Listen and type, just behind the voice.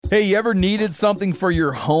Hey, you ever needed something for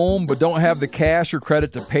your home but don't have the cash or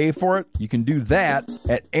credit to pay for it? You can do that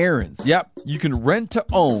at Aaron's. Yep, you can rent to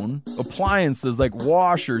own appliances like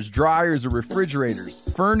washers, dryers, or refrigerators,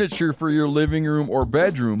 furniture for your living room or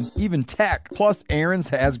bedroom, even tech. Plus, Aaron's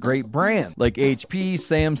has great brands like HP,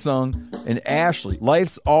 Samsung, and Ashley.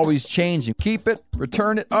 Life's always changing. Keep it,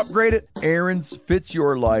 return it, upgrade it. Aaron's fits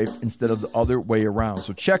your life instead of the other way around.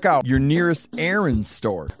 So check out your nearest Aaron's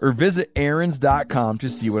store or visit Aaron's.com to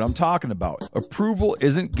see what I'm talking about. Approval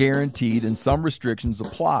isn't guaranteed and some restrictions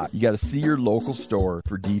apply. You got to see your local store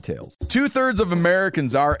for details. 2/3 of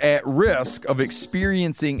Americans are at risk of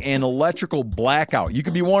experiencing an electrical blackout. You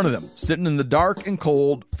could be one of them, sitting in the dark and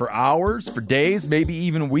cold for hours, for days, maybe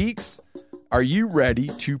even weeks. Are you ready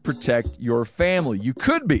to protect your family? You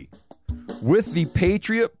could be with the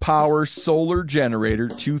Patriot Power Solar Generator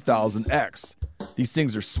 2000X. These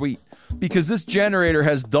things are sweet because this generator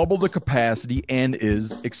has double the capacity and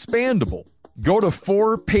is expandable. Go to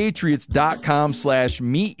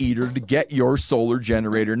 4patriots.com/meateater to get your solar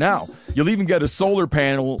generator now. You'll even get a solar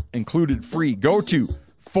panel included free. Go to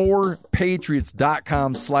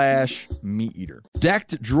 4patriots.com/meateater.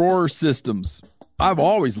 Decked drawer systems. I've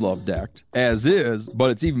always loved Decked, as is,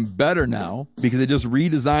 but it's even better now because they just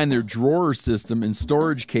redesigned their drawer system and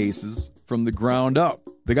storage cases from the ground up.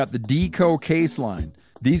 They got the Deco case line.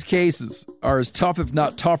 These cases are as tough, if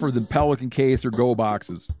not tougher, than Pelican case or Go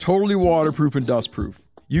boxes. Totally waterproof and dustproof.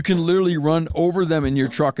 You can literally run over them in your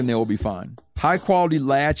truck and they will be fine. High quality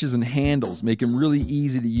latches and handles make them really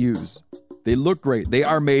easy to use. They look great. They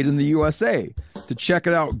are made in the USA. To check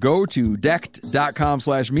it out, go to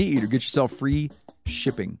decked.com/meateater. Get yourself free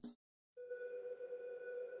shipping.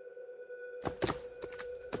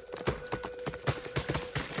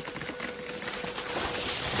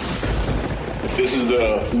 This is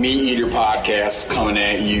the Meat Eater podcast coming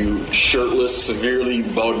at you shirtless, severely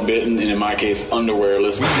bug bitten, and in my case,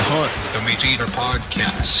 underwearless. We hunt the Meat Eater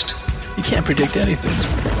podcast. You can't predict anything.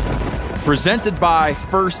 Presented by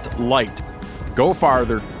First Light. Go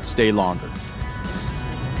farther, stay longer.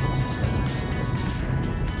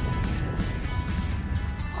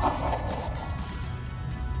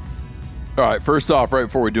 All right, first off, right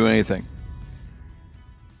before we do anything,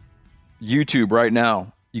 YouTube right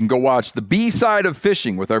now, you can go watch the B-side of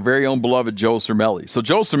fishing with our very own beloved Joe Cermelli. So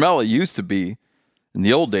Joe Cermelli used to be, in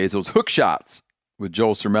the old days, it was Hook Shots with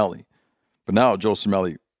Joe Cermelli. But now Joe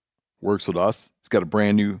Cermelli works with us. He's got a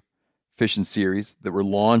brand new fishing series that we're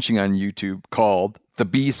launching on YouTube called The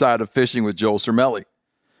B-Side of Fishing with Joe Cermelli.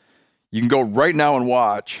 You can go right now and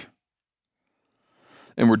watch.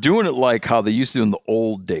 And we're doing it like how they used to do in the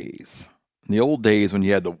old days. In the old days when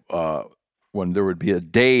you had to, when there would be a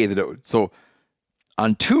day that it would, so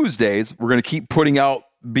on Tuesdays, we're going to keep putting out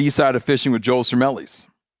B-Side of Fishing with Joe Cermelli's.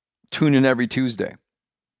 Tune in every Tuesday.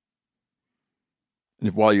 And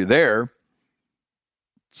if while you're there,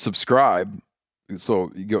 subscribe.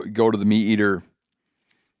 So you go to the Meat Eater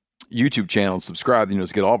YouTube channel and subscribe. You know,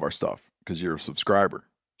 just get all of our stuff because you're a subscriber.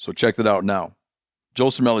 So check that out now. Joe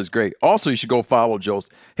Cermelli's great. Also, you should go follow Joe's.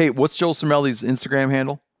 Hey, what's Joe Cermelli's Instagram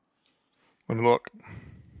handle? Let me look.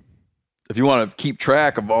 If you want to keep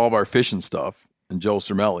track of all of our fishing stuff, and Joe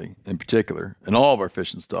Cermelli in particular, and all of our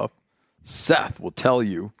fishing stuff, Seth will tell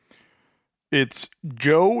you. It's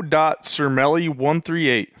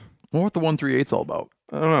joe.cermelli138. What the 138's all about?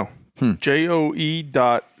 I don't know.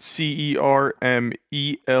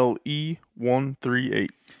 JOE.CERMELE138.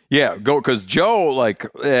 Yeah, go, because Joe,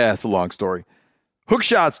 it's a long story. Hook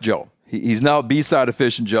Shots Joe. He's now B-Side of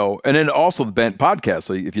Fishing Joe, and then also the Bent podcast.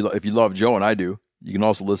 So if you love Joe, and I do, you can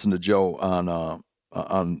also listen to Joe on the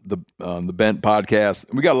Bent podcast.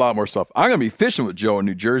 And we got a lot more stuff. I'm going to be fishing with Joe in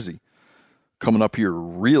New Jersey coming up here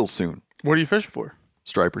real soon. What are you fishing for?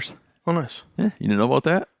 Stripers. Oh, nice. Yeah, you didn't know about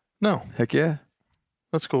that? No. Heck yeah.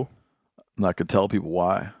 That's cool. I'm not going to tell people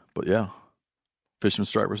why, but yeah. Fishing with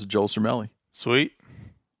Stripers with Joe Cermelli. Sweet.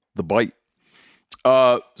 The bite.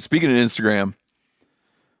 Speaking of Instagram,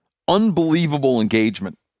 unbelievable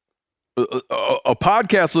engagement. A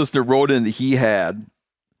podcast listener wrote in that he had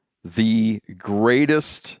the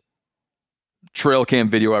greatest trail cam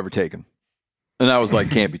video ever taken. And I was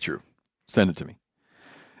like, can't be true. Send it to me.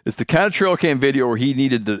 It's the kind of trail cam video where he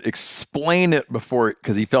needed to explain it before it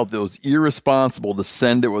because he felt it was irresponsible to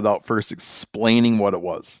send it without first explaining what it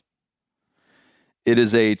was. It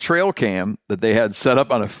is a trail cam that they had set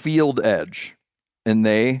up on a field edge, and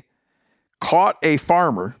they caught a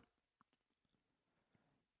farmer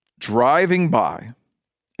driving by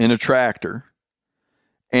in a tractor,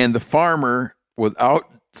 and the farmer, without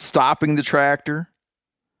stopping the tractor,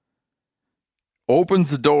 opens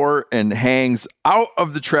the door and hangs out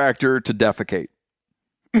of the tractor to defecate.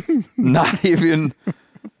 Not even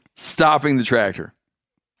stopping the tractor.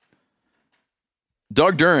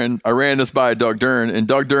 Doug Duran, I ran this by Doug Duran, and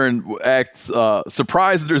Doug Duran acts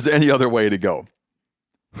surprised that there's any other way to go.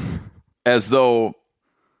 As though,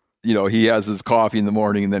 he has his coffee in the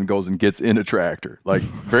morning and then goes and gets in a tractor. Like,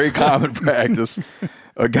 very common practice.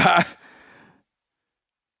 A guy,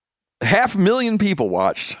 500,000 people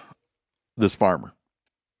watched this farmer.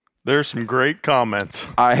 There's some great comments.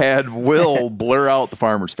 I had Will blur out the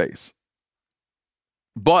farmer's face.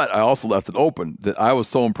 But I also left it open that I was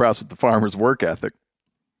so impressed with the farmer's work ethic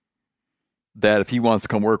that if he wants to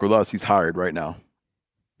come work with us, he's hired right now.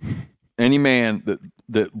 Any man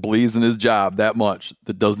that believes in his job that much,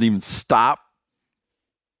 that doesn't even stop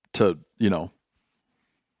to, Him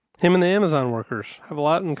and the Amazon workers have a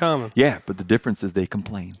lot in common. Yeah, but the difference is they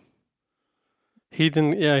complain. He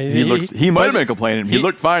didn't, He might have been complaining. He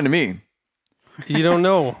looked fine to me. You don't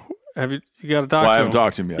know. You got to talk to him. I haven't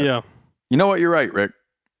talked to him yet. Yeah. You know what? You're right, Rick.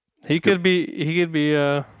 He could be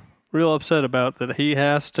real upset about that. He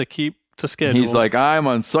has to keep to schedule. He's like, I'm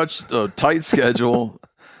on such a tight schedule.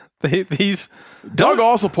 Doug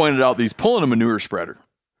also pointed out that he's pulling a manure spreader.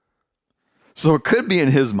 So it could be in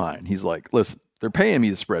his mind. He's like, listen, they're paying me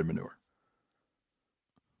to spread manure.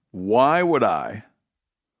 Why would I,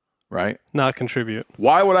 right? Not contribute.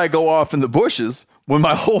 Why would I go off in the bushes when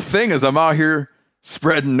my whole thing is I'm out here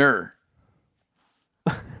spreading manure?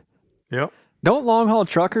 Yep. Don't long haul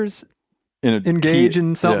truckers engage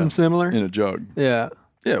in something similar? In a jug. Yeah.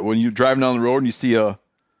 Yeah, when you're driving down the road and you see a...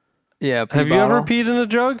 Yeah. Have you ever peed in a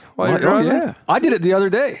jug while you're driving? Yeah. I did it the other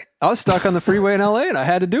day. I was stuck on the freeway in LA and I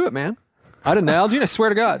had to do it, man. I had an Nalgene, I swear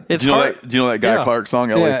to God. Do you know that Guy Clark song,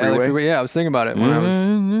 LA Freeway? Yeah, I was thinking about it when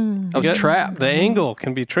I was trapped. The angle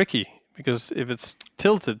can be tricky because if it's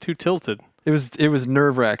too tilted. It was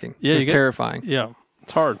nerve-wracking. Yeah, it was terrifying. Yeah,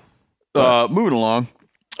 it's hard. Moving along.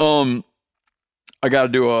 I got to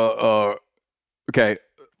do okay.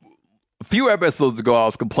 A few episodes ago, I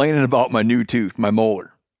was complaining about my new tooth, my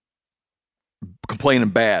molar. Complaining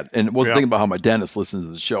bad. And wasn't thinking about how my dentist listens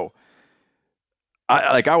to the show.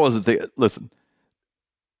 I wasn't thinking, listen,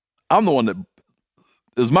 I'm the one that,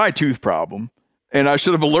 it was my tooth problem. And I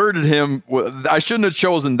should have alerted him. I shouldn't have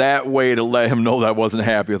chosen that way to let him know that I wasn't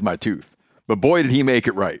happy with my tooth. But boy, did he make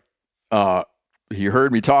it right. He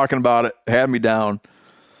heard me talking about it, had me down.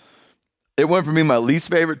 It went from being my least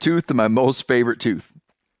favorite tooth to my most favorite tooth.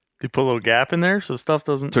 You put a little gap in there so stuff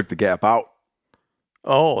doesn't... Took the gap out.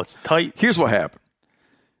 Oh, it's tight. Here's what happened.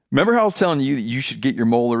 Remember how I was telling you that you should get your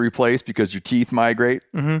molar replaced because your teeth migrate?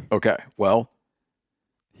 Mm-hmm. Okay, well,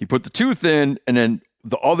 he put the tooth in and then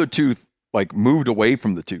the other tooth moved away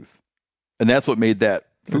from the tooth. And that's what made that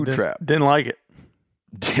food trap. Didn't like it.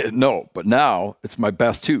 No, but now it's my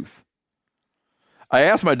best tooth. I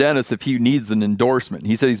asked my dentist if he needs an endorsement.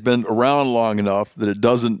 He said he's been around long enough that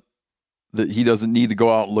he doesn't need to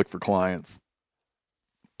go out and look for clients.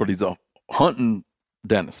 But he's a hunting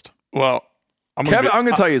dentist. Well, I'm going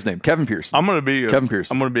to tell you his name, Kevin Pearson. Kevin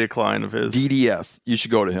Pearson. I'm going to be a client of his. DDS. You should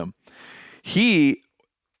go to him. He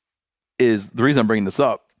is, the reason I'm bringing this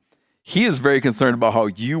up, he is very concerned about how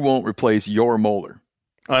you won't replace your molar.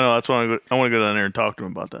 I know. That's why I want to go down there and talk to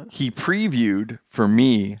him about that. He previewed for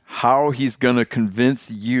me how he's going to convince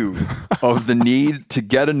you of the need to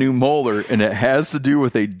get a new molar, and it has to do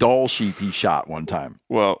with a doll sheep he shot one time.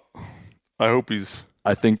 Well, I hope he's...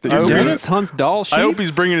 I think that your dentist hunts doll sheep. I hope he's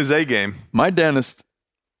bringing his A game. My dentist,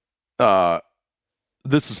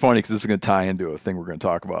 this is funny because this is going to tie into a thing we're going to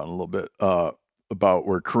talk about in a little bit, about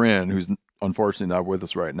where Corinne, who's unfortunately not with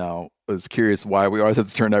us right now, is curious why we always have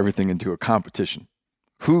to turn everything into a competition.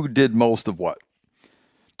 Who did most of what?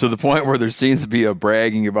 To the point where there seems to be a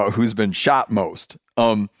bragging about who's been shot most.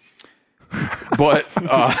 But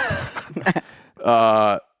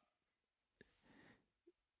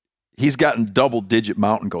he's gotten double-digit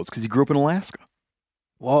mountain goats because he grew up in Alaska.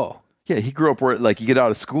 Whoa. Yeah, he grew up where you get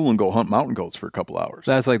out of school and go hunt mountain goats for a couple hours.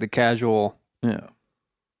 That's like the casual. Yeah.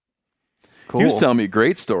 Cool. He was telling me a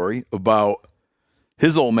great story about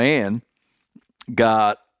his old man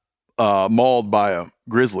got mauled by a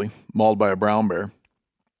grizzly, mauled by a brown bear.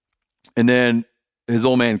 And then his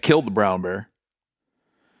old man killed the brown bear.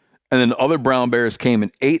 And then other brown bears came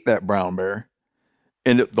and ate that brown bear.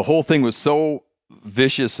 And the whole thing was so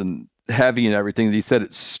vicious and heavy and everything that he said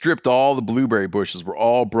it stripped all the blueberry bushes, were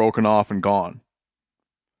all broken off and gone.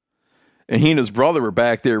 And he and his brother were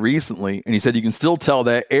back there recently, and he said you can still tell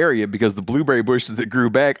that area because the blueberry bushes that grew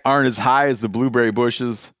back aren't as high as the blueberry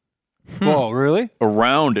bushes. Whoa, really?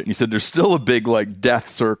 Around it. And he said there's still a big death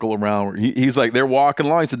circle around where he's like, they're walking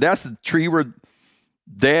along. He said that's the tree where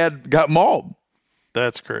Dad got mauled.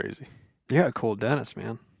 That's crazy. Yeah, cool dentist,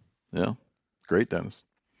 man. Yeah. Great dentist.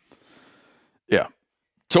 Yeah.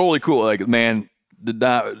 Totally cool. Like, man, did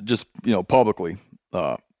not just, publicly.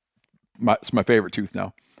 It's my favorite tooth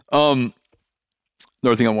now. Another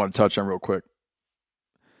thing I want to touch on real quick.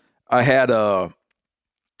 I had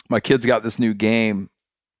my kids got this new game.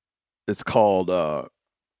 It's called On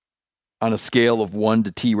a Scale of 1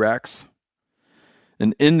 to T-Rex.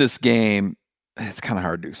 And in this game, it's kind of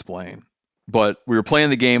hard to explain. But we were playing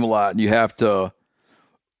the game a lot, and you have to,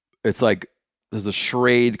 it's like there's a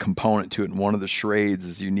charade component to it. And one of the charades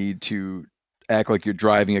is you need to act like you're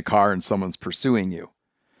driving a car and someone's pursuing you.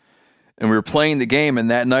 And we were playing the game,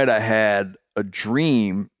 and that night I had a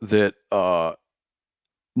dream that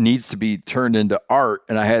needs to be turned into art.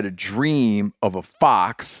 And I had a dream of a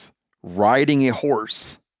fox riding a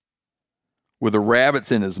horse with a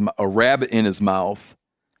rabbit in his mouth,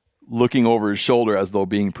 looking over his shoulder as though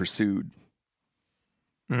being pursued.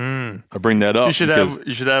 I bring that up. You should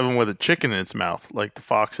have him with a chicken in its mouth, like the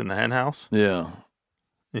fox in the hen house. Yeah.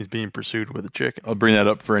 He's being pursued with a chicken. I'll bring that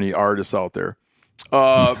up for any artists out there.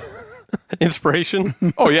 Inspiration.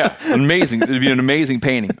 Oh yeah, amazing! It'd be an amazing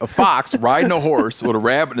painting. A fox riding a horse with a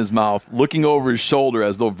rabbit in his mouth, looking over his shoulder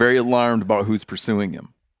as though very alarmed about who's pursuing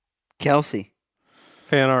him. Kelsey.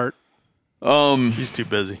 Fan art. He's too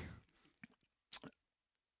busy.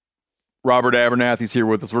 Robert Abernathy's here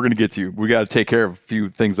with us. We're going to get to you. We got to take care of a few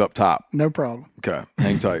things up top. No problem. Okay,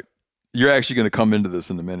 hang tight. You're actually going to come into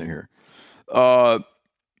this in a minute here.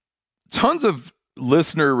 Tons of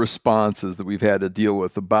listener responses that we've had to deal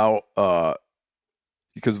with about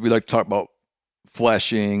because we like to talk about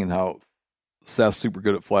fleshing and how Seth's super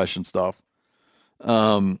good at flesh and stuff.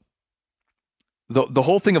 The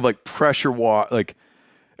whole thing of like pressure wash, like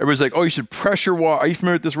everybody's like, oh, you should pressure wash. Are you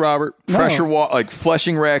familiar with this, Robert? No. Pressure wash, like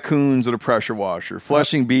fleshing raccoons with a pressure washer,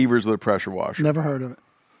 fleshing beavers with a pressure washer. Never heard of it.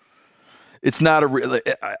 It's not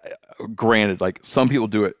granted, like some people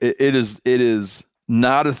do it. It is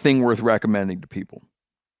not a thing worth recommending to people.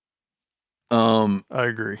 I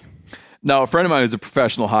agree. Now, a friend of mine is a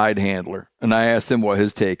professional hide handler, and I asked him what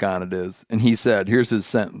his take on it is, and he said, here's his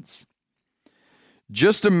sentence.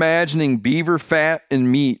 Just imagining beaver fat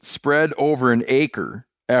and meat spread over an acre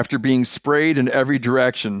after being sprayed in every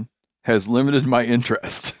direction has limited my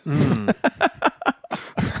interest.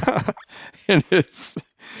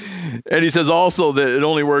 And he says also that it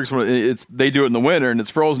only works when they do it in the winter and it's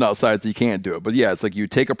frozen outside, so you can't do it. But yeah, it's like you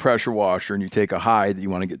take a pressure washer and you take a hide that you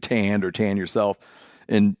want to get tanned or tan yourself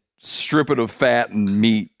and strip it of fat and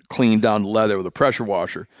meat, clean down the leather with a pressure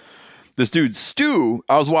washer. This dude, Stu,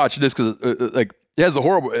 I was watching this because it has a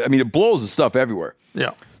horrible, it blows the stuff everywhere.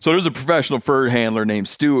 Yeah. So there's a professional fur handler named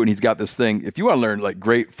Stu, and he's got this thing. If you want to learn like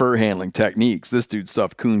great fur handling techniques, this dude's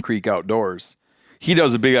stuff, Coon Creek Outdoors, he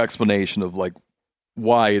does a big explanation of like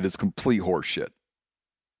why it is complete horseshit.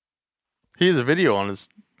 He has a video on his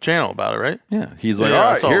channel about it, right? Yeah. He's like,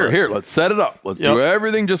 all right, here, let's set it up. Let's do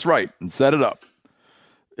everything just right and set it up.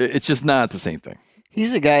 It's just not the same thing.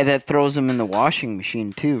 He's the guy that throws them in the washing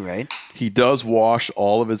machine too, right? He does wash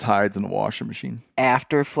all of his hides in the washing machine.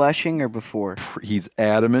 After fleshing or before? He's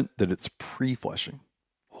adamant that it's pre-fleshing.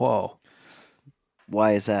 Whoa.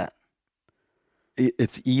 Why is that?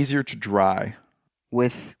 It's easier to dry.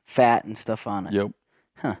 With fat and stuff on it. Yep.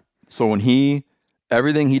 Huh. So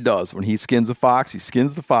everything he does, when he skins the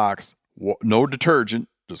fox, no detergent,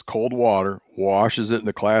 just cold water, washes it in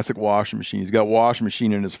the classic washing machine. He's got a washing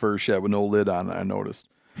machine in his fur shed with no lid on it, I noticed.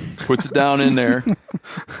 Puts it down in there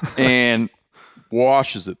and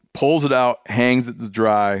washes it, pulls it out, hangs it to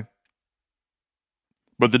dry.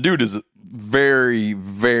 But the dude is very,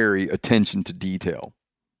 very attention to detail.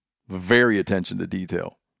 Very attention to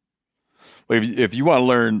detail. Like if you want to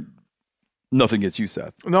learn, nothing gets you,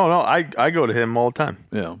 Seth. No, I go to him all the time.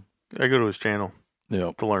 Yeah. I go to his channel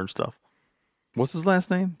to learn stuff. What's his last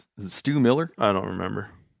name? Is it Stu Miller? I don't remember.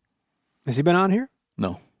 Has he been on here?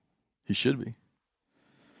 No. He should be.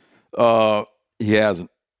 He hasn't.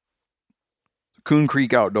 Coon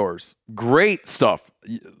Creek Outdoors. Great stuff.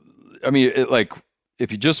 If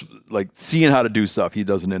you just like seeing how to do stuff, he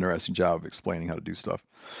does an interesting job of explaining how to do stuff.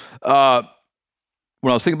 When I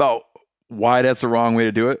was thinking about why that's the wrong way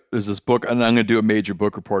to do it, there's this book, and I'm going to do a major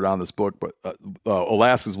book report on this book, but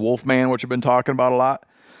Alaska's Wolfman, which I've been talking about a lot.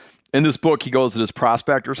 In this book, he goes to this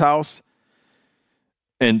prospector's house,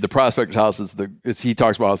 and the prospector's house he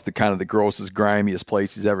talks about it's the kind of the grossest, grimiest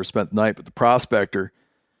place he's ever spent the night, but the prospector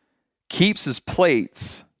keeps his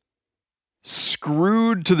plates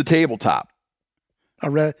screwed to the tabletop. I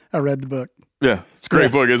read the book. Yeah, it's a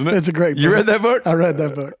great book, isn't it? It's a great book. You read that book? I read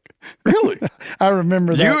that book. Really? I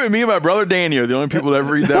remember that. You and me and my brother Danny are the only people that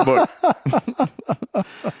ever read that book.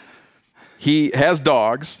 he has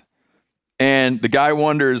dogs, and the guy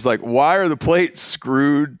wonders, like, why are the plates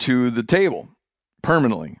screwed to the table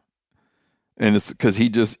permanently? And it's because he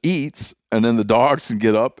just eats, and then the dogs can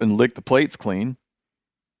get up and lick the plates clean,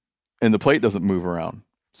 and the plate doesn't move around.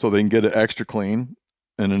 So they can get it extra clean,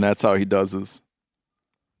 and then that's how he does his.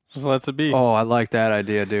 Just lets it be. Oh, I like that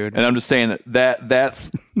idea, dude. And I'm just saying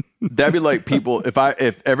that'd be like people,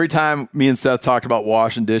 if every time me and Seth talked about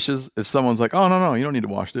washing dishes, if someone's like, oh, no, you don't need to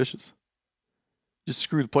wash dishes. Just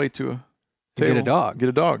screw the plate to a table. Get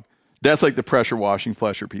a dog. That's like the pressure washing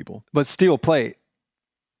flesher people. But steel plate.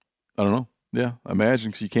 I don't know. Yeah, I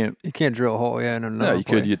imagine, because you can't drill a hole. Yeah, no. Yeah, you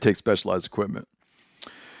could. You take specialized equipment.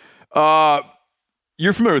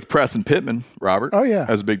 You're familiar with Preston Pittman, Robert? Oh, yeah.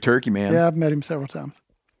 As a big turkey man. Yeah, I've met him several times.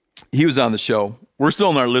 He was on the show. We're still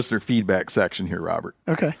in our listener feedback section here, Robert.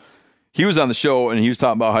 Okay. He was on the show, and he was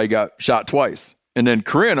talking about how he got shot twice. And then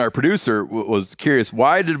Corinne, our producer, was curious,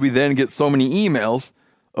 why did we then get so many emails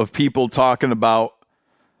of people talking about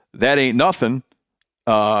that ain't nothing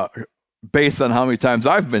based on how many times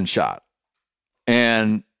I've been shot?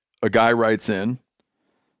 And a guy writes in,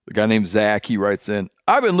 a guy named Zach, he writes in,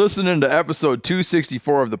 I've been listening to episode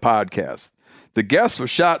 264 of the podcast. The guest was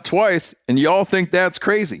shot twice, and y'all think that's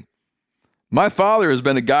crazy. My father has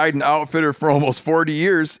been a guide and outfitter for almost 40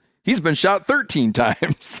 years. He's been shot 13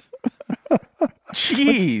 times.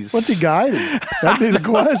 Jeez. What's he guiding? That'd be the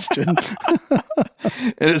question.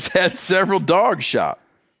 And has had several dogs shot.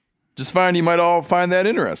 Just find you might all find that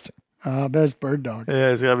interesting. I bet it's bird dogs. Yeah,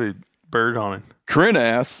 it's got to be bird hunting. Corinne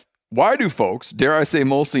asks, why do folks, dare I say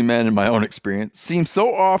mostly men in my own experience, seem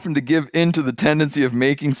so often to give in to the tendency of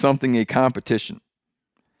making something a competition?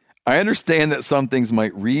 I understand that some things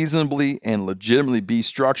might reasonably and legitimately be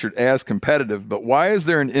structured as competitive, but why is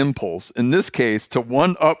there an impulse, in this case, to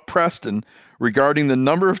one-up Preston regarding the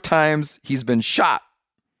number of times he's been shot?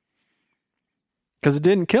 Because it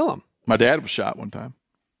didn't kill him. My dad was shot one time.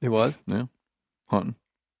 It was? Yeah. Hunting.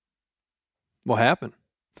 What happened?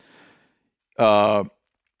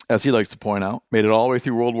 As he likes to point out, made it all the way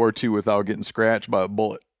through World War II without getting scratched by a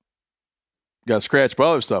bullet. Got scratched by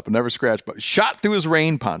other stuff, but never scratched by... Shot through his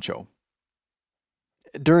rain poncho.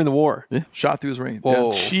 During the war? Yeah, shot through his rain.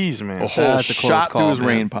 Whoa. Yeah. Jeez, man. A whole That's a close shot call, through his man.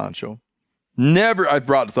 rain poncho. Never, I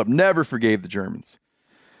brought this up, never forgave the Germans.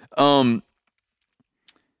 Got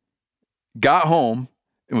home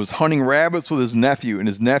and was hunting rabbits with his nephew, and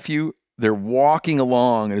his nephew, they're walking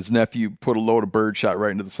along, and his nephew put a load of birdshot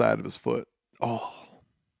right into the side of his foot. Oh.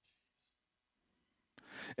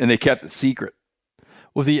 And they kept it secret.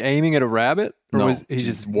 Was he aiming at a rabbit? Or No, was he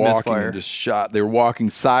just walking misfire? and just shot. They were walking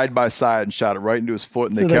side by side and shot it right into his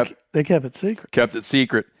foot, and So they kept it secret. kept it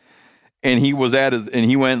secret. And he was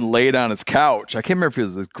he went and laid on his couch. I can't remember if it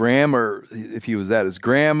was his grandma or if he was at his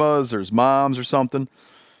grandma's or his mom's or something.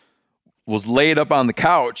 Was laid up on the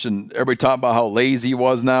couch, and everybody talked about how lazy he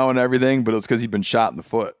was now and everything, but it was because he'd been shot in the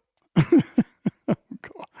foot.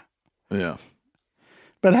 Yeah.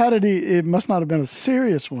 But how did he? It must not have been a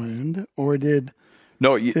serious wound, or did?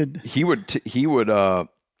 No, he would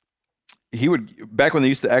back when they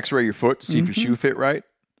used to X-ray your foot to see if your shoe fit right.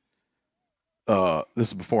 This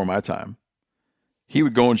is before my time. He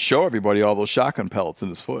would go and show everybody all those shotgun pellets in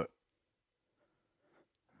his foot.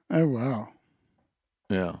 Oh wow!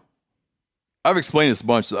 Yeah, I've explained this a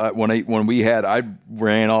bunch. I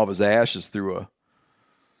ran all of his ashes through a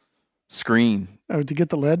screen. Oh, to get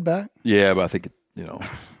the lead back? Yeah, but I think it,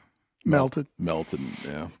 Melted. Melted. And,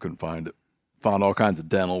 yeah, couldn't find it. Found all kinds of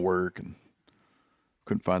dental work and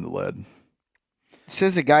couldn't find the lead. It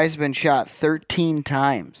says a guy's been shot 13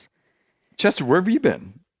 times. Chester, where have you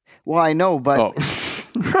been? Well, I know, but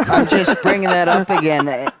I'm just bringing that up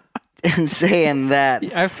again and saying that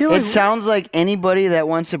I feel like it sounds like anybody that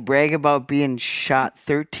wants to brag about being shot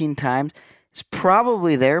 13 times is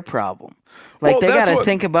probably their problem. Like, Well, they that's got to what-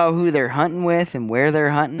 think about who they're hunting with and where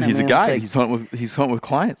they're hunting. He's I mean, a guy. it's like- He's hunting with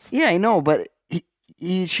clients. yeah, I know, but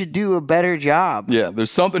he should do a better job. Yeah, there's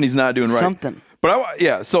something he's not doing right. Something.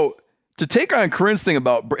 But so to take on Corinne's thing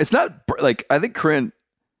about, it's not like, I think Corinne,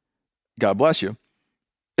 God bless you,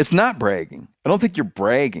 it's not bragging. I don't think you're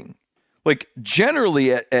bragging. Like,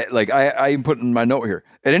 generally, like I even put in my note here,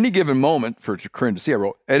 at any given moment, for Corinne to see, I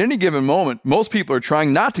wrote, at any given moment, most people are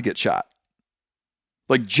trying not to get shot.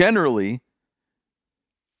 Like, generally,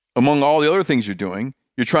 among all the other things you're doing,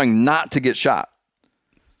 you're trying not to get shot.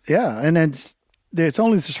 Yeah, and it's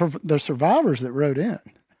only the survivors that wrote in.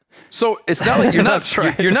 So it's not like you're not That's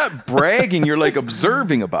right. you're not bragging, you're like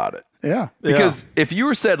observing about it. Yeah. Because if you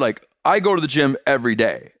were said, like, I go to the gym every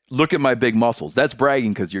day, look at my big muscles. That's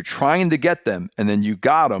bragging because you're trying to get them and then you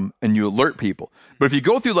got them and you alert people. But if you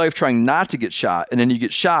go through life trying not to get shot and then you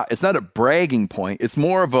get shot, it's not a bragging point. It's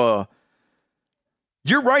more of a,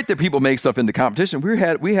 you're right that people make stuff into competition.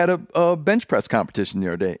 We had a bench press competition the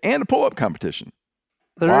other day and a pull-up competition.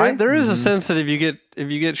 There is a sense that if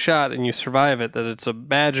you get shot and you survive it, that it's a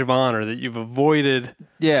badge of honor that you've avoided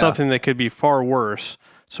something that could be far worse.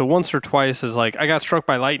 So once or twice is like, I got struck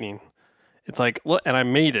by lightning. It's like, look, and I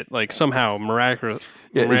made it, like somehow miraculous.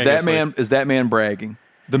 Yeah, is that man bragging?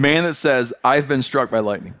 The man that says, I've been struck by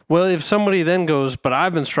lightning. Well, if somebody then goes, but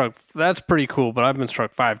I've been struck, that's pretty cool, but I've been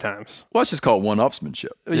struck 5 times. Well, that's just called one-upsmanship.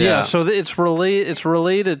 Yeah, so it's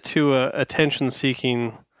related to a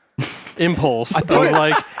attention-seeking impulse of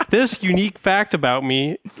like, this unique fact about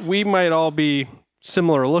me, we might all be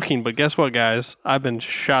similar looking, but guess what, guys? I've been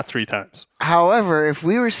shot 3 times. However, if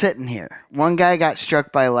we were sitting here, one guy got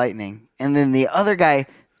struck by lightning, and then the other guy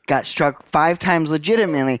got struck 5 times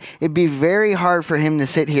legitimately, it'd be very hard for him to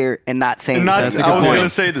sit here and not say anything. I was going to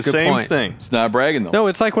say the same thing. It's not bragging, though. No,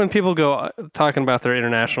 it's like when people go talking about their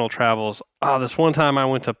international travels. Oh, this one time I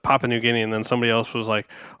went to Papua New Guinea, and then somebody else was like,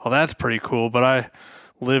 oh, that's pretty cool, but I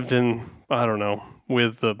lived in, I don't know,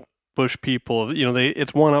 with the Bush people. You know,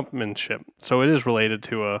 it's one-upmanship. So it is related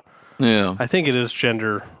to I think it is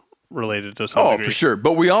gender related to some degree. For sure.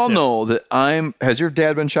 But we all know that has your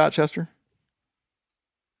dad been shot, Chester?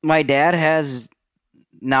 My dad has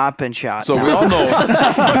not been shot. So we all know.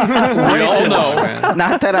 We all know.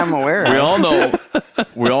 Not that I'm aware of. We all know.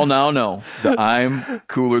 We all now know that I'm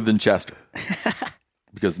cooler than Chester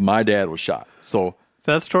because my dad was shot. So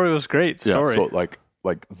that story was great. Yeah. So like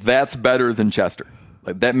that's better than Chester.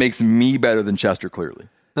 Like that makes me better than Chester clearly.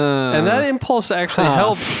 And that impulse actually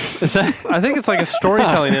helps. I think it's like a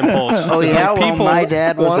storytelling impulse. Oh, it's yeah? like Well, my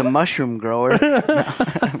dad was a mushroom grower.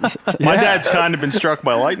 My dad's kind of been struck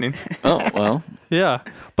by lightning. Oh, well. Yeah.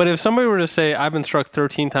 But if somebody were to say, I've been struck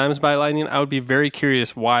 13 times by lightning, I would be very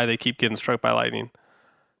curious why they keep getting struck by lightning.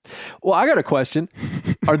 Well, I got a question.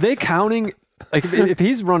 Are they counting, like, if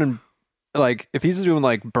he's running, like, if he's doing,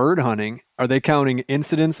 like, bird hunting, are they counting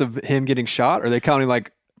incidents of him getting shot? Or are they counting,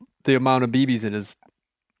 like, the amount of BBs in his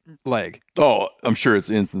leg? Oh, I'm sure it's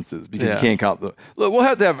instances because you can't count the. Look, we'll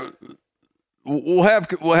have to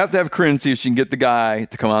have Corinne see if she can get the guy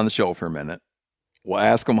to come on the show for a minute. We'll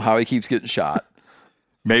ask him how he keeps getting shot.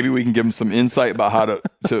 Maybe we can give him some insight about how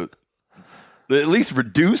to at least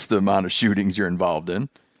reduce the amount of shootings you're involved in.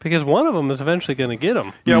 Because one of them is eventually going to get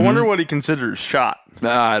him. Yeah, I wonder what he considers shot.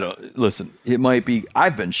 I don't listen. It might be.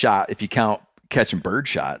 I've been shot if you count catching bird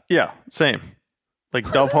shot. Yeah, same.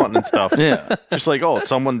 Like dove hunting and stuff. Yeah, just like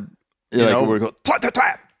it's we're going twat twat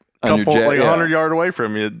twat. Couple 100 yard away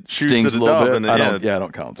from you, shoots stings at a little dove bit. and I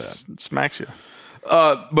don't count that. Smacks you.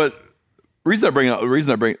 But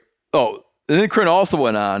and then Corinne also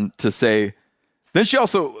went on to say, then she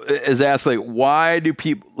also is asked like, why do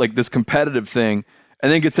people like this competitive thing,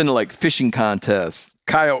 and then gets into like fishing contests,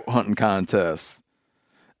 coyote hunting contests.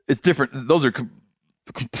 It's different. Those are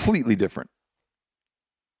completely different.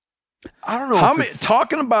 I don't know.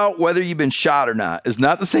 Talking about whether you've been shot or not is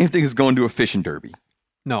not the same thing as going to a fishing derby.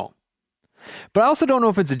 No. But I also don't know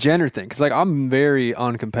if it's a gender thing because, like, I'm very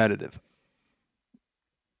uncompetitive.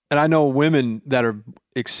 And I know women that are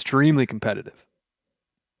extremely competitive.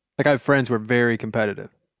 Like, I have friends who are very competitive.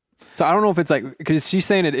 So I don't know if it's like, because she's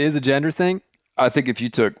saying it is a gender thing. I think if you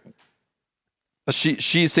took,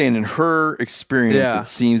 she's saying in her experience, it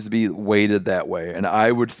seems to be weighted that way. And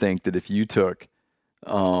I would think that if you took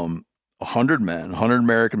 100 men, 100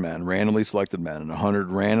 American men, randomly selected men, and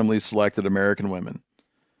 100 randomly selected American women,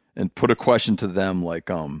 and put a question to them like,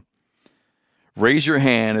 raise your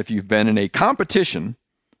hand if you've been in a competition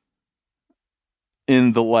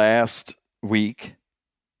in the last week.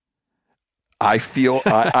 I feel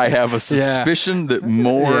I have a suspicion that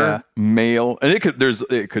more male, and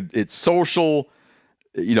it's social,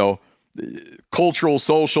 cultural,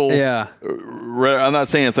 social. Yeah. I'm not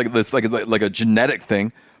saying it's like a genetic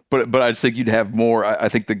thing, but I just think you'd have more. I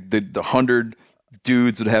think the 100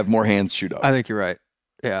 dudes would have more hands shoot up. I think you're right.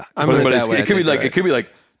 Yeah, it could be like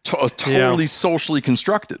totally socially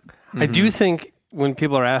constructed. I do think when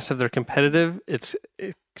people are asked if they're competitive, it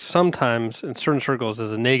sometimes in certain circles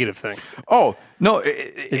is a negative thing. Oh no!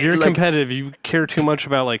 If you're competitive, you care too much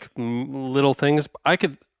about like little things. I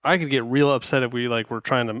could get real upset if we were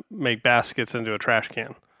trying to make baskets into a trash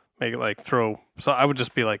can, make it throw. So I would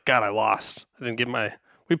just be like, God, I lost. I didn't get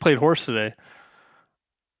we played horse today.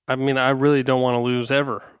 I mean, I really don't want to lose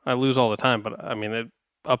ever. I lose all the time, but I mean, it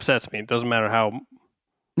upsets me. It doesn't matter how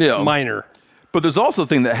minor. But there's also a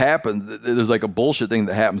thing that happens. There's like a bullshit thing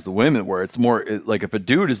that happens to women where it's more like if a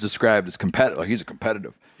dude is described as competitive, like he's a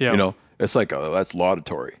competitive, Yeah. you know, it's like, oh, that's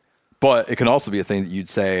laudatory. But it can also be a thing that you'd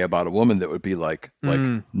say about a woman that would be like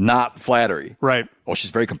not flattery. Right. Oh,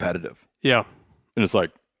 she's very competitive. Yeah. And it's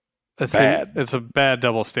like, It's bad. It's a bad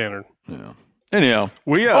double standard. yeah. Anyhow.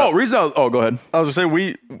 We go ahead. I was gonna say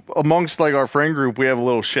we amongst like our friend group we have a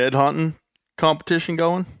little shed hunting competition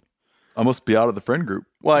going. I must be out of the friend group.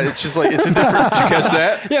 Well, it's just like it's a different. Did you catch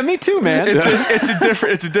that? Yeah, me too, man.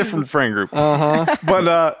 It's a different friend group.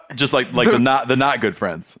 But Just like the not good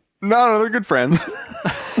friends. no, they're good friends.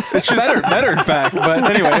 It's just better in fact. But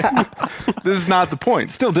anyway, this is not the point.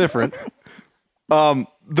 still different.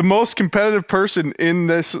 The most competitive person in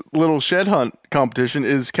this little shed hunt competition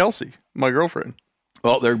is Kelsey, my girlfriend.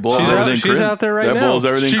 Well, they're blows She's everything. she's out there right that now. blows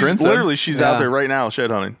everything. She's Corinne said. literally she's Yeah. out there right now shed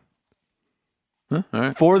hunting. All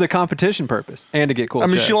right. For the competition purpose and to get cool I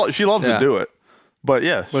mean, sheds. she loves Yeah. to do it, but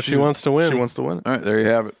yeah, But she wants to win. She wants to win it. All right, there you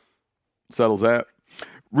have it. Settles that.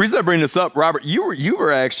 Reason I bring this up, Robert, you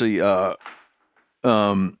were actually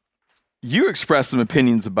you expressed some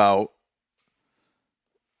opinions about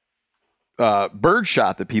bird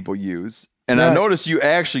shot that people use, and I Right. noticed you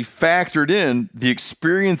actually factored in the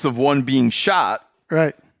experience of one being shot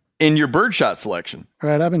Right. in your bird shot selection.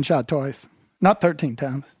 Right. I've been shot twice. Not 13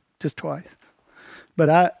 times, just twice.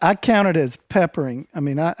 But I count it as peppering. I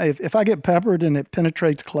mean, if I get peppered and it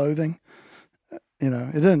penetrates clothing, it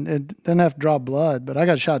doesn't have to draw blood. But I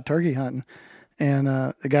got shot turkey hunting, and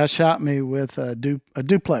the guy shot me with a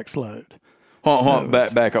duplex load. Hold on,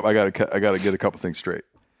 back up. I gotta get a couple things straight.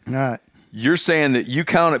 All right. You're saying that you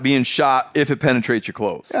count it being shot if it penetrates your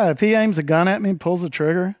clothes. Yeah, if he aims a gun at me and pulls the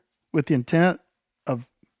trigger with the intent of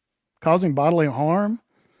causing bodily harm,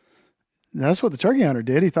 that's what the turkey hunter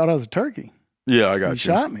did. He thought I was a turkey. Yeah, I got He you.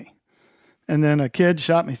 shot me. And then a kid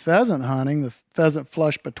shot me pheasant hunting. The pheasant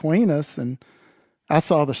flushed between us, and I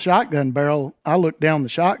saw the shotgun barrel. I looked down the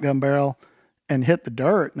shotgun barrel and hit the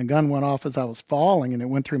dirt, and the gun went off as I was falling, and it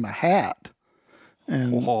went through my hat.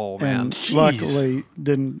 And, Oh, man. and Jeez. luckily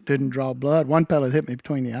didn't draw blood. One pellet hit me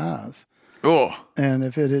between the eyes. Oh, And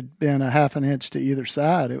if it had been a half an inch to either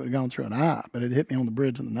side, it would have gone through an eye, but it hit me on the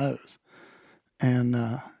bridge of the nose. And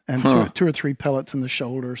two or three pellets in the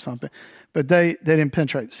shoulder or something. But they didn't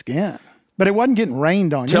penetrate the skin. But it wasn't getting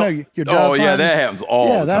rained on. Your dove yeah, hunting, that happens all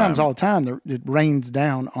the time. Yeah, that happens all the time. It rains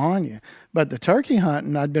down on you. But the turkey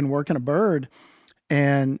hunting, I'd been working a bird,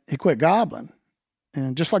 and he quit gobbling.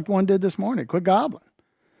 And just like the one did this morning, quit gobbling.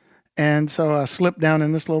 And so I slipped down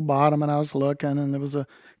in this little bottom, and I was looking, and there was a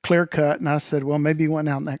clear cut. And I said, well, maybe he went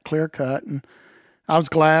out in that clear cut. And I was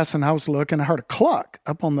glass, and I was looking. I heard a cluck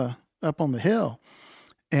up on the hill.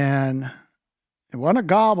 And it wasn't a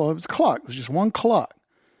gobble, it was a cluck. It was just one cluck.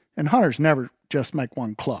 And hunters never just make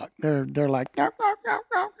one cluck. They're like, "Gow, gow, gow,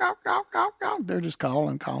 gow, gow, gow, gow, gow." They're just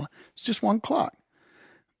calling. It's just one cluck.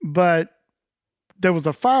 But there was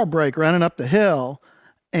a fire break running up the hill,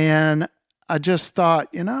 and I just thought,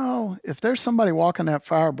 if there's somebody walking that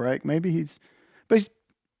fire break, maybe it's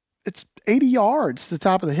 80 yards to the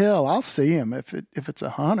top of the hill. I'll see him if it's a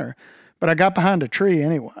hunter. But I got behind a tree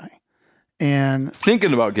anyway. And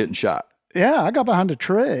thinking about getting shot. yeah, I got behind a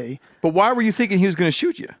tree. But why were you thinking he was going to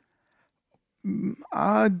shoot you?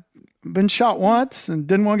 I'd been shot once and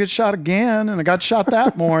didn't want to get shot again, and I got shot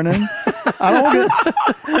that morning. I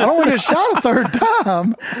don't want to get shot a third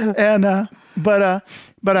time. And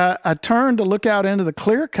but I turned to look out into the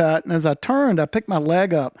clear cut, and as I turned, I picked my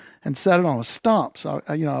leg up and set it on a stump. So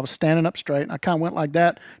I was standing up straight, and I kind of went like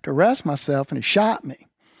that to rest myself, and he shot me.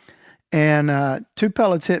 And 2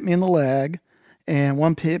 pellets hit me in the leg, and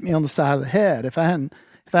 1 hit me on the side of the head. If I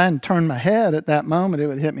hadn't turned my head at that moment, it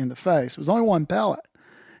would hit me in the face. It was only 1 pellet.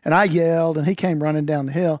 And I yelled, and he came running down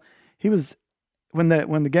the hill. He was, when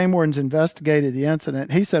the game wardens investigated the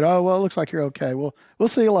incident, he said, "Oh, well, it looks like you're okay. We'll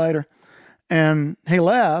see you later." And he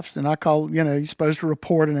left, and I called, you're supposed to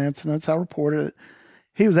report an incident, so I reported it.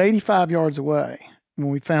 He was 85 yards away when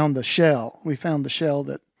we found the shell. We found the shell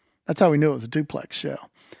that's how we knew it was a duplex shell.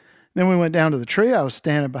 Then we went down to the tree I was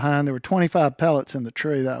standing behind. There were 25 pellets in the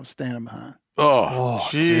tree that I was standing behind. Oh,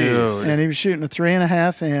 jeez. And he was shooting a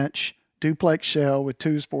 3.5 inch duplex shell with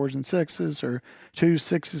 2s, 4s, and 6s, or 2s,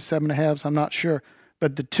 6s, 7.5s. I'm not sure.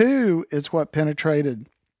 But the 2 is what penetrated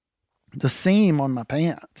the seam on my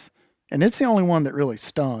pants. And it's the only one that really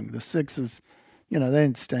stung. The 6s, they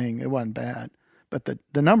didn't sting. It wasn't bad. But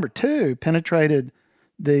the number 2 penetrated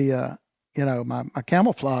the, my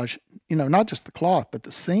camouflage, not just the cloth, but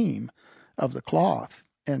the seam of the cloth,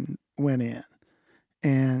 and went in.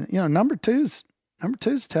 And, number twos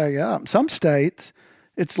tag up. Some states,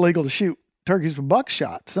 it's legal to shoot turkeys with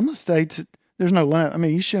buckshot. Some of the states, There's no limit. I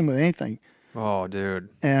mean, you shoot them with anything. Oh, dude.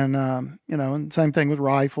 And, and same thing with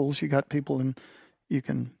rifles. You got people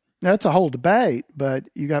that's a whole debate, but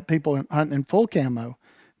you got people hunting in full camo,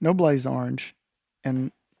 no blaze orange,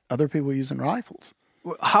 and other people using rifles.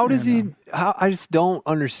 How does I just don't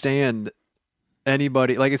understand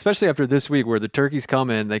anybody, like, especially after this week where the turkeys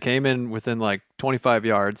they came in within like 25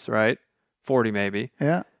 yards, right? 40 maybe.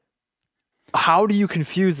 Yeah. How do you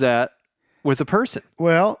confuse that with a person?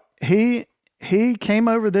 Well, he came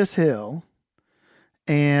over this hill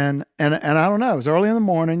and I don't know, it was early in the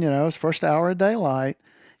morning, it was first hour of daylight,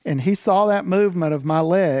 and he saw that movement of my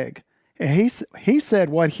leg, and he said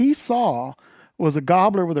what he saw was a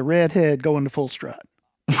gobbler with a red head going to full strut.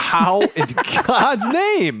 How in God's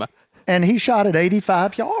name? And he shot at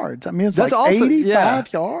 85 yards. I mean, it's That's like also,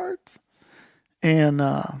 85 yards. And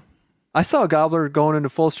I saw a gobbler going into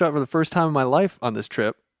full strut for the first time in my life on this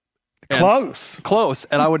trip. Close.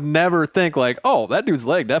 And I would never think like, oh, that dude's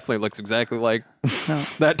leg definitely looks exactly like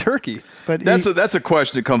that turkey. But that's a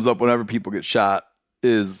question that comes up whenever people get shot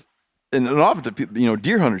and often,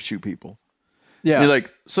 deer hunters shoot people. Yeah. And you're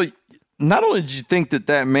like, so not only did you think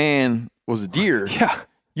that man was a deer,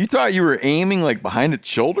 you thought you were aiming like behind its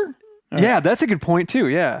shoulder? Yeah, that's a good point too.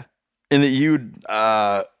 Yeah. And that you'd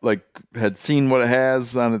had seen what it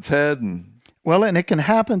has on its head. And it can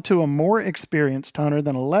happen to a more experienced hunter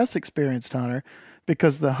than a less experienced hunter,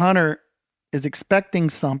 because the hunter is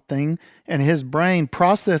expecting something and his brain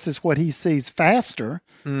processes what he sees faster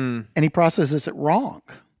and he processes it wrong.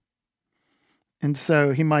 And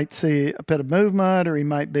so he might see a bit of movement, or he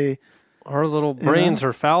might be... Our little brains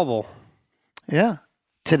are fallible. Yeah.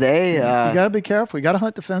 Today... you got to be careful. You got to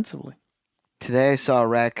hunt defensively. Today I saw a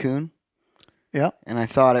raccoon. Yeah. And I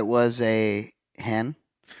thought it was a hen.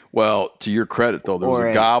 Well, to your credit, though, there was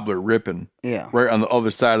a gobbler ripping right on the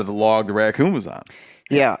other side of the log the raccoon was on.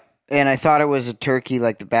 Yeah. And I thought it was a turkey,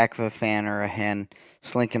 like the back of a fan, or a hen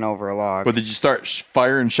slinking over a log. But did you start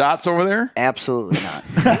firing shots over there? Absolutely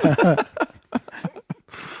not.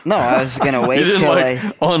 No, I was going to wait you didn't till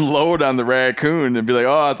I unload on the raccoon and be like,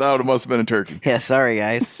 oh, I thought it must have been a turkey. Yeah, sorry,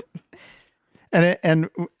 guys. And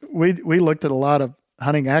we looked at a lot of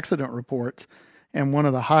hunting accident reports, and one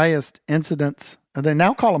of the highest incidents, they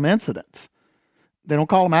now call them incidents. They don't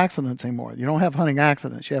call them accidents anymore. You don't have hunting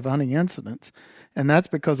accidents. You have hunting incidents. And that's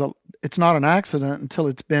because it's not an accident until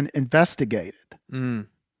it's been investigated.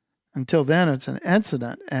 Until then, it's an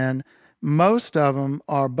incident. And most of them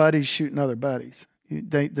are buddies shooting other buddies.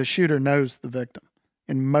 The shooter knows the victim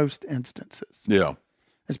in most instances. Yeah.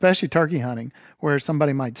 Especially turkey hunting, where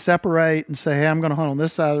somebody might separate and say, hey, I'm going to hunt on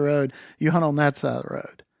this side of the road. You hunt on that side of the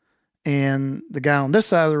road. And the guy on this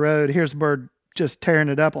side of the road hears the bird just tearing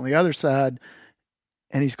it up on the other side.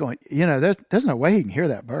 And he's going, there's no way he can hear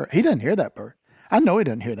that bird. He doesn't hear that bird. I know he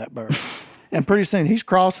doesn't hear that bird. And pretty soon he's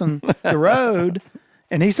crossing the road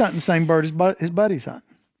and he's hunting the same bird his buddy's hunting.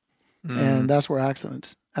 And that's where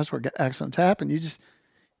accidents happen.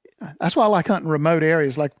 That's why I like hunting remote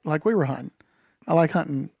areas like we were hunting. I like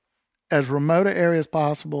hunting as remote an area as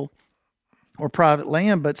possible, or private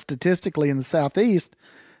land, but statistically in the Southeast,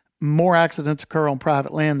 more accidents occur on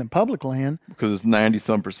private land than public land. Because it's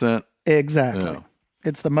 90-some%. Exactly. Yeah.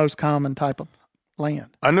 It's the most common type of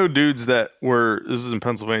land. I know dudes that this is in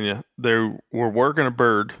Pennsylvania, they were working a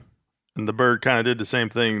bird, and the bird kind of did the same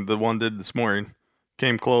thing the one did this morning.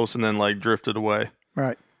 Came close and then drifted away.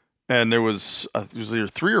 Right. And there was either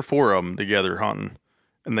 3 or 4 of them together hunting,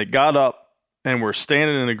 and they got up and were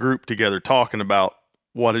standing in a group together talking about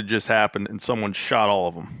what had just happened, and someone shot all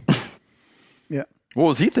of them. Yeah. What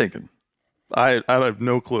was he thinking? I have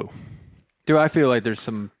no clue. Dude, I feel like there's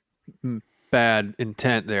some bad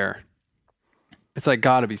intent there. It's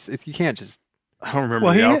gotta be. You can't just. I don't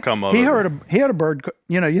remember the outcome of it. He heard a bird.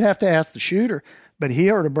 You'd have to ask the shooter, but he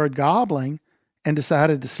heard a bird gobbling and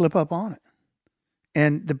decided to slip up on it.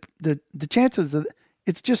 And the chances that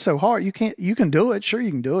it's just so hard. You can do it. Sure,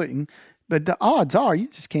 you can do it. But the odds are you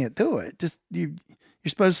just can't do it. Just you're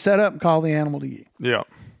supposed to set up and call the animal to you. Yeah.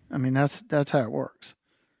 I mean, that's how it works.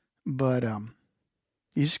 But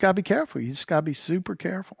you just gotta be careful. You just gotta be super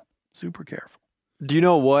careful. Super careful. Do you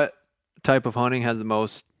know what type of hunting has the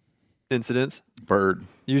most incidents? Bird.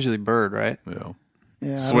 Usually bird, right? Yeah.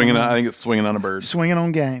 Yeah. I think it's swinging on a bird. Swinging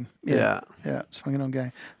on game. Yeah. Yeah. Swinging on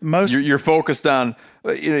game. Most You're focused on,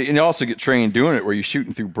 and you also get trained doing it where you're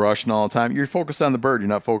shooting through brush and all the time. You're focused on the bird. You're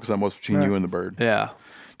not focused on what's between you and the bird. Yeah.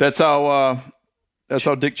 That's how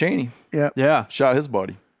Dick Cheney Yeah. shot his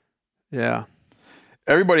buddy. Yeah.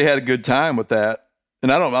 Everybody had a good time with that.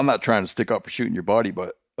 And I'm not trying to stick up for shooting your buddy,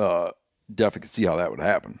 but definitely can see how that would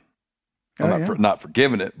happen. I'm not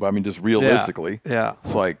forgiving it, but I mean, just realistically. Yeah.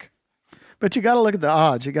 It's like, But you got to look at the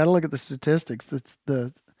odds. You got to look at the statistics.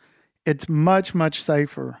 It's much, much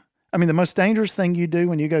safer. I mean, the most dangerous thing you do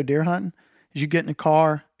when you go deer hunting is you get in a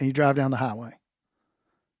car and you drive down the highway.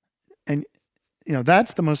 And,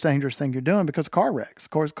 that's the most dangerous thing you're doing because of car wrecks,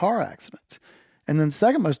 car accidents. And then the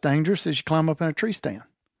second most dangerous is you climb up in a tree stand.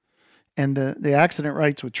 And the accident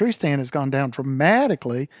rates with tree stand has gone down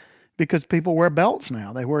dramatically because people wear belts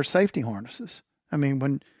now. They wear safety harnesses. I mean,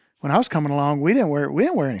 when I was coming along, we didn't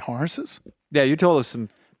wear any harnesses. Yeah, you told us some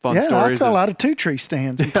fun stories. I fell out of 2 tree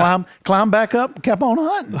stands and climbed back up and kept on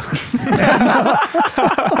hunting.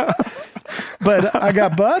 But I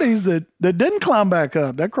got buddies that didn't climb back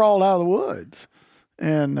up. They crawled out of the woods.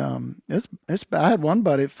 And I had one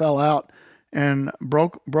buddy that fell out and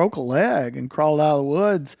broke a leg and crawled out of the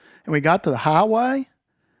woods. And we got to the highway.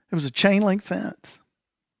 It was a chain link fence.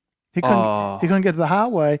 He couldn't get to the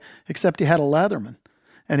highway except he had a Leatherman.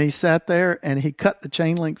 And he sat there and he cut the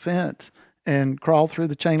chain link fence and crawled through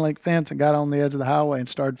the chain link fence and got on the edge of the highway and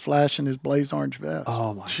started flashing his blaze orange vest.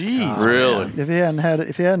 Oh my Jeez, God. really? If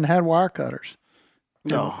he hadn't had wire cutters.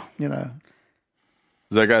 No. Is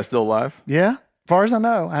that guy still alive? Yeah. As far as I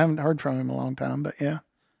know. I haven't heard from him in a long time, but yeah.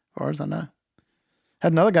 As far as I know.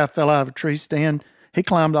 Had another guy fell out of a tree stand. He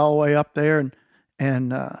climbed all the way up there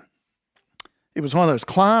and it was one of those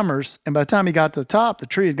climbers, and by the time he got to the top, the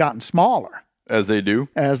tree had gotten smaller. As they do.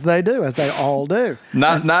 As they all do.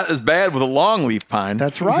 Not as bad with a longleaf pine.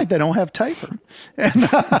 That's right. They don't have taper.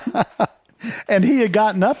 And he had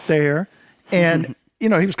gotten up there, and he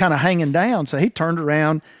was kind of hanging down. So he turned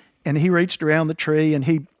around, and he reached around the tree, and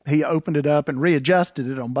he opened it up and readjusted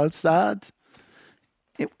it on both sides.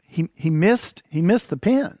 He missed the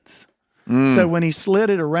pins. So when he slid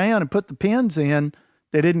it around and put the pins in,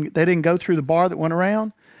 they didn't go through the bar that went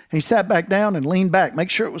around. And he sat back down and leaned back, make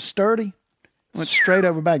sure it was sturdy. Went straight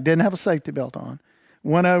over back, didn't have a safety belt on.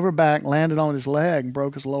 Went over back, landed on his leg, and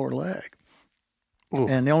broke his lower leg. Ooh.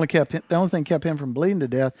 And the only thing kept him from bleeding to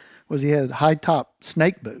death was he had high top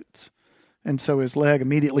snake boots. And so his leg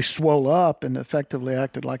immediately swole up and effectively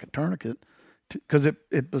acted like a tourniquet because it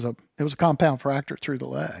was a compound fracture through the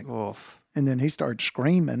leg. Oof. And then he started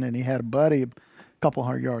screaming, and he had a buddy a couple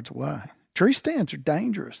hundred yards away. Tree stands are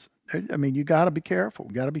dangerous. You got to be careful.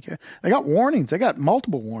 They got warnings. They got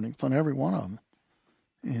multiple warnings on every one of them.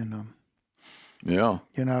 And yeah,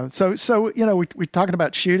 so we're talking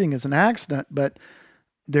about shooting as an accident, but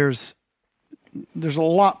there's a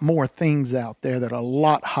lot more things out there that are a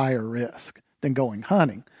lot higher risk than going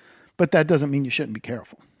hunting. But that doesn't mean you shouldn't be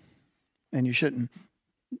careful, and you shouldn't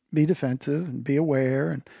be defensive and be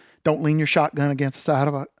aware, and don't lean your shotgun against the side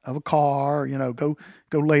of a car. Go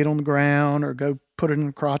lay it on the ground or go put it in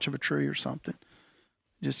the crotch of a tree or something.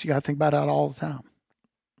 You got to think about that all the time.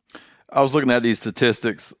 I was looking at these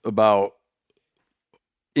statistics about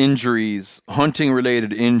injuries,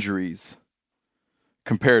 hunting-related injuries,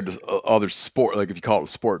 compared to other sport, like if you call it a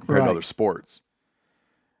sport, compared to other sports.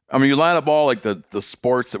 I mean, you line up all like the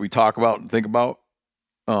sports that we talk about and think about.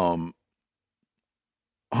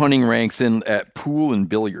 Hunting ranks in at pool and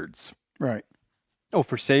billiards. Right. Oh,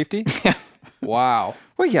 for safety? Yeah. Wow.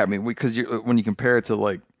 Well, yeah, I mean, because when you compare it to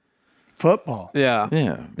like football. Yeah.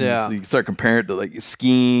 So you start comparing it to like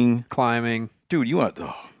skiing, climbing. Dude,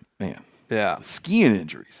 oh man. Yeah. Skiing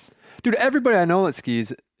injuries. Dude, everybody I know that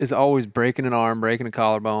skis is always breaking an arm, breaking a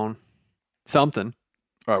collarbone, something.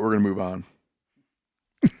 All right, we're gonna move on.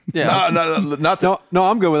 Yeah. No,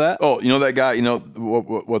 I'm good with that. Oh, you know that guy? You know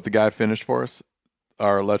what the guy finished for us?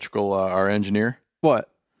 Our electrical, our engineer. What?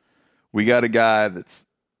 We got a guy that's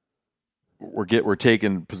we're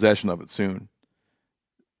taking possession of it soon.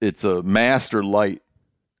 It's a master light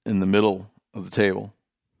in the middle of the table,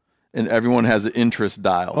 and everyone has an interest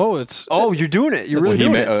dial. Oh, you're doing it. You're really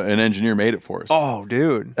doing it. An engineer made it for us. Oh,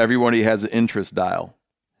 dude. Everybody has an interest dial.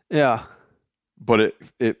 Yeah. But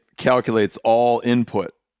it calculates all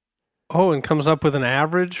input. Oh, and comes up with an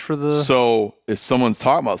average for the... So if someone's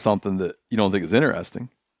talking about something that you don't think is interesting,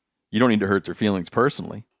 you don't need to hurt their feelings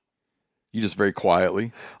personally. You just very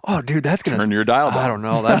quietly... Oh, dude, that's going to... Turn your dial down. I don't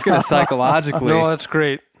know. That's going to psychologically... No, that's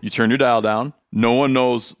great. You turn your dial down. No one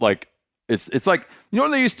knows, like... It's like... You know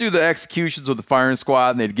when they used to do the executions with the firing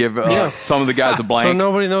squad and they'd give some of the guys a blank? So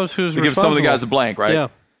nobody knows who's responsible. Give some of the guys a blank, right? Yeah.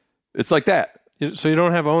 It's like that. So you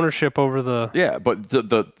don't have ownership over the... Yeah, but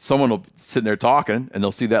someone will sit there talking, and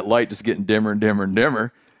they'll see that light just getting dimmer and dimmer and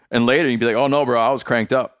dimmer. And later, you'd be like, oh, no, bro, I was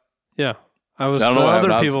cranked up. Yeah. I don't know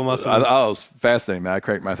other people must have... I was fascinating, man. I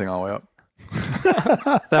cranked my thing all the way up.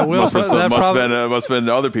 That will Must have been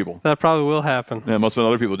other people. that probably will happen. Yeah, it must have been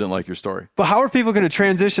other people who didn't like your story. But how are people going to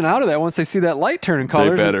transition out of that once they see that light turning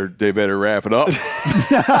colors? They better wrap it up.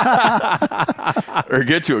 Or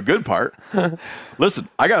get to a good part. Listen,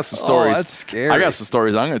 I got some stories. That's scary. I got some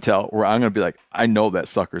stories I'm going to tell where I'm going to be like, I know that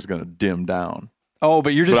sucker's going to dim down. Oh,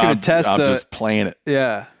 but you're just going to test I'm just playing it.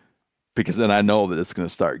 Yeah. Because then I know that it's going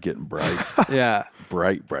to start getting bright. Yeah.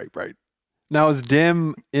 Bright. Now, is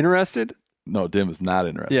Dim interested? No, dim is not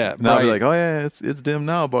interested. Yeah, now I'll be bright. like, oh yeah, it's dim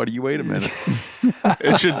now, buddy. You wait a minute.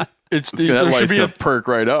 That That light light's going to perk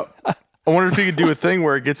right up. I wonder if you could do a thing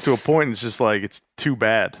where it gets to a point and it's just like it's too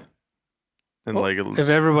bad, and like If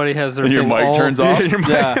everybody has their And your thing mic all- turns off.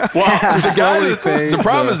 Yeah. Wow, Slowly fades the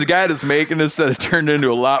problem is the guy that's making this said it turned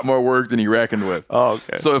into a lot more work than he reckoned with. Oh,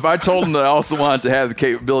 okay. So if I told him that I also wanted to have the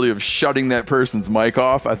capability of shutting that person's mic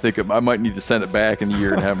off, I think I might need to send it back in a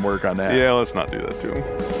year and have him work on that. Yeah, let's not do that to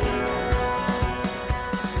him.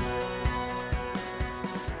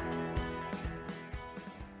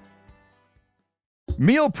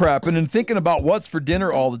 Meal prepping and thinking about what's for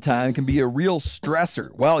dinner all the time can be a real stressor.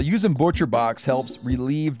 Well, using ButcherBox helps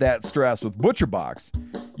relieve that stress. With ButcherBox,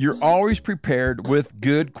 you're always prepared with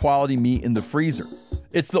good quality meat in the freezer.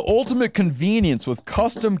 It's the ultimate convenience with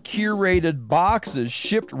custom curated boxes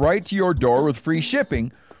shipped right to your door with free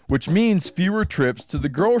shipping, which means fewer trips to the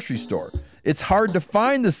grocery store. It's hard to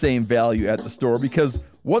find the same value at the store because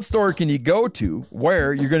what store can you go to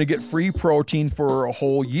where you're going to get free protein for a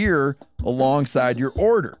whole year alongside your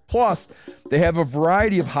order? Plus, they have a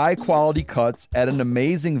variety of high-quality cuts at an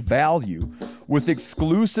amazing value with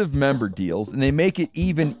exclusive member deals, and they make it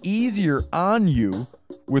even easier on you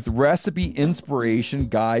with recipe inspiration,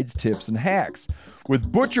 guides, tips, and hacks.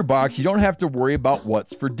 With ButcherBox, you don't have to worry about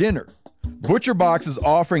what's for dinner. ButcherBox is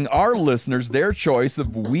offering our listeners their choice of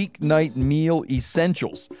weeknight meal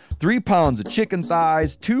essentials. 3 pounds of chicken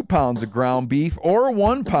thighs, 2 pounds of ground beef, or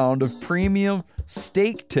 1 pound of premium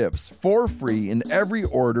steak tips for free in every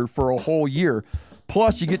order for a whole year.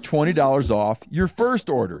 Plus, you get $20 off your first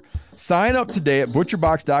order. Sign up today at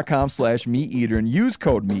butcherbox.com/meateater and use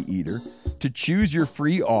code meateater to choose your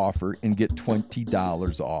free offer and get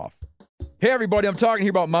 $20 off. Hey everybody, I'm talking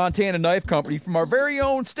here about Montana Knife Company from our very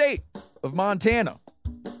own state of Montana.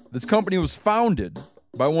 This company was founded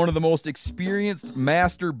by one of the most experienced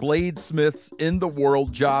master bladesmiths in the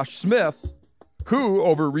world, Josh Smith, who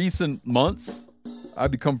over recent months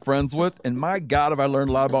I've become friends with, and my God, have I learned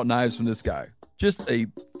a lot about knives from this guy. Just a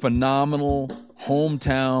phenomenal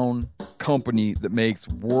hometown company that makes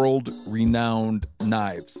world-renowned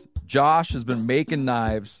knives. Josh has been making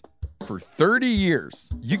knives for 30 years.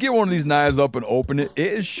 You get one of these knives up and open it,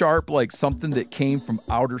 it is sharp like something that came from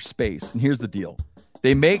outer space. And here's the deal.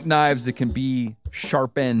 They make knives that can be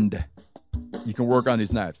sharpened. You can work on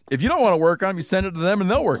these knives. If you don't want to work on them, you send it to them and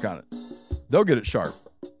they'll work on it. They'll get it sharp.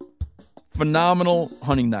 Phenomenal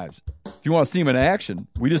hunting knives. If you want to see them in action,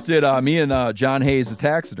 we just did, me and John Hayes, the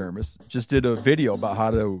taxidermist, just did a video about how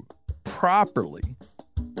to properly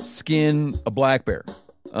skin a black bear.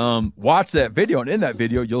 Watch that video, and in that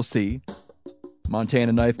video, you'll see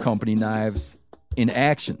Montana Knife Company knives in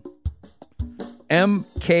action.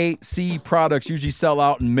 MKC products usually sell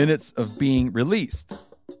out in minutes of being released,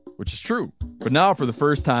 which is true. But now, for the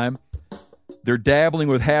first time, they're dabbling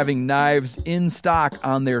with having knives in stock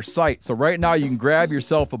on their site. So right now, you can grab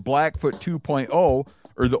yourself a Blackfoot 2.0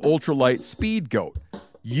 or the Ultralight Speed Goat.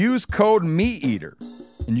 Use code MeatEater,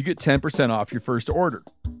 and you get 10% off your first order.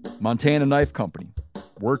 Montana Knife Company.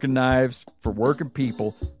 Working knives for working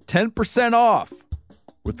people. 10% off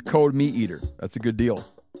with the code MeatEater. That's a good deal.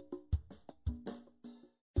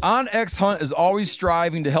 OnX Hunt is always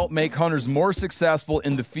striving to help make hunters more successful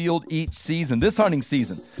in the field each season. This hunting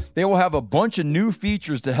season, they will have a bunch of new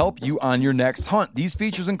features to help you on your next hunt. These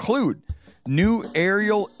features include new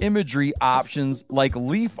aerial imagery options like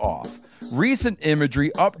Leaf Off, recent imagery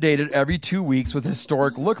updated every 2 weeks with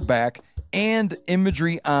historic look back, and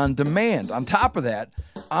imagery on demand. On top of that,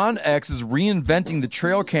 OnX is reinventing the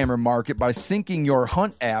trail camera market by syncing your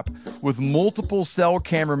Hunt app with multiple cell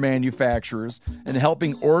camera manufacturers and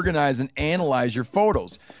helping organize and analyze your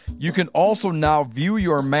photos. You can also now view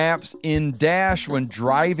your maps in Dash when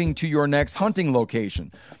driving to your next hunting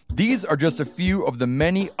location. These are just a few of the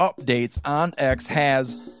many updates OnX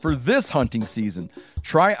has for this hunting season.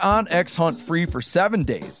 Try OnX Hunt free for 7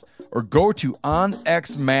 days or go to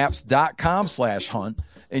onxmaps.com/hunt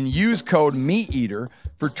and use code MeatEater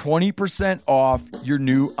for 20% off your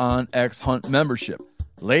new OnX Hunt membership.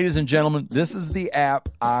 Ladies and gentlemen, this is the app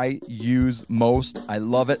I use most. I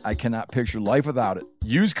love it. I cannot picture life without it.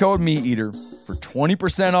 Use code MeatEater for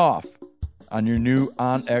 20% off on your new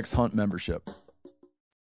OnX Hunt membership.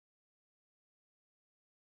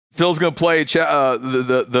 Phil's gonna play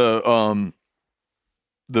the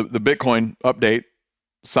Bitcoin update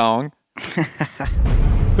song.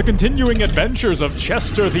 The continuing adventures of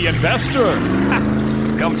Chester the Investor.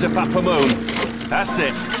 Come to Papa Moon. That's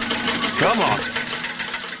it. Come on.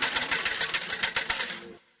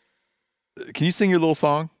 Can you sing your little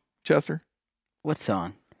song, Chester? What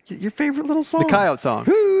song? Your favorite little song? The coyote song.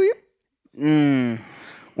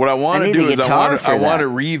 What I want to need do a is I guitar for want to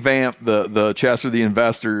that. revamp the Chester the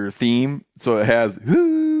Investor theme so it has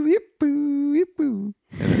hoo yip boo yip boo.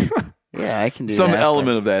 Yeah, I can do Some that.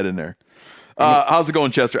 element of that in there. How's it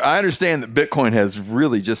going, Chester? I understand that Bitcoin has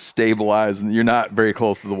really just stabilized and you're not very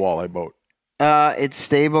close to the walleye boat. It's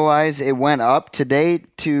stabilized. It went up today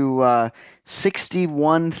to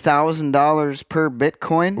 $61,000 per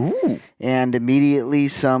Bitcoin. Ooh. And immediately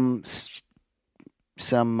some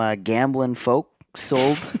gambling folk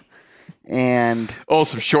sold. And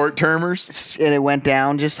some short-termers? it went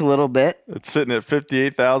down just a little bit. It's sitting at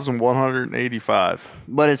 58,185.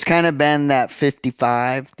 But it's kind of been that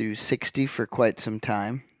 55 through 60 for quite some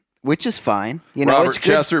time, which is fine. You know, Robert it's good.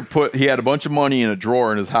 Chester he had a bunch of money in a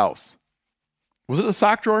drawer in his house. Was it a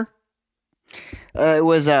sock drawer? It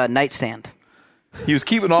was a nightstand. He was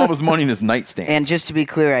keeping all of his money in his nightstand. And just to be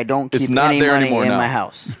clear, I don't It's keep not any there money anymore in now. my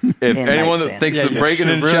house. If in anyone that nightstand. thinks of you breaking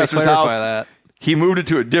should into really Chester's clarify house, that. he moved it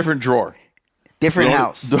to a different drawer. Different So-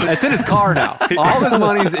 house. It's in his car now. All his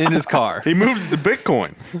money's in his car. He moved the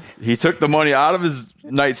Bitcoin. He took the money out of his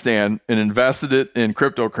nightstand and invested it in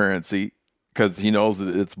cryptocurrency because he knows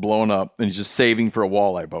that it's blowing up and he's just saving for a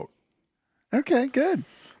walleye boat. Okay, good.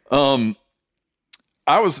 What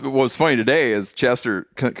was funny today is Chester,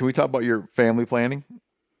 can we talk about your family planning?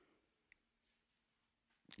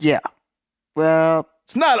 Yeah. Well,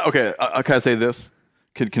 It's not okay. Can I say this?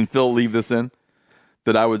 Can Phil leave this in?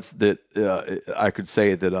 That I could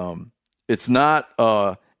say that it's not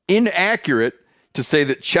inaccurate to say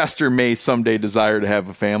that Chester may someday desire to have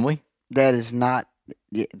a family. that is not.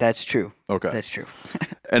 Yeah, that's true. Okay, That's true.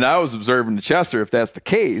 and I was observing to Chester, if that's the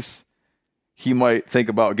case, he might think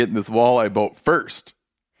about getting this walleye boat first.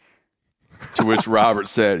 To which Robert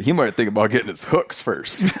said he might think about getting his hooks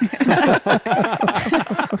first.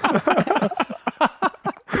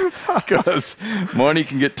 Because money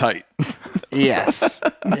can get tight. Yes,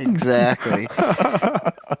 exactly.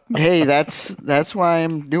 Hey, that's why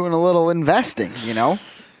I'm doing a little investing. You know.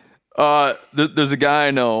 There's a guy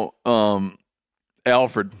I know,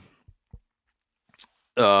 Alfred.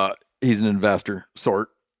 He's an investor sort.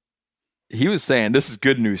 He was saying, this is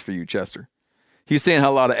good news for you, Chester. He was saying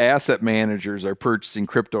how a lot of asset managers are purchasing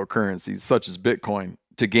cryptocurrencies such as Bitcoin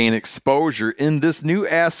to gain exposure in this new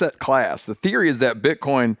asset class. The theory is that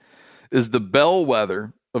Bitcoin is the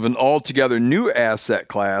bellwether of an altogether new asset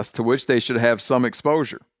class to which they should have some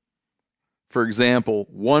exposure. For example,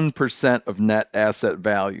 1% of net asset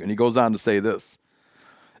value. And he goes on to say this: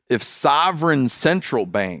 if sovereign central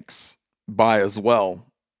banks buy as well,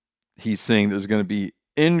 he's saying there's going to be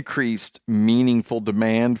increased meaningful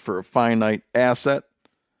demand for a finite asset.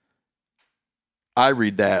 I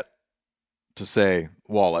read that to say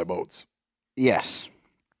walleye boats. Yes,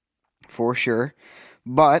 for sure.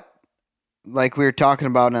 But like we were talking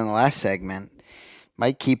about in the last segment,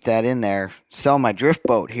 might keep that in there. Sell my drift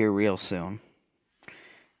boat here real soon,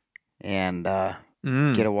 and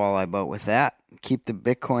get a walleye boat with that. Keep the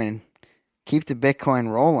Bitcoin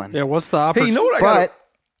rolling. Yeah, what's the Hey, you know what I But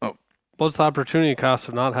got? what's the opportunity cost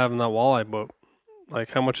of not having that walleye boat?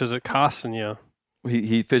 Like, how much is it costing you?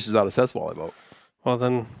 He fishes out a Seth's walleye boat. Well,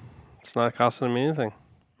 then it's not costing him anything.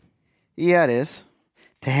 yeah, it is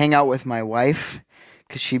to hang out with my wife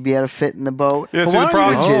because she'd be able to fit in the boat. Yeah, see, why the don't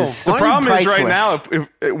you problem, just- the why don't you problem is right priceless?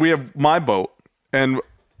 now, if we have my boat and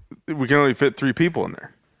we can only fit 3 people in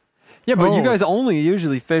there. Yeah, but you Oh. guys only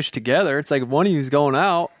usually fish together. It's like if one of you's going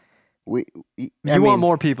out, I you mean, want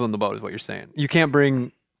more people in the boat is what you're saying. You can't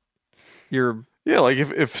bring your... Yeah, like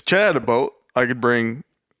if Chad had a boat, I could bring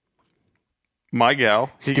my gal.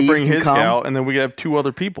 He Steve could bring can his come. gal, and then we could have 2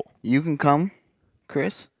 other people. You can come,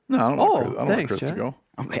 Chris. No, I don't Oh, want Chris, I don't thanks, want Chris to Chad. go.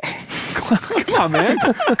 Okay. Come on, man.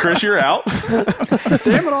 Chris, you're out.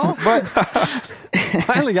 Damn it all. But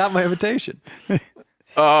finally got my invitation.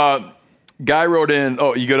 Guy wrote in,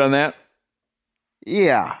 oh, you good on that?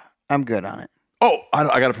 Yeah, I'm good on it. Oh,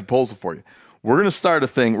 I got a proposal for you. We're going to start a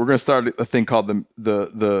thing. We're going to start a thing called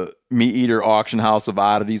the Meat Eater Auction House of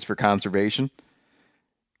Oddities for Conservation.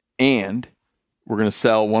 And we're going to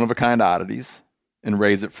sell one-of-a-kind oddities and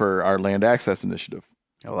raise it for our land access initiative.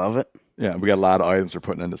 I love it. Yeah, we got a lot of items we're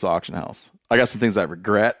putting in this auction house. I got some things I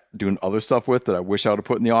regret doing other stuff with that I wish I would have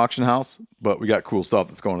put in the auction house, but we got cool stuff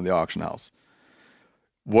that's going in the auction house.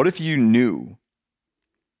 What if you knew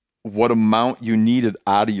what amount you needed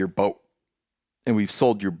out of your boat. And we've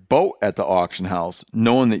sold your boat at the auction house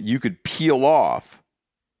knowing that you could peel off.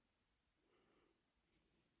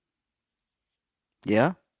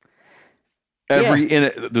 Yeah.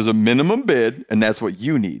 There's a minimum bid, and that's what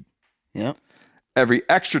you need. Yep. Every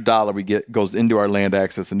extra dollar we get goes into our land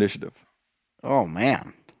access initiative. Oh,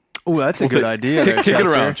 man. Oh, that's a good idea. Kick it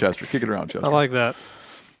around, Chester. Kick it around, Chester. I like that.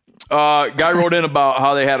 Guy wrote in about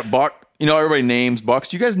how they had a buck. You know, everybody names bucks.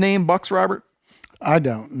 Do you guys name bucks, Robert? I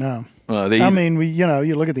don't know.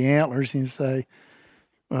 You look at the antlers and you say,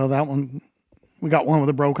 well, that one, we got one with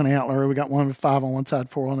a broken antler. We got one with 5 on one side,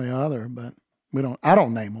 4 on the other, but I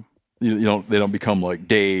don't name them. They don't become like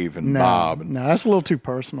Dave and Bob. No, that's a little too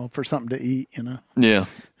personal for something to eat, Yeah.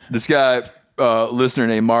 This guy, listener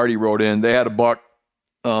named Marty, wrote in, they had a buck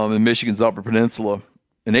in Michigan's Upper Peninsula,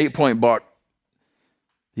 an 8-point buck.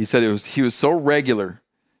 He said he was so regular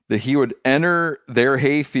that he would enter their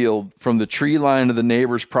hayfield from the tree line of the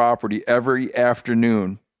neighbor's property every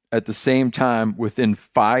afternoon at the same time within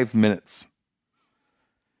 5 minutes.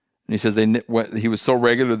 And he says he was so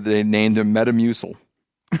regular that they named him Metamucil.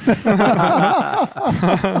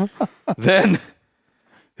 Then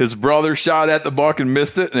his brother shot at the buck and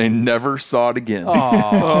missed it, and they never saw it again.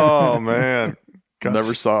 Oh man.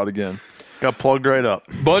 Never saw it again. Got plugged right up.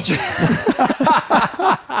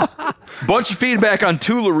 Bunch of feedback on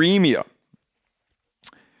tularemia.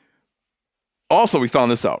 Also, we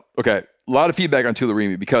found this out. Okay, a lot of feedback on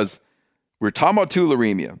tularemia because we were talking about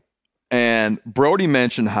tularemia, and Brody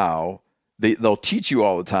mentioned how they'll teach you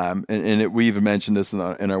all the time, and we even mentioned this in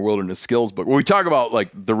our wilderness skills book. Well, we talk about like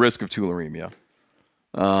the risk of tularemia,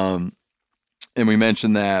 and we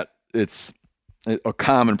mentioned that it's a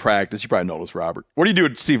common practice. You probably know this, Robert. What do you do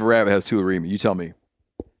to see if a rabbit has tularemia? You tell me.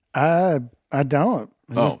 I don't.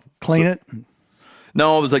 Just clean it.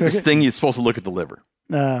 No, there's like this thing you're supposed to look at the liver.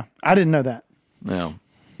 I didn't know that. No,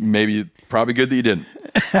 probably good that you didn't.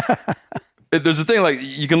 There's a thing like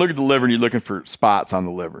you can look at the liver and you're looking for spots on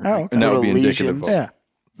the liver, okay. and that would be Lesions. indicative.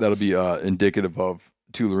 That'll be indicative of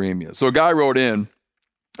tularemia. So a guy wrote in.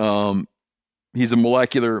 He's a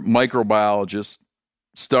molecular microbiologist,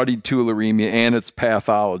 studied tularemia and its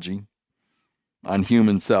pathology on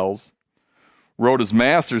human cells. Wrote his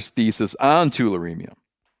master's thesis on tularemia.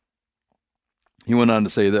 He went on to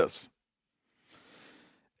say this.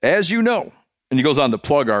 As you know, and he goes on to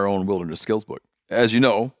plug our own wilderness skills book. As you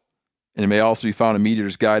know, and it may also be found in Meat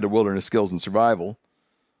Eater's Guide to Wilderness Skills and Survival,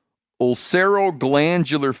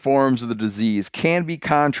 ulceroglandular forms of the disease can be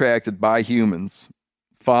contracted by humans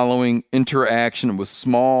following interaction with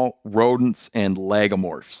small rodents and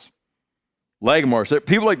lagomorphs. Lagomorphs.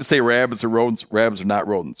 People like to say rabbits are rodents. Rabbits are not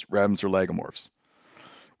rodents. Rabbits are lagomorphs.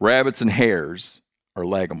 Rabbits and hares are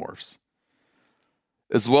lagomorphs.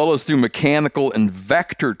 As well as through mechanical and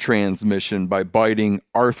vector transmission by biting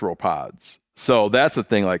arthropods. So that's the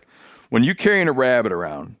thing. Like when you're carrying a rabbit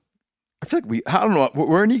around, I feel like I don't know,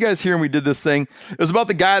 weren't you guys here when we did this thing? It was about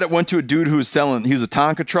the guy that went to a dude who was he was a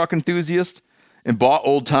Tonka truck enthusiast and bought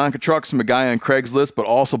old Tonka trucks from a guy on Craigslist, but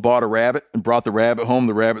also bought a rabbit and brought the rabbit home.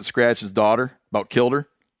 The rabbit scratched his daughter, about killed her.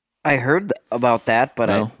 I heard about that,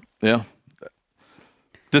 but Yeah.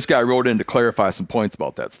 This guy wrote in to clarify some points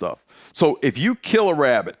about that stuff. So if you kill a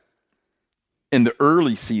rabbit in the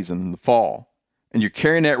early season, in the fall, and you're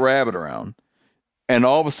carrying that rabbit around, and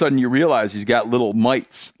all of a sudden you realize he's got little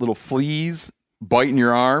mites, little fleas biting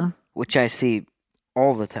your arm. which I see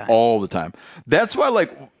all the time. All the time. That's why,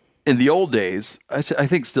 like, in the old days, I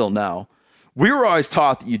think still now, we were always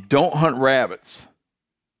taught that you don't hunt rabbits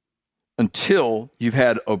until you've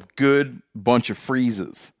had a good bunch of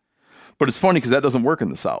freezes. But it's funny because that doesn't work in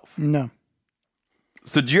the South. No.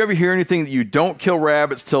 So do you ever hear anything that you don't kill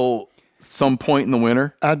rabbits till some point in the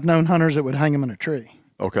winter? I'd known hunters that would hang them in a tree.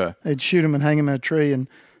 Okay. They'd shoot them and hang them in a tree and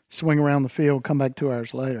swing around the field, come back 2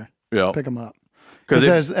 hours later, pick them up.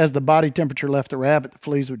 Because as the body temperature left the rabbit, the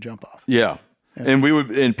fleas would jump off. Yeah.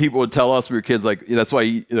 And people would tell us, we were kids, like, that's why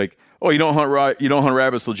you don't hunt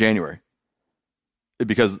rabbits till January.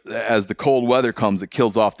 Because as the cold weather comes, it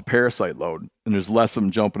kills off the parasite load, and there's less of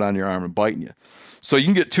them jumping on your arm and biting you. So you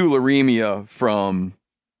can get tularemia from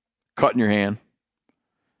cutting your hand,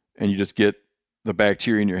 and you just get the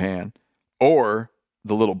bacteria in your hand, or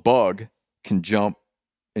the little bug can jump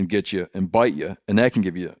and get you and bite you, and that can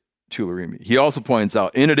give you tularemia. He also points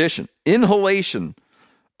out, in addition, inhalation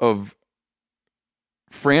of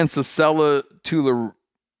Francisella tularensis.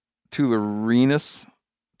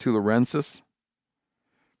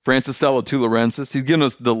 Francisella tularensis. He's given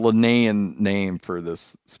us the Linnaean name for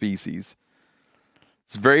this species.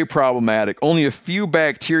 It's very problematic. Only a few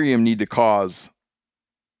bacterium need to cause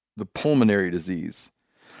the pulmonary disease.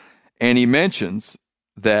 And he mentions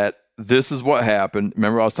that this is what happened.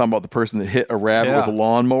 Remember I was talking about the person that hit a rabbit with a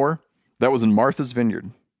lawnmower? That was in Martha's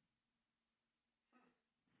Vineyard.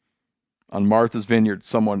 On Martha's Vineyard,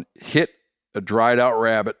 someone hit a dried out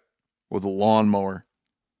rabbit with a lawnmower,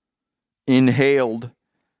 inhaled,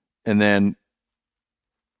 and then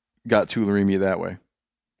got tularemia that way.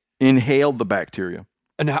 Inhaled the bacteria.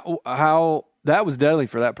 And how that was deadly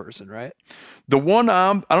for that person, right? The one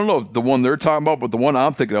I don't know if the one they're talking about, but the one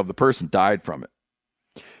I'm thinking of, the person died from it.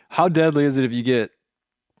 How deadly is it if you get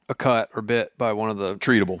a cut or bit by one of the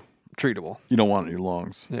Treatable. You don't want it in your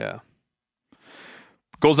lungs. Yeah.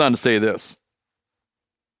 Goes on to say this.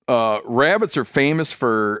 Rabbits are famous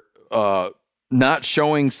for not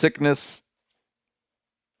showing sickness,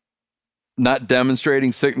 not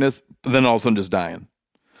demonstrating sickness, but then all of a sudden just dying.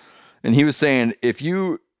 And he was saying, if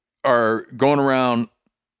you are going around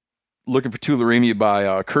looking for tularemia by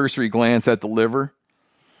a cursory glance at the liver,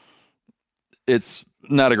 it's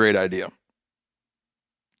not a great idea.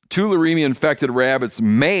 Tularemia infected rabbits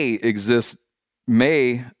may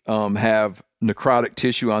have necrotic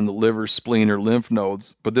tissue on the liver, spleen, or lymph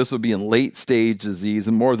nodes, but this would be in late stage disease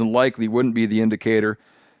and more than likely wouldn't be the indicator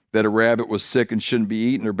that a rabbit was sick and shouldn't be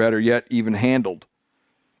eaten, or better yet, even handled.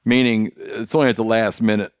 Meaning it's only at the last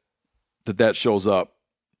minute that shows up.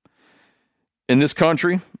 In this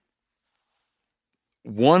country,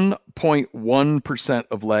 1.1%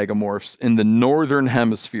 of lagomorphs in the northern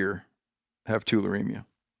hemisphere have tularemia.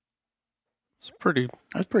 It's pretty.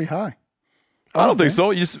 That's pretty high. I don't think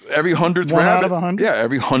so. You just, every 100th One rabbit. out of 100? Yeah,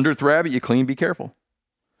 every 100th rabbit you clean, be careful.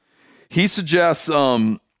 He suggests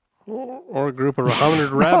or a group of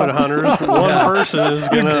 100 rabbit hunters. One person is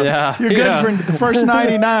gonna. You're good for the first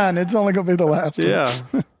 99. It's only going to be the last one. Yeah.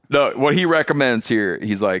 No, what he recommends here,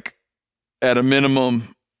 he's like, at a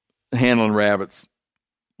minimum, handling rabbits,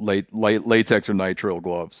 latex or nitrile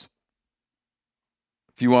gloves.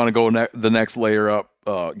 If you want to go the next layer up,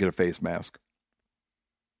 get a face mask.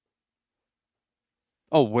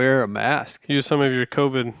 Oh, wear a mask. Use some of your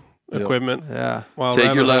COVID equipment. Yeah. While Take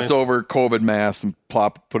your rabbit hunting. leftover COVID mask and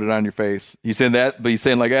put it on your face. He's saying that, but he's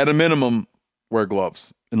saying like at a minimum, wear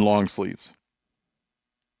gloves and long sleeves.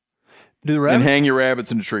 Do the And rabbits, hang your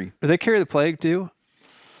rabbits in a tree. do they carry the plague too?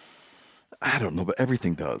 I don't know, but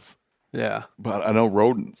everything does. Yeah. But I know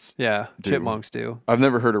rodents. Yeah. do. Chipmunks do. I've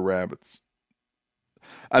never heard of rabbits.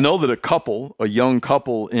 I know that a young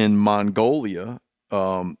couple in Mongolia,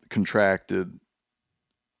 contracted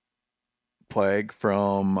plague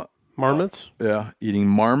from Marmots? eating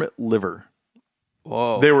marmot liver.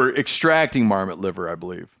 Whoa. They were extracting marmot liver, I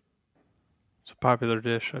believe. It's a popular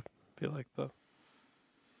dish. I feel like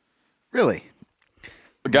Really?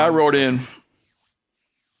 A guy wrote in,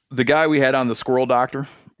 the guy we had on a squirrel doctor,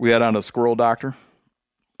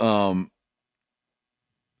 who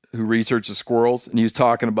researches squirrels, and he was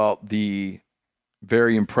talking about the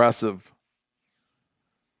very impressive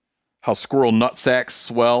how squirrel nut sacks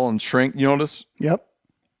swell and shrink. You notice? Yep.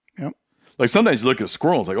 Like sometimes you look at a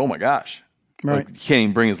squirrel, it's like, oh my gosh. Right. Like, he can't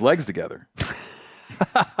even bring his legs together. Do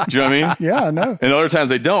you know what I mean? Yeah, I know. And other times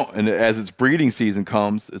they don't. And as its breeding season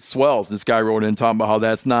comes, it swells. This guy wrote in talking about how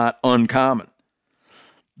that's not uncommon.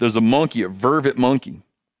 There's a monkey, a vervet monkey,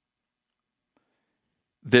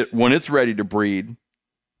 that when it's ready to breed,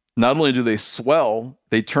 not only do they swell,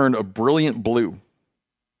 they turn a brilliant blue.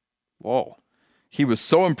 Whoa. He He was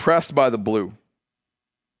so impressed by the blue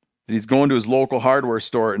that he's going to his local hardware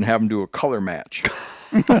store and have him do a color match.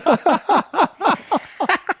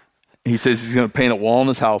 He says he's going to paint a wall in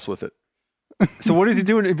his house with it. So what is he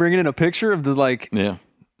doing? Bringing in a picture of the like? Yeah.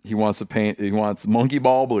 He wants monkey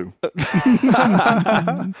ball blue.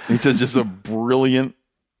 He says just a brilliant,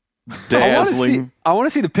 dazzling. I want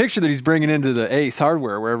to see the picture that he's bringing into the Ace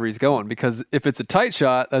Hardware wherever he's going, because if it's a tight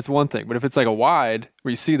shot, that's one thing. But if it's like a wide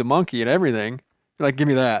where you see the monkey and everything, you're like, give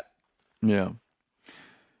me that. Yeah.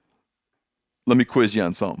 Let me quiz you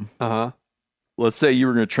on something. Uh-huh. Let's say you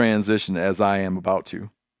were going to transition, as I am about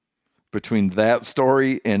to, between that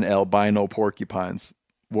story and albino porcupines.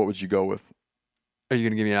 What would you go with? Are you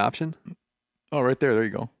going to give me an option? Oh, right there. There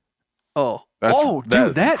you go. Oh. That Dude,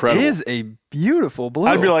 is that incredible. is a beautiful blue.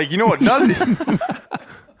 I'd be like, you know what doesn't?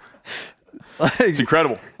 Like, It's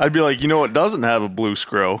incredible. I'd be like, you know what doesn't have a blue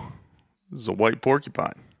scroll? Is a white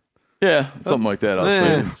porcupine. Yeah, something like that. I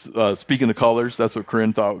was saying. Speaking of colors, that's what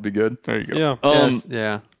Corinne thought would be good. There you go. Yeah. yes,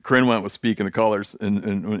 yeah. Corinne went with speaking of colors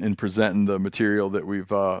in presenting the material that we've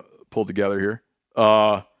pulled together here.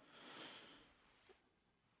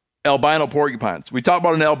 Albino porcupines. We talked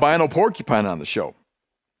about an albino porcupine on the show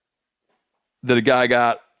that a guy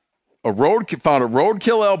got found a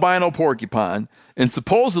roadkill albino porcupine, and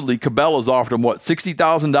supposedly Cabela's offered him, what, $60,000?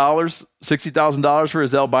 $60,000 for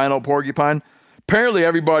his albino porcupine? Apparently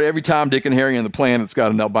every Tom, Dick, and Harry on the planet's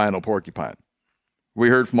got an albino porcupine. We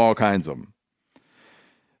heard from all kinds of them.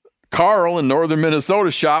 Carl in northern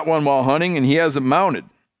Minnesota shot one while hunting, and he hasn't mounted.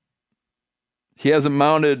 He hasn't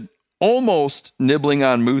mounted, almost nibbling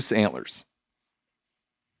on moose antlers.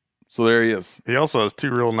 So there he is. He also has 2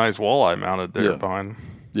 real nice walleye mounted there behind.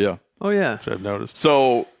 Yeah. Oh, yeah. Which I've noticed.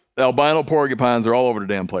 So albino porcupines are all over the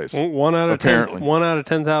damn place. 1 out of apparently. 10. 1 out of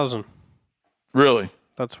 10,000. Really?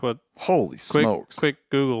 That's what. Holy smokes! Quick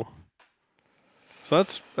Google. So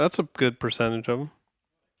that's a good percentage of them.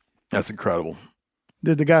 That's incredible.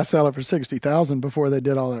 Did the guy sell it for 60,000 before they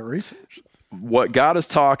did all that research? What got us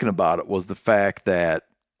talking about it was the fact that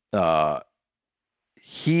I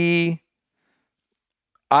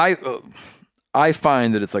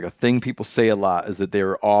find that it's like a thing people say a lot is that they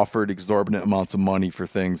were offered exorbitant amounts of money for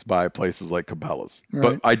things by places like Cabela's. Right.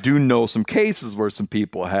 But I do know some cases where some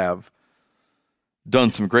people have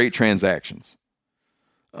done some great transactions.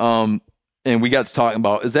 And we got to talking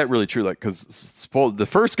about, is that really true? Like, because the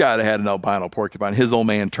first guy that had an albino porcupine, his old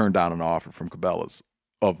man turned down an offer from Cabela's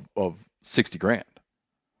of $60,000.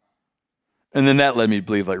 And then that led me to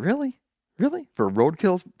believe, like, really? For a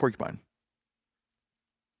roadkill porcupine?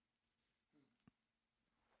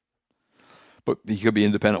 But he could be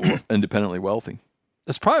independently wealthy.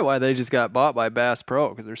 That's probably why they just got bought by Bass Pro,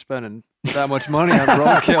 because they're spending that much money on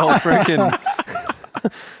roadkill. Freaking,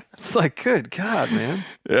 it's like, good God, man.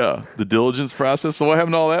 Yeah, the diligence process. So why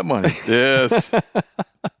having all that money? Yes,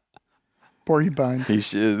 Porcupine. he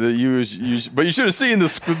should. But you should have seen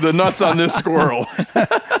the nuts on this squirrel.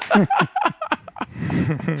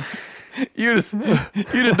 You'd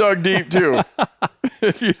have dug deep too.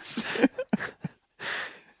 If you.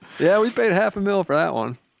 Yeah, we paid $500,000 for that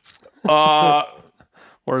one.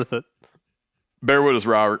 Worth it. Bear with us,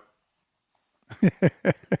 Robert.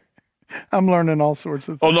 I'm learning all sorts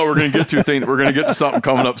of things. Oh no, we're going to get to things. We're going to get to something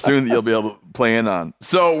coming up soon that you'll be able to plan on.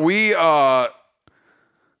 So we we want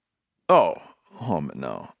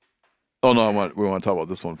to talk about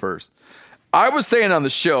this one first. I was saying on the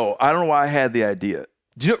show, I don't know why I had the idea.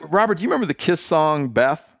 Robert, do you remember the Kiss song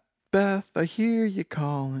Beth? Beth, I hear you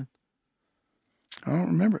calling. I don't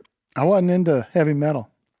remember it. I wasn't into heavy metal.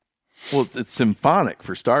 Well, it's symphonic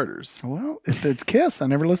for starters. Well, if it's Kiss, I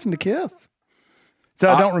never listened to Kiss.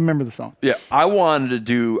 So I don't remember the song. Yeah, I wanted to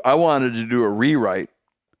do a rewrite.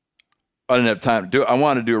 I didn't have time to do it. I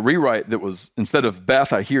wanted to do a rewrite that was, instead of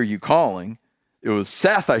Beth, I hear you calling, it was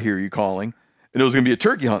Seth, I hear you calling, and it was going to be a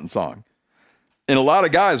turkey hunting song. And a lot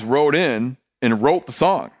of guys wrote in and wrote the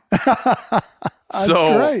song. That's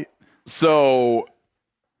great. So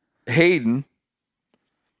Hayden,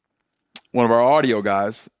 one of our audio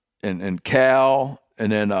guys, and Cal,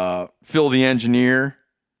 and then Phil the engineer,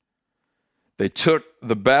 they took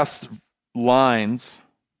the best lines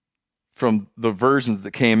from the versions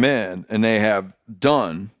that came in, and they have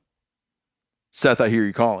done Seth, I Hear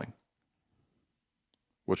You Calling,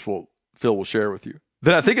 which Phil will share with you.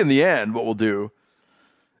 Then I think in the end, what we'll do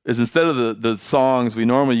is, instead of the songs we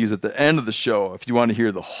normally use at the end of the show, if you want to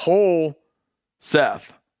hear the whole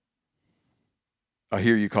Seth, I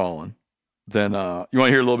Hear You Calling, then you want to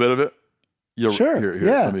hear a little bit of it? Sure. Here,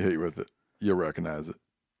 yeah. Let me hit you with it. You'll recognize it.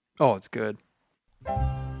 Oh, it's good.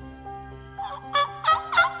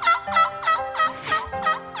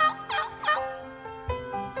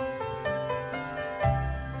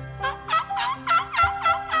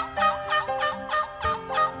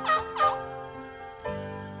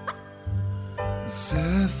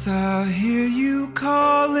 Seth, I hear you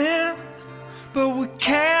calling, but we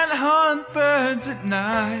can't hunt birds at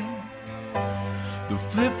night. The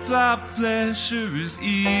flip-flop flesher is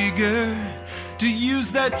eager to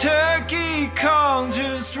use that turkey call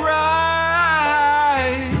just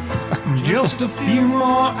right. Just a few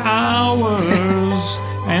more hours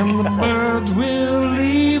and the birds will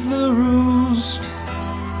leave the roost.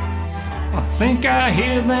 I think I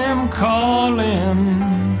hear them calling.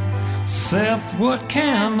 Seth, what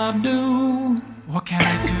can I do? What can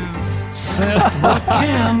I do? Seth, what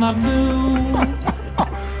can I do?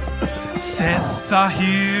 Seth, I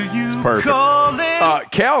hear you Perfect. calling.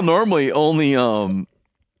 Cal normally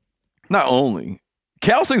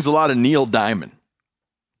Cal sings a lot of Neil Diamond.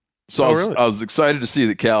 So I was excited to see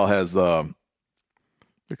that Cal has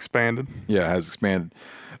Expanded. Yeah, has expanded.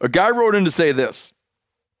 A guy wrote in to say this.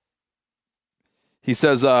 He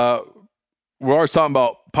says, we're always talking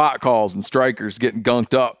about pot calls and strikers getting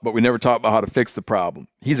gunked up, but we never talk about how to fix the problem.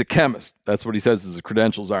 He's a chemist. That's what he says his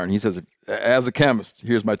credentials are. And he says, as a chemist,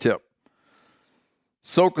 here's my tip.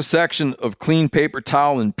 Soak a section of clean paper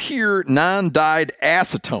towel in pure, non-dyed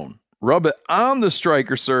acetone. Rub it on the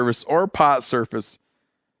striker surface or pot surface,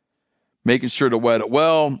 making sure to wet it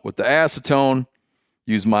well with the acetone.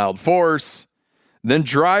 Use mild force. Then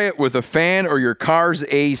dry it with a fan or your car's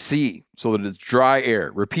AC so that it's dry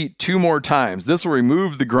air. Repeat 2 more times. This will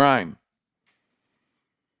remove the grime.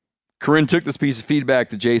 Corinne took this piece of feedback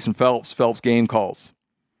to Jason Phelps. Phelps game calls.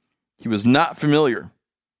 He was not familiar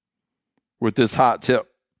with this hot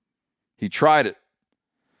tip. He tried it.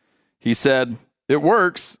 He said, it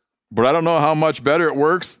works, but I don't know how much better it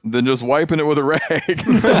works than just wiping it with a rag.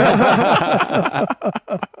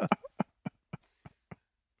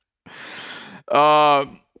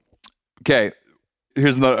 Okay,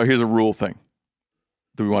 here's a rule thing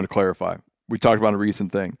that we want to clarify. We talked about a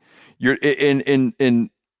recent thing.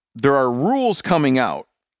 There are rules coming out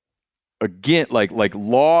again, like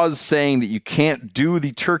laws saying that you can't do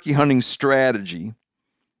the turkey hunting strategy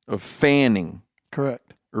of fanning,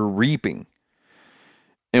 correct, or reaping.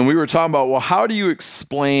 And we were talking about, well, how do you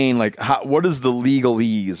explain, what is the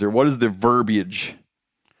legalese or what is the verbiage?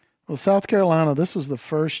 Well, South Carolina, this was the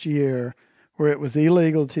first year where it was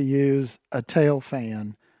illegal to use a tail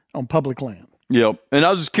fan on public land. Yep. And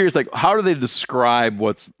I was just curious, how do they describe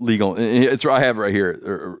what's legal? I have it right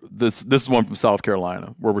here. This is one from South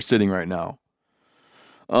Carolina where we're sitting right now.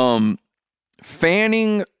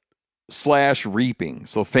 Fanning / reaping.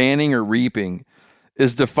 So fanning or reaping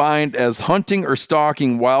is defined as hunting or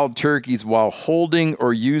stalking wild turkeys while holding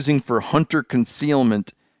or using for hunter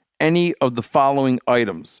concealment any of the following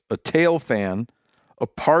items: a tail fan, a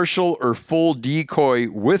partial or full decoy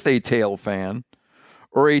with a tail fan,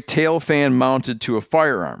 or a tail fan mounted to a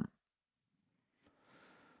firearm.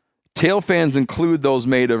 Tail fans include those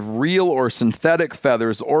made of real or synthetic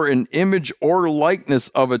feathers or an image or likeness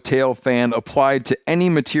of a tail fan applied to any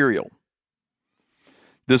material.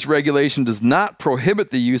 This regulation does not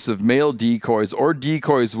prohibit the use of male decoys or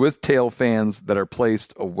decoys with tail fans that are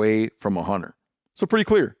placed away from a hunter. So pretty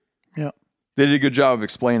clear. Yeah. They did a good job of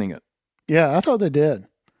explaining it. Yeah, I thought they did.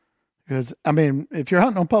 Because, I mean, if you're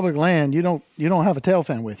hunting on public land, you don't have a tail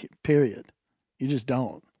fan with you, period. You just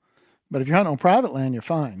don't. But if you're hunting on private land, you're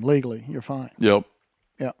fine. Legally, you're fine. Yep.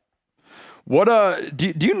 Yeah. What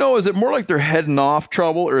do you know, is it more like they're heading off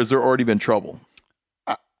trouble, or has there already been trouble?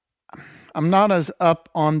 I'm not as up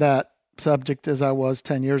on that subject as I was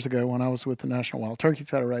 10 years ago when I was with the National Wild Turkey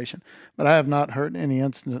Federation, but I have not heard any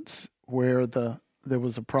instance where there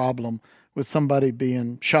was a problem with somebody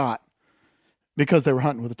being shot because they were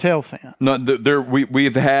hunting with a tail fan. No,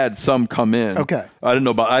 we've had some come in. Okay. I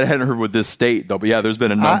hadn't heard with this state though, but yeah, there's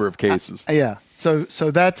been a number of cases. Yeah. So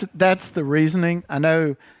that's the reasoning. I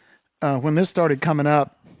know when this started coming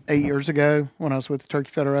up 8 years ago when I was with the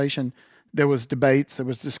Turkey Federation, there was debates, there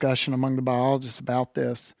was discussion among the biologists about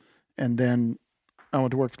this. And then I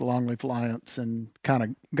went to work for the Longleaf Alliance and kind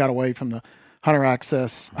of got away from the hunter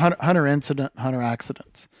accidents.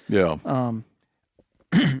 Yeah.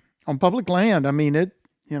 On public land, I mean,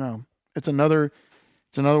 it's another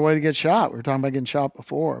way to get shot. We were talking about getting shot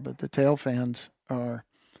before, but the tail fans are,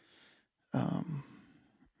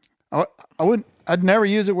 I'd never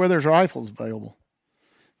use it where there's rifles available.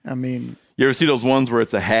 I mean, you ever see those ones where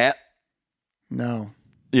it's a hat? No.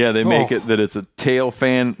 Yeah, they make it that it's a tail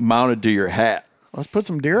fan mounted to your hat. Let's put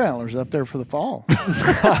some deer antlers up there for the fall.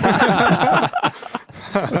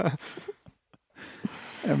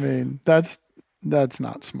 I mean, that's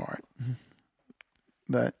not smart.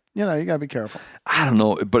 But you gotta be careful. I don't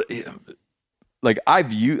know, but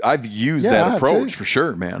I've used that approach for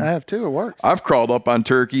sure, man. I have too. It works. I've crawled up on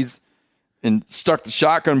turkeys and stuck the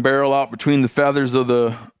shotgun barrel out between the feathers of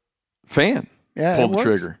the fan. Yeah, pulled the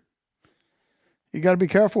trigger. You got to be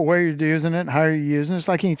careful where you're using it, how you're using it. It's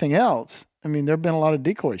like anything else. I mean, there have been a lot of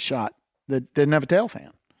decoys shot that didn't have a tail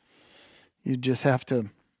fan. You just have to.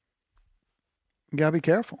 You got to be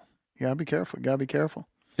careful. You got to be careful. You got to be careful.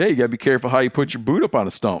 Yeah, you got to be careful how you put your boot up on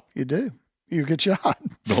a stump. You do. You get shot.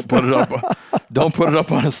 Don't put it up. Don't put it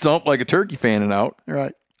up on a stump like a turkey fanning out.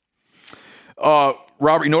 Right.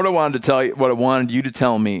 Robert, you know what I wanted to tell you? What I wanted you to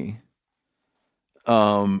tell me.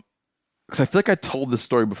 Because I feel like I told this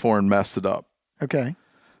story before and messed it up. Okay.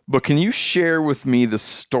 But can you share with me the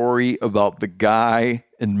story about the guy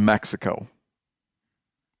in Mexico?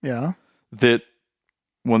 Yeah. That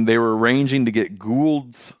when they were arranging to get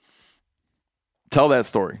Gould's, tell that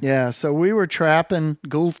story. Yeah. So we were trapping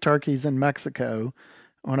Gould's turkeys in Mexico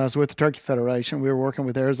when I was with the Turkey Federation. We were working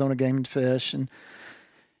with Arizona Game and Fish and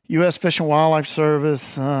U.S. Fish and Wildlife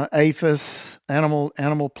Service, APHIS,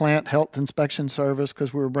 Animal Plant Health Inspection Service,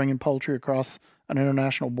 because we were bringing poultry across an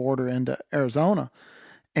international border into Arizona.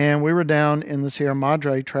 and we were down in the Sierra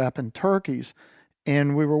Madre trapping turkeys,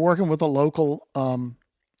 and we were working with a local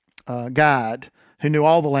guide who knew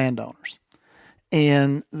all the landowners.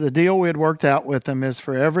 And the deal we had worked out with them is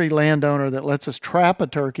for every landowner that lets us trap a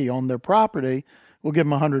turkey on their property, we'll give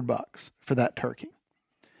them $100 for that turkey.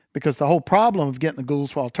 Because the whole problem of getting the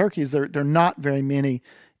Gould's wild turkeys, there are not very many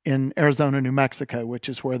in Arizona, New Mexico, which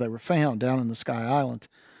is where they were found, down in the Sky Islands.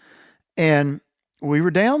 And we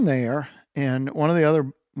were down there, and one of the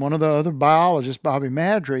other biologists, Bobby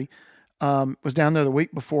Madry, was down there the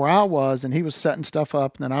week before I was, and he was setting stuff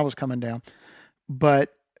up, and then I was coming down.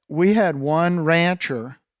 But we had one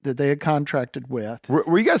rancher that they had contracted with.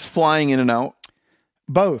 Were you guys flying in and out?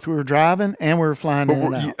 Both. We were driving and we were flying in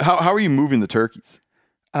and out. How are you moving the turkeys?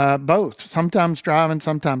 Both. Sometimes driving,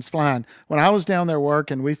 sometimes flying. When I was down there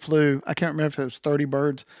working, we flew, I can't remember if it was 30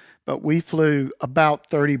 birds, but we flew about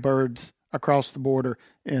 30 birds across the border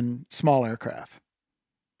in small aircraft.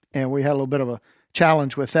 And we had a little bit of a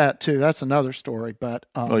challenge with that too. That's another story. But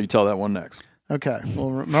you tell that one next. Okay.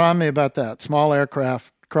 Well, remind me about that. Small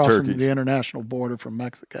aircraft crossing Turkeys. the international border from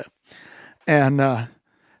Mexico. And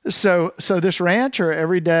so this rancher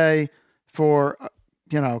every day for,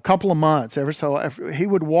 a couple of months, he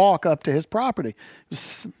would walk up to his property. It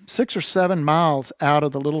was 6 or 7 miles out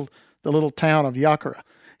of the little town of Yuccara.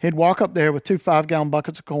 He'd walk up there with 2 5-gallon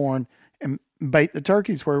buckets of corn and bait the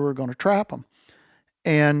turkeys where we were going to trap them.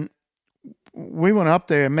 And we went up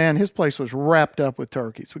there, and man, his place was wrapped up with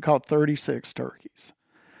turkeys. We caught 36 turkeys.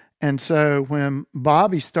 And so when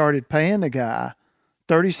Bobby started paying the guy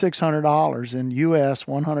 $3,600 in U.S.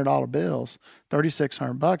 $100 bills,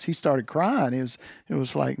 $3,600, he started crying. It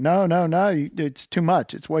was like, no, it's too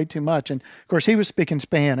much. It's way too much. And of course, he was speaking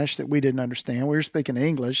Spanish that we didn't understand. We were speaking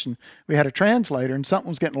English, and we had a translator, and something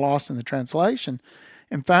was getting lost in the translation.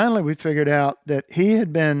 And finally, we figured out that he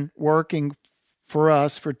had been working for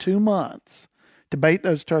us for 2 months to bait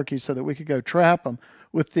those turkeys so that we could go trap them,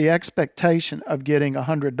 with the expectation of getting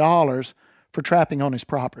 $100 for trapping on his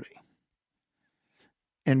property.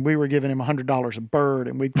 And we were giving him $100 a bird,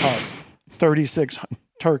 and we'd caught 36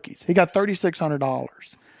 turkeys. He got $3,600.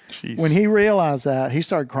 Jeez. When he realized that, he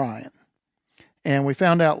started crying. And we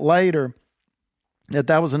found out later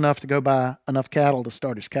that was enough to go buy enough cattle to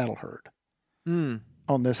start his cattle herd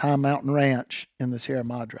on this high mountain ranch in the Sierra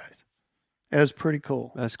Madres. It was pretty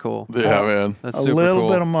cool. That's cool. Yeah, man. That's a super little cool.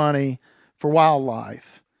 bit of money for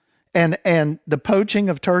wildlife. And the poaching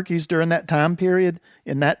of turkeys during that time period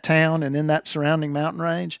in that town and in that surrounding mountain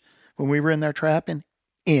range, when we were in there trapping,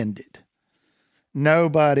 ended.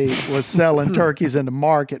 Nobody was selling turkeys in the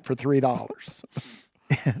market for $3.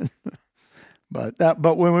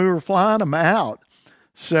 But when we were flying them out,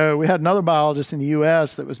 so we had another biologist in the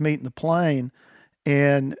U.S. that was meeting the plane,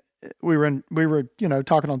 and we were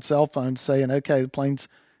talking on cell phones saying, okay, the plane's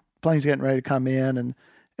getting ready to come in,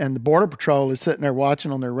 and the Border Patrol is sitting there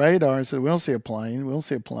watching on their radar and said, we don't see a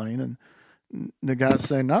plane. And the guy's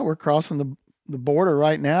saying, no, we're crossing the border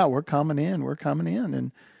right now. We're coming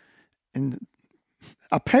in. And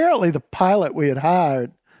apparently the pilot we had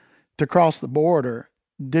hired to cross the border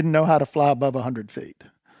didn't know how to fly above 100 feet.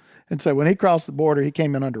 And so when he crossed the border, he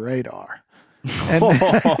came in under radar. And,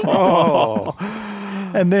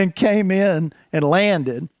 and then came in and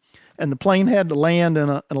landed, and the plane had to land in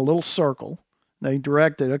a little circle. They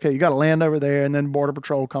directed, okay, you got to land over there, and then Border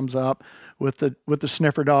Patrol comes up with the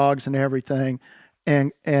sniffer dogs and everything,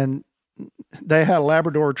 and they had a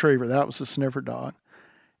Labrador Retriever. That was a sniffer dog,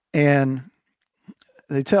 and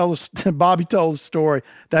they tell us. Bobby told the story.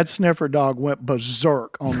 That sniffer dog went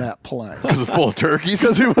berserk on that plane Because it's full of turkeys?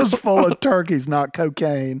 because it was full of turkeys, not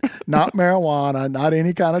cocaine, not marijuana, not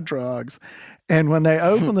any kind of drugs. And when they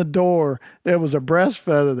opened the door, there was a breast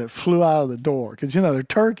feather that flew out of the door. Because, they're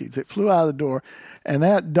turkeys. It flew out of the door. And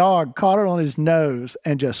that dog caught it on his nose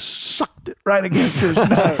and just sucked it right against his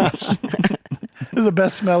nose. It was the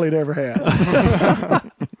best smell he'd ever had.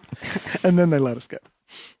 And then they let us go.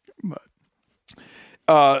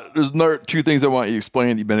 But There's another 2 things I want you to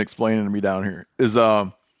explain that you've been explaining to me down here. Is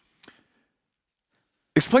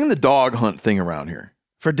explain the dog hunt thing around here.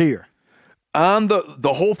 for deer. On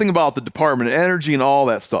the whole thing about the Department of Energy and all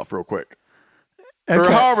that stuff real quick. Or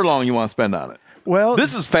Okay. however long you want to spend on it. Well,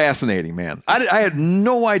 This is fascinating, man. I had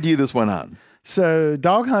no idea this went on. so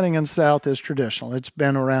dog hunting in the South is traditional. It's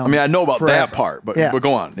been around. I mean, I know about forever. that part, but Yeah.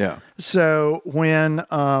 go on. Yeah. So when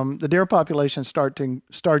the deer population started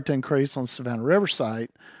to increase on the Savannah River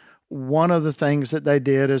site, one of the things that they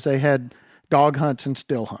did is they had dog hunts and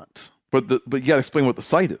still hunts. But you got to explain what the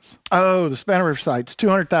site is. Oh, the Savannah River site's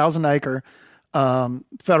 200,000 acre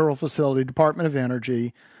federal facility, Department of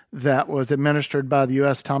Energy, that was administered by the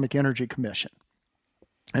U.S. Atomic Energy Commission.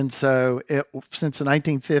 And so since the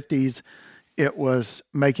 1950s, it was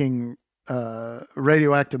making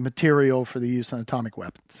radioactive material for the use in atomic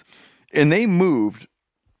weapons. And they moved,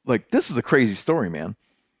 like, this is a crazy story, man.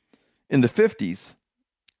 In the 50s,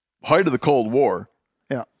 height of the Cold War,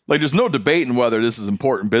 like, there's no debating whether this is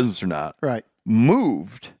important business or not. Right.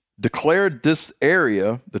 Moved, declared this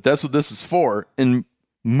area that's what this is for, and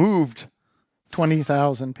moved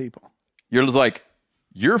 20,000 people. You're just like,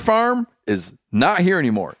 your farm is not here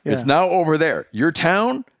anymore. Yeah. It's now over there. Your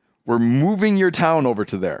town, we're moving your town over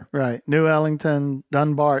to there. Right. New Ellington,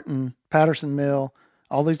 Dunbarton, Patterson Mill,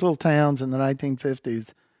 all these little towns in the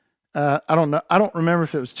 1950s. I don't know. I don't remember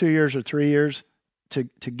if it was 2 years or 3 years to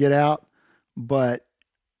get out, but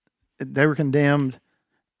they were condemned,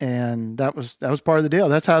 and that was part of the deal.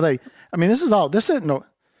 That's how they. I mean, this isn't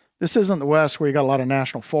the West where you got a lot of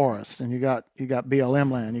national forests and you got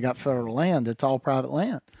BLM land, you got federal land. It's all private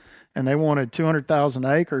land, and they wanted 200,000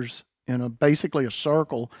 acres in basically a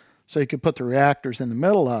circle, so you could put the reactors in the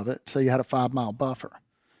middle of it. So you had a 5-mile buffer,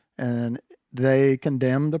 and they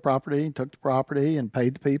condemned the property, took the property, and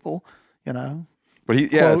paid the people. But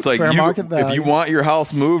it's like, if you want your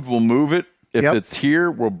house moved, we'll move it. If it's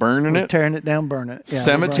here, we're burning it. Tearing it down, burning it. Yeah,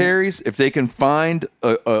 cemeteries, if they can find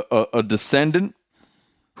a descendant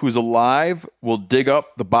who's alive, will dig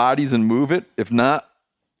up the bodies and move it. If not,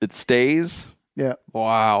 it stays. Yeah.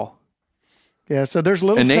 Wow. Yeah, so there's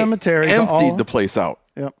little cemeteries. They emptied the place out.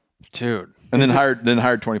 Yep. Dude. And then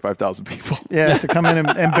hired 25,000 people. Yeah, to come in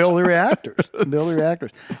and build the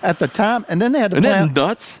reactors. At the time, and then they had to plant. Isn't that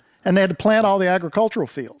nuts? And they had to plant all the agricultural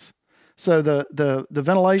fields. So the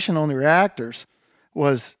ventilation on the reactors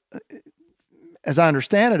was, as I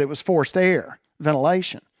understand it, it was forced air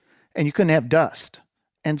ventilation, and you couldn't have dust.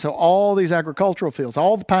 And so all these agricultural fields,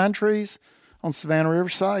 all the pine trees on Savannah River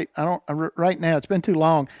site, right now, it's been too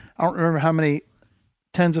long. I don't remember how many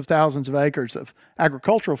tens of thousands of acres of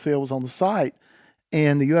agricultural field was on the site,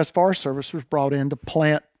 and the U.S. Forest Service was brought in to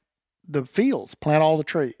plant the fields, plant all the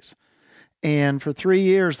trees. And for 3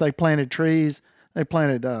 years, they planted trees. They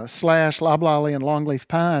planted slash, loblolly, and longleaf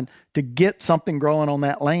pine to get something growing on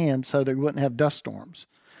that land so they wouldn't have dust storms,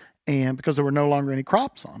 and because there were no longer any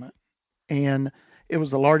crops on it. And it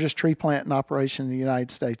was the largest tree planting operation in the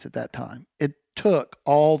United States at that time. It took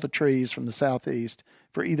all the trees from the southeast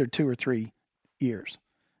for either 2 or 3 years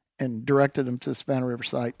and directed them to the Savannah River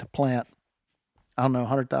site to plant,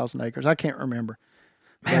 100,000 acres. I can't remember.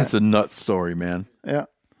 Man, it's a nuts story, man. Yeah.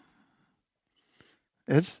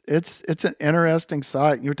 It's an interesting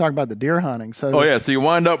site. You were talking about the deer hunting. So so you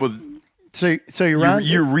wind up with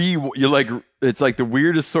you're like, it's like the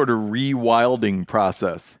weirdest sort of rewilding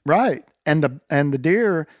process. Right. And the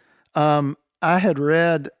deer, I had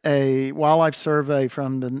read a wildlife survey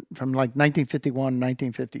from like 1951,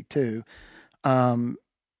 1952. And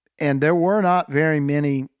there were not very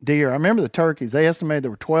many deer. I remember the turkeys. They estimated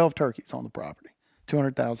there were 12 turkeys on the property,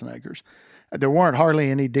 200,000 acres. There weren't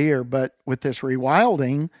hardly any deer, but with this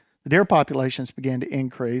rewilding, the deer populations began to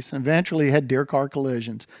increase, and eventually you had deer car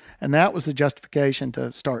collisions, and that was the justification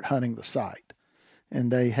to start hunting the site.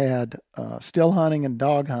 And they had still hunting and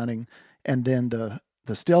dog hunting, and then the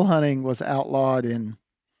still hunting was outlawed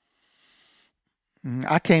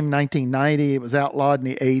I came in 1990, it was outlawed in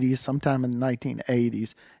the 80s, sometime in the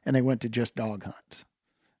 1980s, and they went to just dog hunts.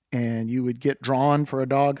 And you would get drawn for a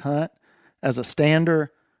dog hunt as a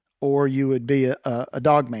stander, or you would be a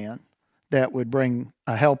dog man that would bring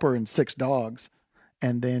a helper and 6 dogs,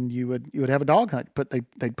 and then you would have a dog hunt.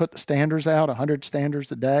 They'd put the standers out, 100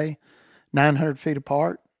 standers a day, 900 feet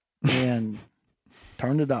apart, and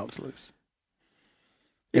turn the dogs loose.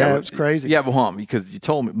 Yeah, it was crazy. Yeah, but because you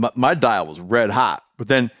told me my dial was red hot, but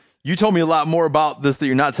then you told me a lot more about this that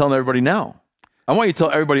you're not telling everybody now. I want you to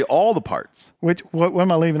tell everybody all the parts. What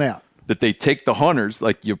am I leaving out? That they take the hunters,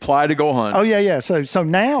 like you apply to go hunt. Oh, yeah. So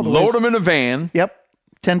now... Load them in a van. Yep.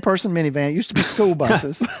 10-person minivan. It used to be school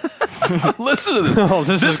buses. Listen to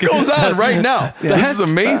this. This goes on right now. Yeah, this is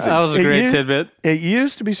amazing. That was a great tidbit. It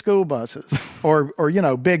used to be school buses or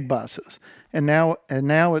big buses. And now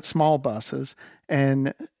it's small buses.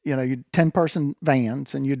 And, you 10-person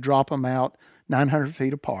vans, and you drop them out 900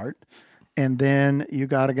 feet apart. And then you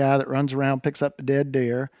got a guy that runs around, picks up the dead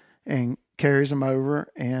deer, and carries them over,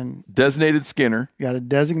 and designated skinner. You got a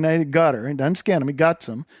designated gutter. He doesn't skin them. He guts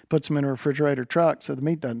them, puts them in a refrigerator truck so the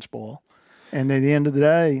meat doesn't spoil. And at the end of the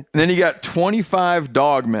day, and then you got 25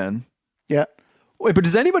 dog men. Yeah. Wait, but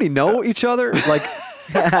does anybody know each other? Like,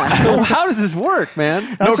 how does this work,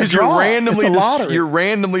 man? No, because you're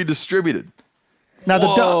randomly distributed. Now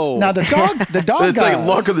the dog it's guys, like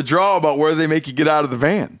luck of the draw about where they make you get out of the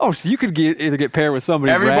van. Oh, so you could either get paired with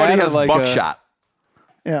somebody. Everybody has buckshot.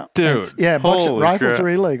 Yeah, Dude, rifles crap. are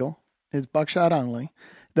illegal. It's buckshot only.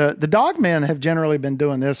 The dog men have generally been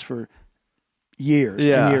doing this for years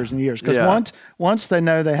and years and years. Because once they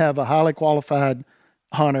know they have a highly qualified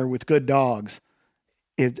hunter with good dogs,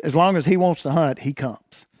 as long as he wants to hunt, he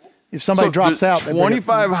comes. If somebody drops out,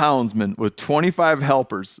 25 houndsmen with 25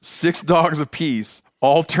 helpers, 6 dogs apiece,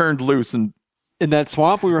 all turned loose, and in that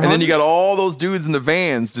swamp we were and hunting? then you got all those dudes in the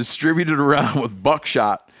vans distributed around with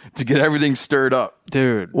buckshot to get everything stirred up.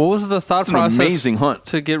 Dude, what was the thought process? An amazing hunt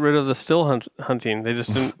to get rid of the still hunting. They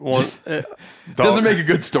just didn't want. Doesn't make a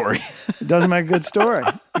good story. It doesn't make a good story.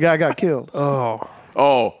 The guy got killed.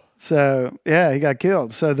 Oh. So he got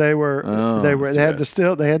killed. So they had the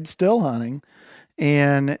still hunting,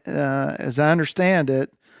 and as I understand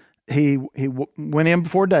it, he went in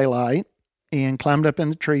before daylight and climbed up in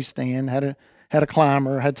the tree stand. Had a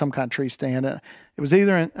climber, had some kind of tree stand. It was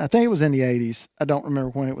I think it was in the 80s. I don't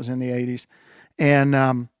remember when it was in the 80s.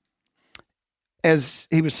 And as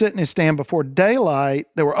he was sitting in his stand before daylight,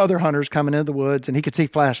 there were other hunters coming into the woods, and he could see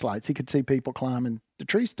flashlights. He could see people climbing the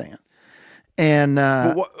tree stand. And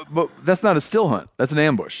but that's not a still hunt. That's an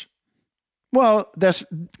ambush. Well, that's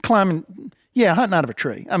climbing. Yeah, hunting out of a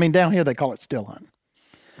tree. I mean, down here they call it still hunting.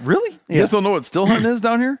 Really? You guys don't know what still hunting is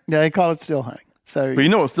down here? Yeah, they call it still hunting. So, but you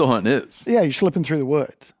know what still hunting is? Yeah, you're slipping through the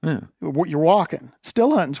woods. Yeah. You're walking.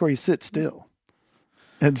 Still hunting's where you sit still.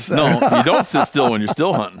 And so, no, you don't sit still when you're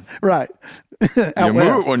still hunting. Right. You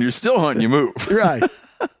move when you're still hunting. You move. Right.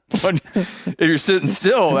 If you're sitting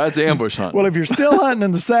still, that's ambush hunting. Well, if you're still hunting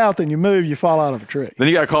in the south and you move, you fall out of a tree. Then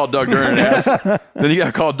you got to call Doug Dern and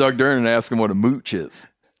ask. Him what a mooch is.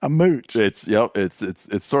 A mooch. It's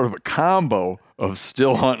sort of a combo of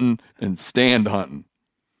still hunting and stand hunting.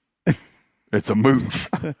 It's a mooch.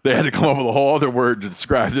 They had to come up with a whole other word to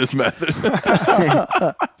describe this method.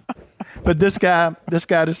 But this guy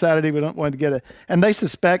decided he wanted to get it, and they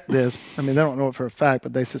suspect this. I mean, they don't know it for a fact,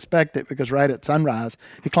 but they suspect it because right at sunrise,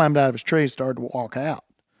 he climbed out of his tree and started to walk out,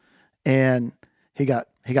 and he got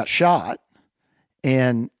shot,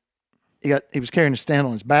 and he was carrying a stand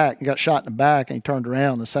on his back. He got shot in the back, and he turned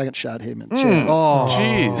around. And the second shot hit him in the chest. Oh,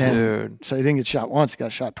 jeez, dude! So he didn't get shot once; he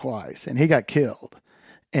got shot twice, and he got killed.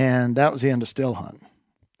 And that was the end of still hunting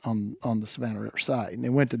on the Savannah River site, and they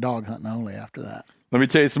went to dog hunting only after that. Let me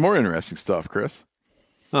tell you some more interesting stuff, Chris.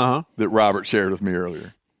 That Robert shared with me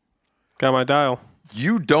earlier. Got my dial.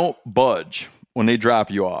 You don't budge when they drop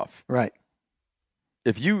you off. Right.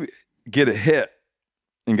 If you get a hit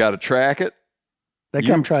and got to track it, they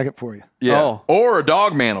come track it for you. Yeah. Oh. Or a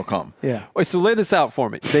dog man will come. Yeah. Wait, so lay this out for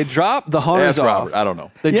me. They drop the hunters Ask off. Robert. I don't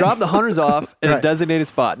know. They drop the hunters off in Right. a designated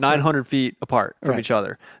spot, 900 feet apart from Right. each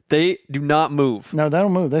other. They do not move. No, they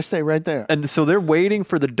don't move. They stay right there. And so they're waiting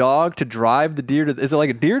for the dog to drive the deer to. Is it like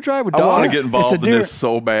a deer drive with I want dogs? to get involved in this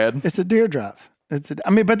so bad. It's a deer drive.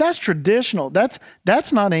 But that's traditional. That's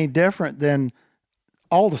not any different than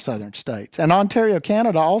all the southern states. And Ontario,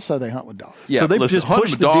 Canada, also they hunt with dogs. Yeah, so they listen, just hunting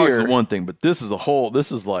push with the dogs deer. is one thing, but this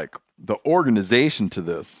is like the organization to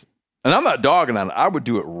this. And I'm not dogging on it. I would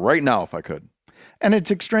do it right now if I could. And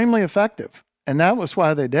it's extremely effective. And that was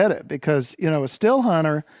why they did it. Because, a still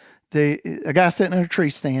hunter, a guy sitting in a tree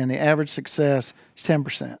stand, the average success is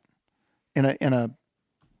 10%.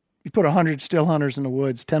 You put 100 still hunters in the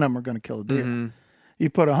woods, 10 of them are going to kill a deer. Mm-hmm. You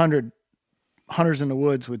put 100 hunters in the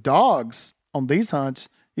woods with dogs on these hunts,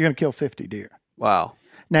 you're going to kill 50 deer. Wow.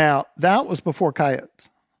 Now, that was before coyotes.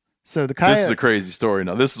 So the coyotes. This is a crazy story.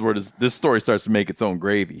 Now, this is where this story starts to make its own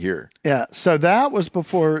gravy here. Yeah. So that was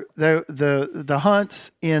before the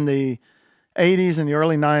hunts in the 80s and the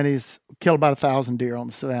early 90s killed about 1,000 deer on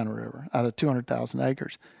the Savannah River out of 200,000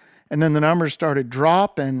 acres. And then the numbers started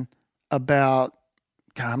dropping about,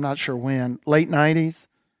 God, I'm not sure when, late 90s.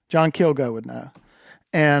 John Kilgo would know.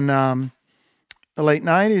 And the late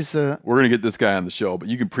 90s. We're going to get this guy on the show, but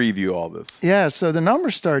you can preview all this. Yeah, so the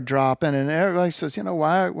numbers started dropping, and everybody says,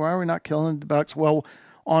 why are we not killing the bucks? Well,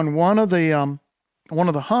 on one of the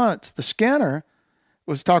hunts, the Skinner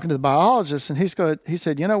was talking to the biologist, and he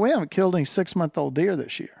said, we haven't killed any 6-month-old deer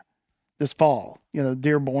this fall.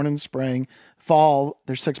 Deer born in the spring, fall,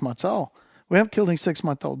 they're 6 months old. We haven't killed any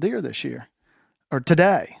 6-month-old deer this year, or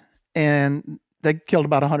today. And they killed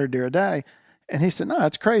about 100 deer a day. And he said, no,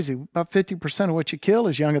 that's crazy. About 50% of what you kill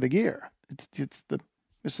is young of the year. It's a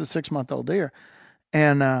 6-month-old deer.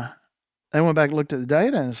 And they went back and looked at the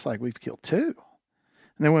data, and it's like, we've killed 2. And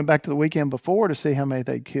they went back to the weekend before to see how many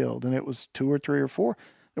they'd killed, and it was 2 or 3 or 4.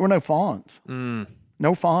 There were no fawns.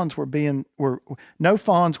 No fawns were entering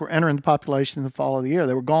the population in the fall of the year.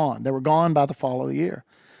 They were gone. They were gone by the fall of the year.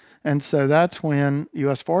 And so that's when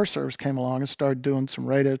U.S. Forest Service came along and started doing some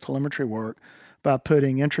radio telemetry work by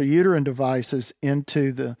putting intrauterine devices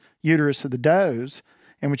into the uterus of the does.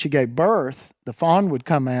 And when she gave birth, the fawn would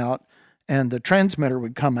come out and the transmitter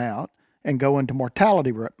would come out and go into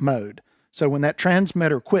mortality mode. So when that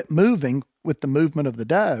transmitter quit moving with the movement of the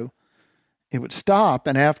doe, it would stop.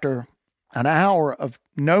 And after an hour of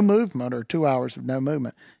no movement or 2 hours of no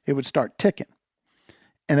movement, it would start ticking.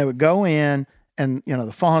 And they would go in, and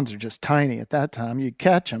the fawns are just tiny at that time. You'd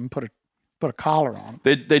catch them, put a collar on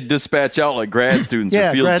them. They dispatch out like grad students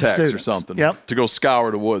or field techs students. or something Yep. to go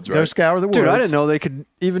scour the woods, right? Go scour the woods. Dude, I didn't know they could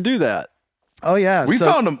even do that. Oh yeah, We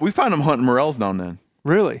found them hunting morels now and then.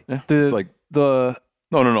 Really? Yeah, The, it's like the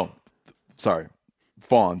no. Sorry,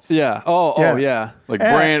 fawns. yeah. Oh yeah. Like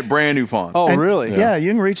brand new fawns. Oh really? Yeah, you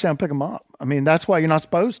can reach down and pick them up. I mean, that's why you're not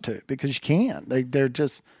supposed to, because you can't. They're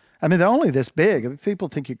just. I mean, they're only this big. I mean, people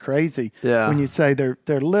think you're crazy when you say they're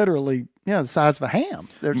literally the size of a ham.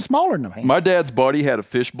 They're smaller than a ham. My dad's buddy had a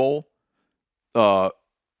fish bowl.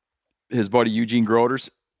 His buddy Eugene Groders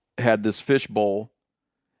had this fish bowl,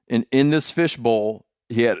 and in this fish bowl,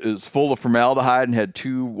 it was full of formaldehyde and had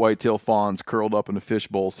 2 whitetail fawns curled up in a fish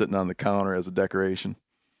bowl sitting on the counter as a decoration.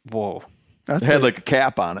 Whoa. It had like a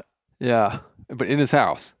cap on it. Yeah, but in his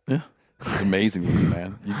house. Yeah. It's amazing looking,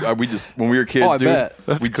 man. We just, when we were kids, I bet.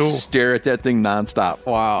 That's we'd cool. stare at that thing nonstop.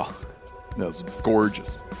 Wow. That was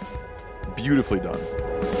gorgeous. Beautifully done.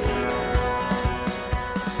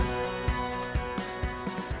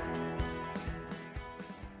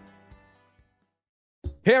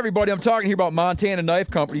 Hey, everybody. I'm talking here about Montana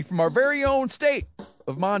Knife Company from our very own state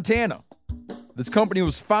of Montana. This company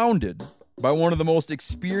was founded by one of the most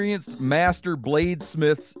experienced master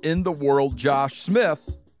bladesmiths in the world, Josh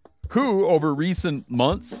Smith, who, over recent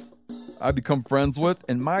months, I've become friends with,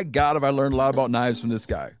 and my God, have I learned a lot about knives from this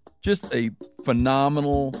guy. Just a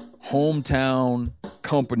phenomenal hometown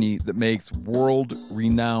company that makes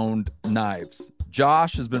world-renowned knives.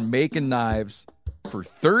 Josh has been making knives for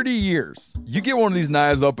 30 years. You get one of these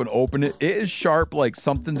knives up and open it, it is sharp like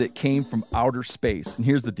something that came from outer space. And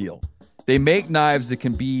here's the deal. They make knives that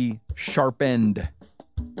can be sharpened.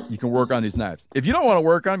 You can work on these knives. If you don't want to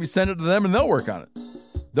work on them, you send it to them and they'll work on it.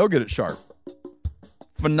 They'll get it sharp.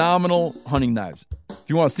 Phenomenal hunting knives. If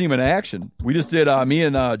you want to see them in action, we just did, me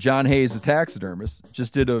and John Hayes, the taxidermist,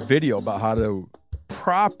 just did a video about how to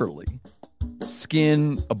properly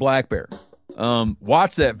skin a black bear.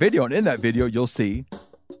 Watch that video, and in that video, you'll see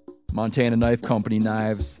Montana Knife Company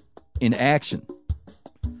knives in action.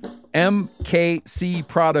 MKC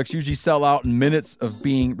products usually sell out in minutes of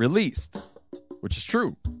being released, which is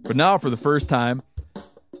true. But now, for the first time,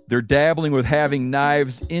 they're dabbling with having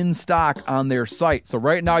knives in stock on their site. So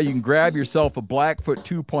right now, you can grab yourself a Blackfoot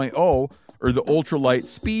 2.0 or the Ultralight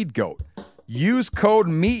Speed Goat. Use code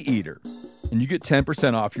MeatEater, and you get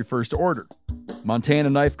 10% off your first order. Montana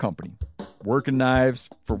Knife Company. Working knives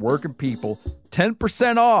for working people.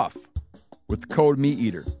 10% off with the code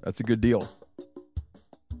MeatEater. That's a good deal.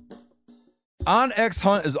 OnX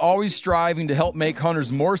Hunt is always striving to help make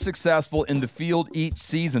hunters more successful in the field each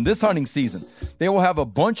season. This hunting season, they will have a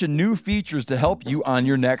bunch of new features to help you on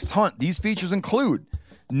your next hunt. These features include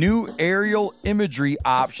new aerial imagery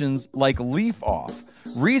options like Leaf Off,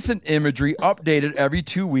 recent imagery updated every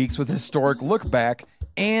 2 weeks with historic look back,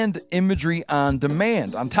 and imagery on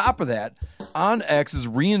demand. On top of that, OnX is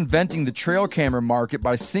reinventing the trail camera market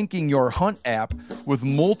by syncing your hunt app with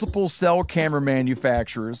multiple cell camera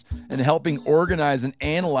manufacturers and helping organize and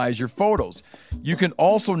analyze your photos. You can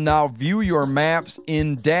also now view your maps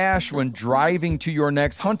in Dash when driving to your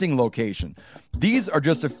next hunting location. These are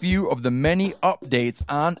just a few of the many updates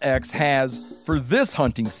OnX has for this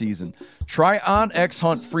hunting season. Try OnX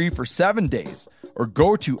Hunt free for 7 days or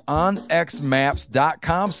go to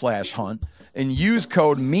onxmaps.com/hunt and use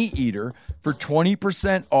code MeatEater for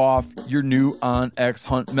 20% off your new OnX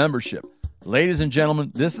Hunt membership. Ladies and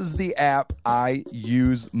gentlemen, this is the app I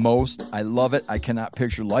use most. I love it. I cannot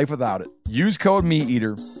picture life without it. Use code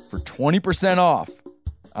MeatEater for 20% off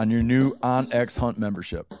on your new OnX Hunt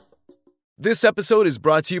membership. This episode is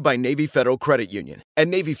brought to you by Navy Federal Credit Union. At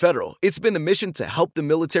Navy Federal, it's been the mission to help the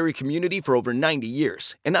military community for over 90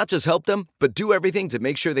 years. And not just help them, but do everything to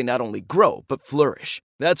make sure they not only grow, but flourish.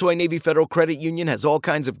 That's why Navy Federal Credit Union has all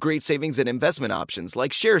kinds of great savings and investment options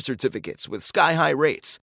like share certificates with sky-high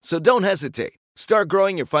rates. So don't hesitate. Start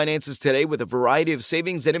growing your finances today with a variety of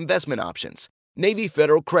savings and investment options. Navy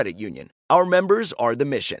Federal Credit Union. Our members are the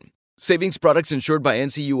mission. Savings products insured by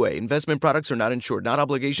NCUA. Investment products are not insured, not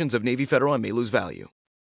obligations of Navy Federal and may lose value.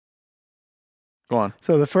 Go on.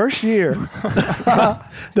 So the first year,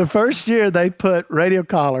 they put radio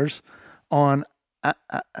collars on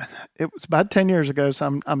it was about 10 years ago,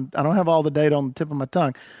 so I don't have all the data on the tip of my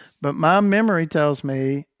tongue, but my memory tells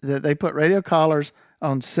me that they put radio collars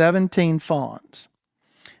on 17 fawns,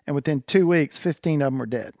 and within 2 weeks, 15 of them were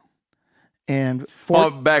dead. And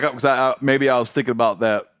back up because maybe I was thinking about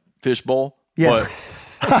that fishbowl. Yeah.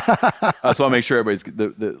 But I just want to make sure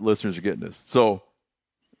the listeners are getting this. So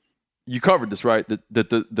you covered this, right? That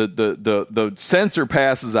the sensor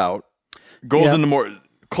passes out, goes into more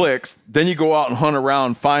clicks. Then you go out and hunt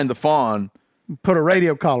around, find the fawn. Put a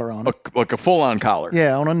radio collar on it. Like a full-on collar.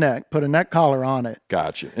 Yeah, on a neck. Put a neck collar on it.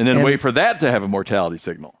 Gotcha. And then wait for that to have a mortality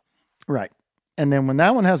signal. Right. And then when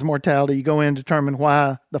that one has mortality, you go in and determine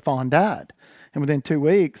why the fawn died. And within 2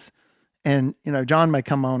 weeks, and, John may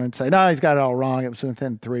come on and say, no, he's got it all wrong. It was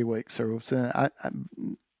within 3 weeks. Or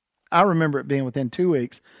I remember it being within 2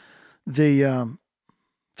 weeks. The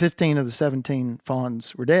 15 of the 17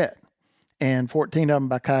 fawns were dead, and 14 of them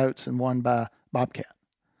by coyotes and one by bobcat,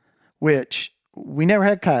 which we never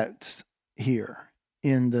had coyotes here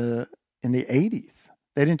in the 80s.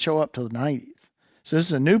 They didn't show up till the 90s. So this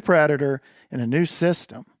is a new predator in a new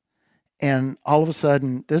system. And all of a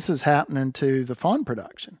sudden, this is happening to the fawn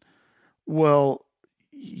production. Well,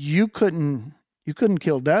 you couldn't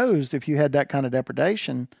kill does if you had that kind of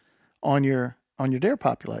depredation on your deer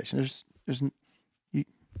population. You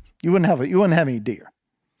wouldn't have any deer.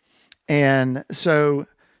 And so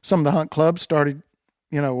some of the hunt clubs started,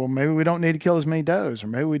 well, maybe we don't need to kill as many does, or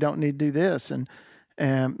maybe we don't need to do this, and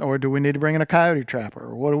or do we need to bring in a coyote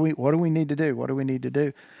trapper, or what do we need to do? What do we need to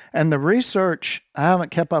do? And the research, I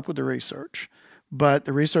haven't kept up with the research, but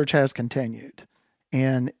the research has continued.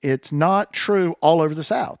 And it's not true all over the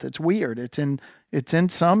South. It's weird. It's in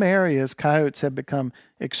some areas, coyotes have become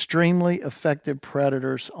extremely effective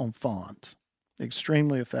predators on fawns.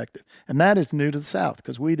 Extremely effective. And that is new to the South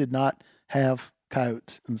because we did not have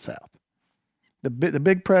coyotes in the South. The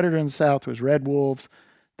big predator in the South was red wolves.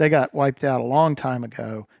 They got wiped out a long time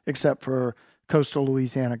ago, except for coastal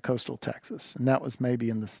Louisiana, coastal Texas. And that was maybe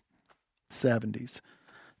in the 70s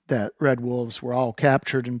that red wolves were all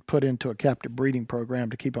captured and put into a captive breeding program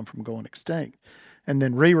to keep them from going extinct. And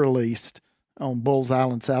then re-released on Bulls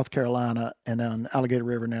Island, South Carolina, and on Alligator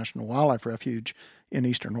River National Wildlife Refuge in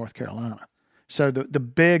eastern North Carolina. So the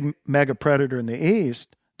big mega predator in the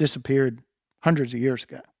east disappeared hundreds of years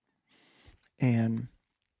ago. And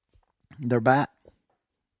they're back.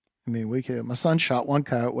 I mean, my son shot one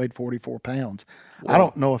coyote, weighed 44 pounds. Whoa. I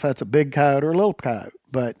don't know if that's a big coyote or a little coyote,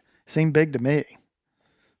 but it seemed big to me.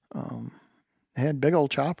 They had big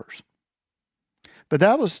old choppers. But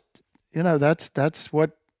that was, that's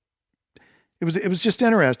what, it was just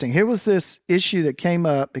interesting. Here was this issue that came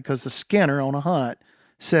up because the skinner on a hunt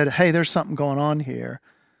said, hey, there's something going on here.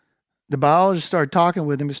 The biologist started talking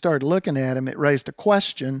with him. He started looking at him. It raised a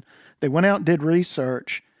question. They went out and did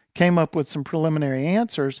research, came up with some preliminary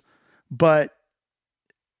answers. But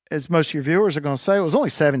as most of your viewers are going to say, it was only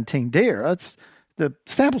 17 deer. The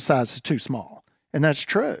sample size is too small. And that's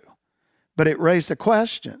true. But it raised a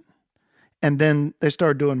question. And then they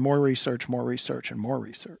started doing more research.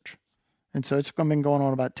 And so it's been going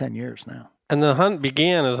on about 10 years now. And the hunt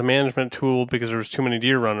began as a management tool because there was too many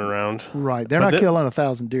deer running around. Right. They're not killing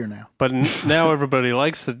 1,000 deer now. But now everybody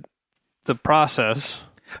likes the process.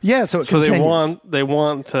 Yeah, so continues. they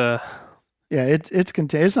want to. Yeah,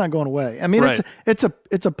 it's not going away. I mean, right. it's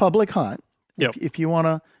a public hunt. Yep. If you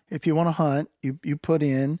want to hunt, you put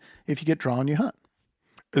in. If you get drawn, you hunt.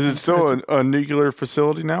 Is it still a nuclear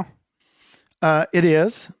facility now? It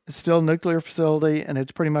is. It's still a nuclear facility, and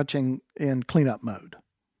it's pretty much in cleanup mode.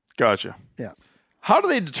 Gotcha. Yeah. How do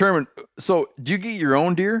they determine? So, do you get your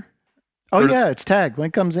own deer? Oh yeah, it's tagged. When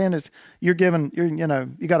it comes in, you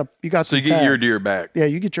got. So you get your deer back. Yeah,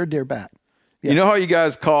 you get your deer back. Yes. You know how you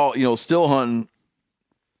guys call still hunting.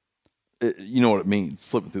 You know what it means,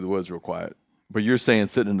 slipping through the woods real quiet. But you're saying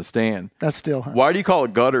sitting in the stand. That's still hunting. Why do you call a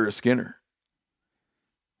gutter a skinner?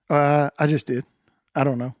 I just did. I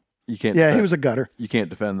don't know. You can't. Yeah, he was a gutter. You can't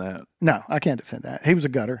defend that. No, I can't defend that. He was a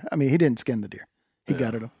gutter. I mean, he didn't skin the deer. He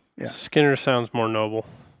gutted them. Yeah. Skinner sounds more noble.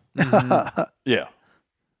 Mm-hmm. Yeah.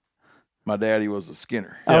 My daddy was a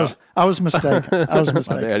skinner. I was mistaken.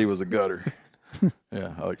 My daddy was a gutter.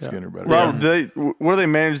 Yeah, I like Skinner better. Robert, what do they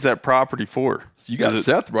manage that property for? So you got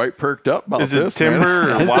Seth right perked up about this. Is it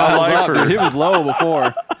timber or wildlife? Or? He was low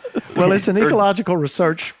before. Well, it's an ecological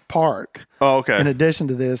research park. Oh, okay. In addition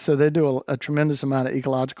to this, so they do a tremendous amount of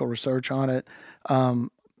ecological research on it.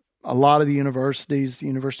 A lot of the universities,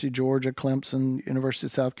 University of Georgia, Clemson, University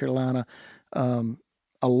of South Carolina,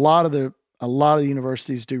 a lot of the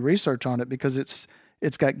universities do research on it because it's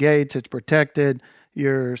got gates, it's protected.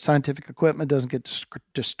 your scientific equipment doesn't get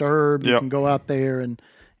disturbed. You can go out there and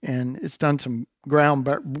it's done some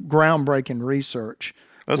groundbreaking research.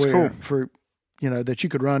 That's cool. For, that you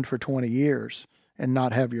could run for 20 years and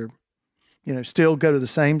not have your, still go to the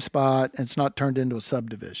same spot, and it's not turned into a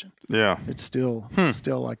subdivision. Yeah. It's still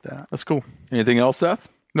like that. That's cool. Anything else, Seth?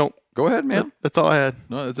 Nope. Go ahead, man. That's all I had.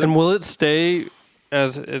 No, that's it. And will it stay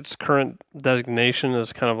as its current designation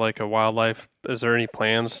as kind of like a wildlife? Is there any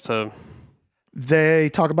plans to? They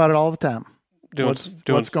talk about it all the time. What's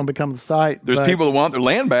going to become the site? There's people that want their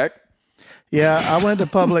land back. Yeah, I went to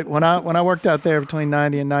public when I worked out there between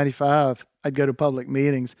 90 and 95. I'd go to public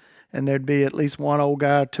meetings, and there'd be at least one old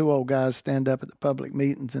guy, two old guys stand up at the public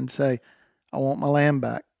meetings and say, "I want my land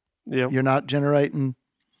back. Yep. You're not generating,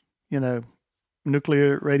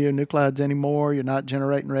 nuclear radionuclides anymore. You're not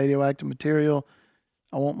generating radioactive material.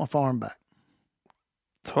 I want my farm back."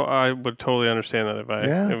 I would totally understand that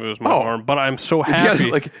if it was my farm. But I'm so happy.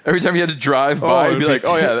 happy. Every time you had to drive by, you'd be like,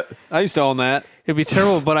 "Oh yeah, I used to own that." It'd be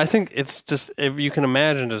terrible, but I think it's just, if you can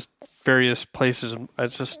imagine, just various places.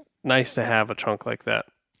 It's just nice to have a chunk like that.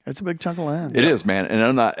 It's a big chunk of land. It is, man. And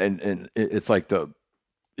I'm not, and it's like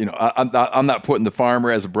I'm not putting the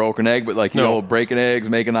farmer as a broken egg, but like, breaking eggs,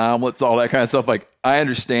 making omelets, all that kind of stuff. Like, I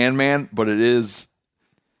understand, man, but it is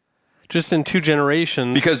just in 2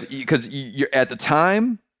 generations because you're at the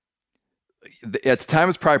time it's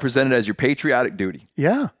probably presented as your patriotic duty.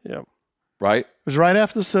 Yeah. Yeah. Right. It was right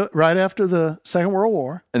after the Second World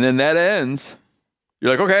War. And then that ends. You're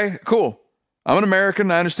like, okay, cool. I'm an American.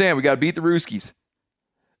 I understand. We got to beat the Ruskies.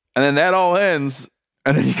 And then that all ends.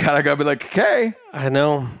 And then you kind of got to be like, okay. I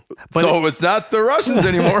know. But so it's not the Russians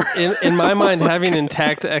anymore. In my mind, having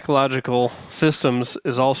intact ecological systems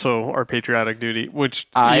is also our patriotic duty, which,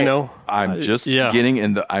 I'm just getting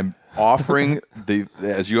in I'm offering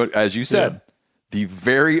as you said, the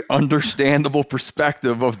very understandable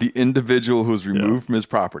perspective of the individual who's removed from his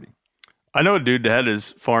property. I know a dude that had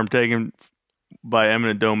his farm taken by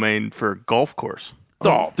eminent domain for a golf course.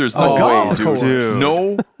 Oh, there's no way, dude.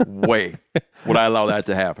 No way would I allow that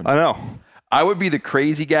to happen. I know. I would be the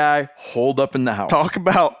crazy guy holed up in the house. Talk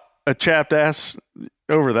about a chapped ass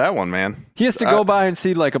over that one, man. He has to go by and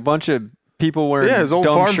see like a bunch of people wearing his old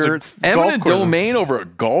dumb farm's shirts. Eminent domain over a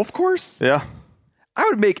golf course? Yeah. I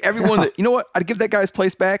would make everyone that, you know what? I'd give that guy's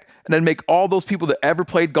place back, and I'd make all those people that ever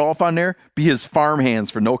played golf on there be his farm hands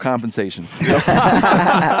for no compensation.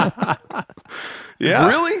 Yeah.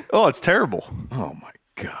 Really? Oh, it's terrible. Oh my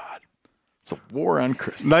God. It's a war on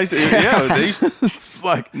Christmas. Nice. Yeah. It's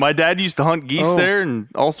like my dad used to hunt geese there and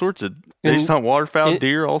all sorts of, they used to hunt waterfowl,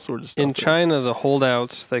 deer, all sorts of stuff. In China, the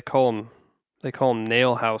holdouts, they call them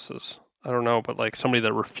nail houses. I don't know, but like somebody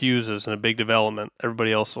that refuses in a big development,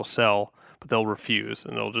 everybody else will sell, but they'll refuse,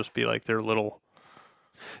 and it'll just be like their little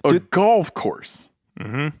golf course.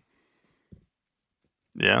 Mm-hmm.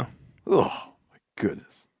 Yeah. Oh my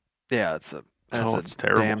goodness. Yeah, it's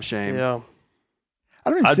terrible. Damn shame. Yeah. I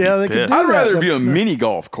don't even see how they could do that. I'd rather be a mini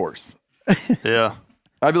golf course. Yeah.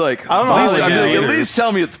 I'd be like, I don't know. at least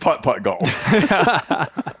tell me it's putt-putt golf.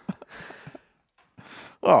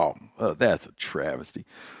 Oh, that's a travesty.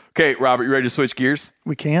 Okay, Robert, you ready to switch gears?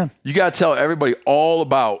 We can. You got to tell everybody all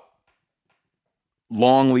about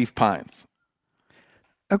longleaf pines.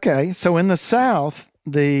 Okay, so in the South,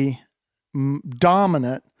 the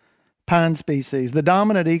dominant pine species, the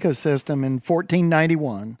dominant ecosystem in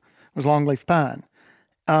 1491 was longleaf pine.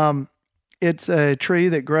 It's a tree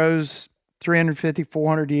that grows 350,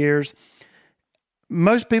 400 years.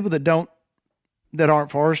 Most people that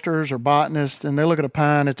aren't foresters or botanists, and they look at a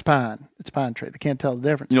pine, it's pine. It's a pine tree. They can't tell the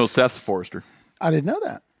difference. You know, Seth's a forester. I didn't know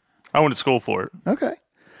that. I went to school for it. Okay.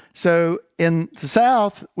 So in the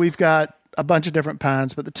South, we've got a bunch of different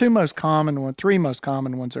pines, but the three most common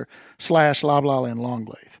ones are slash, loblolly, and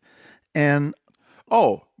longleaf. And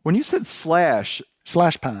when you said slash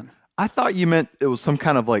pine, I thought you meant it was some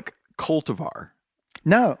kind of like cultivar.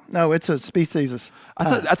 No, it's a species.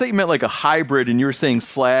 I thought you meant like a hybrid, and you were saying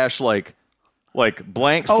slash like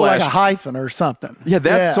blank slash. Like a hyphen or something. Yeah,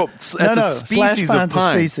 that's a species slash of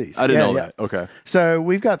pine. A species. I didn't know that. Okay. So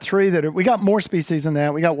we've got three we got more species than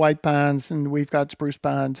that. We got white pines and we've got spruce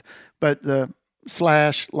pines, but the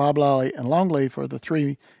slash, loblolly, and longleaf are the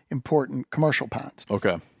three important commercial pines.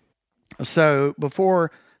 Okay. So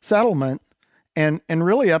before settlement, and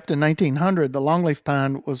really up to 1900, the longleaf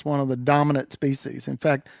pine was one of the dominant species. In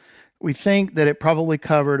fact, we think that it probably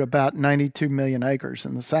covered about 92 million acres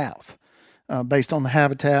in the South, based on the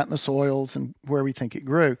habitat and the soils and where we think it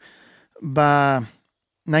grew. By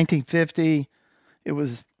 1950, it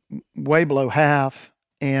was way below half,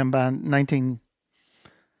 and by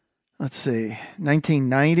let's see,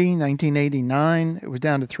 1990, 1989, it was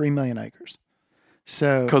down to 3 million acres.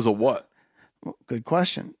 So, Because of what? good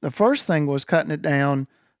question. The first thing was cutting it down,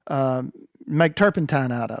 make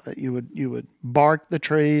turpentine out of it. You would bark the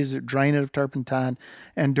trees, drain it of turpentine,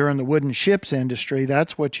 and during the wooden ships industry,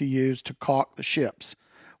 that's what you used to caulk the ships.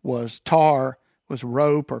 Was tar, was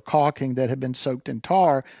rope or caulking that had been soaked in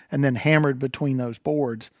tar and then hammered between those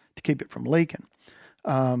boards to keep it from leaking.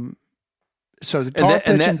 So the tar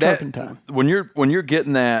pitch and turpentine. When you're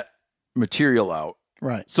getting that material out,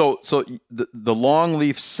 right? So the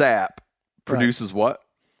longleaf sap produces what?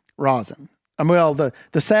 Rosin. Well, the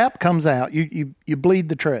sap comes out. You bleed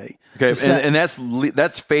the tree. Okay, and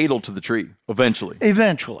that's fatal to the tree eventually.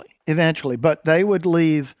 Eventually, but they would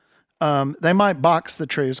leave. They might box the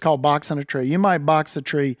tree. It's called boxing a tree. You might box the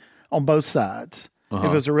tree on both sides. If it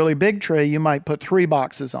was a really big tree, you might put 3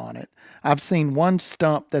 boxes on it. I've seen one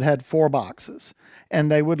stump that had 4 boxes,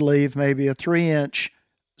 and they would leave maybe a 3-inch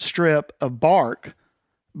strip of bark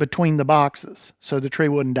between the boxes so the tree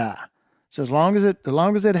wouldn't die. So as long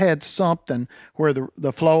as it had something where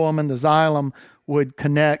the phloem and the xylem would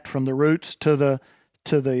connect from the roots to the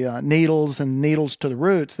needles and needles to the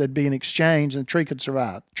roots, there'd be an exchange and the tree could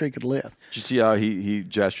survive. The tree could live. Did you see how he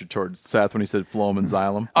gestured towards Seth when he said phloem and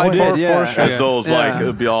xylem? I did, yeah. For sure. Those like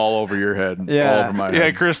it'd be all over your head and all over my head.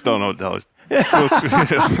 Yeah, Chris don't know what those.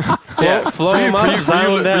 Phloem up,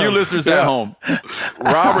 xylem down. For you listeners at home,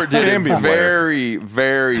 Robert did a very,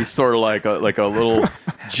 very sort of like a little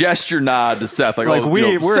gesture nod to Seth.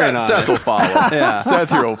 Seth will follow. Yeah. Seth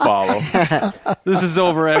here will follow. This is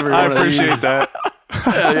over everyone. I appreciate that.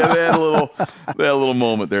 Yeah, they had a little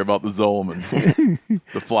moment there about the xylem and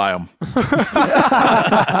the phloem.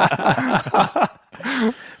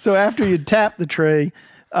 So after you tap the tree,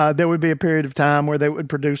 there would be a period of time where they would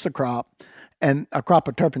produce a crop, and a crop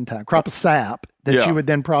of turpentine, crop of sap that you would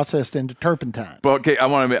then process into turpentine. But okay, I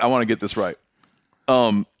want to get this right.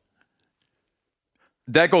 That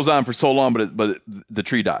goes on for so long, but the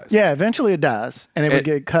tree dies. Yeah, eventually it dies, and it would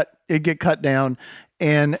get cut. It'd get cut down,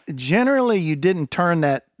 and generally you didn't turn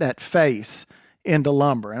that face into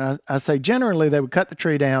lumber. And I say generally they would cut the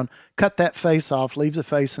tree down, cut that face off, leave the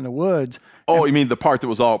face in the woods. Oh, you mean the part that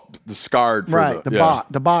was all scarred? For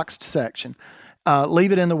the boxed section.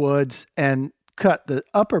 Leave it in the woods and cut the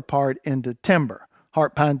upper part into timber,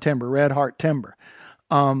 heart pine timber, red heart timber.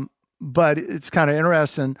 But it's kind of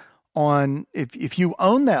interesting. If you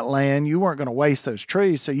own that land, you weren't going to waste those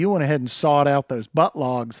trees, so you went ahead and sawed out those butt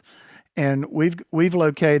logs, and we've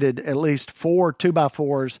located at least 4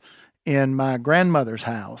 2x4s in my grandmother's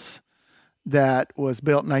house that was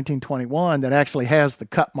built in 1921 that actually has the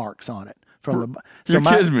cut marks on it. You're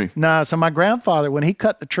kidding me? No, so my grandfather, when he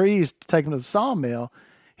cut the trees to take them to the sawmill,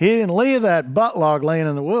 he didn't leave that butt log laying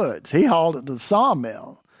in the woods. He hauled it to the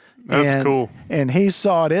sawmill. That's cool. And he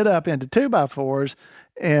sawed it up into 2x4s.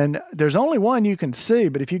 And there's only one you can see,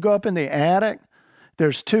 but if you go up in the attic,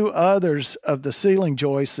 there's 2 others of the ceiling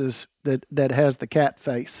joists that has the cat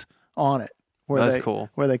face on it. That's cool.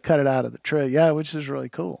 Where they cut it out of the tree. Yeah, which is really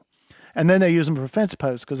cool. And then they use them for fence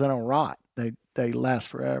posts because they don't rot. They last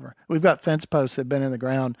forever. We've got fence posts that have been in the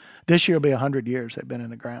ground. This year will be 100 years they've been in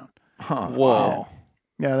the ground. Huh. Whoa.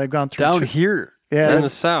 Yeah, they've gone through down here. Yeah, in the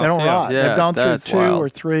south. They don't rot. Yeah, they've gone through 2 wild. or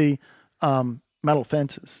 3 metal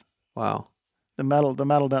fences. Wow. The metal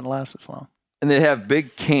doesn't last as long. And they have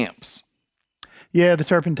big camps. Yeah, the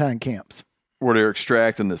turpentine camps where they're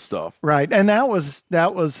extracting this stuff. Right, and that was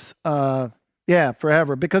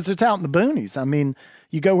forever because it's out in the boonies. I mean,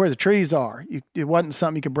 you go where the trees are. It wasn't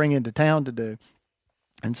something you could bring into town to do,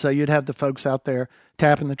 and so you'd have the folks out there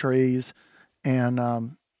tapping the trees and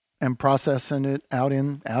processing it out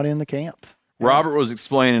in the camps. Robert was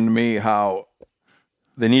explaining to me how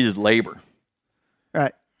they needed labor.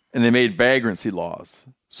 Right. And they made vagrancy laws.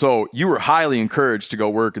 So you were highly encouraged to go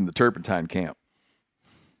work in the turpentine camp.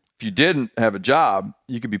 If you didn't have a job,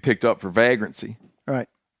 you could be picked up for vagrancy. Right.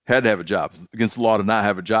 Had to have a job. It's against the law to not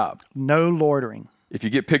have a job. No loitering. If you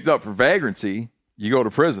get picked up for vagrancy, you go to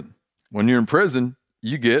prison. When you're in prison,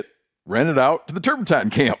 you get rented out to the turpentine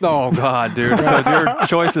camp. Oh, God, dude. So your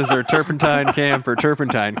choices are turpentine camp or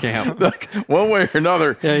turpentine camp. One way or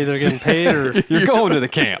another. Yeah, either getting paid or you're going to the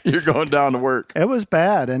camp. You're going down to work. It was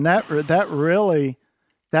bad. And that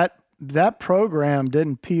program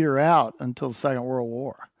didn't peter out until the Second World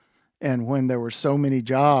War. And when there were so many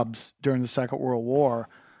jobs during the Second World War,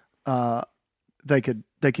 they could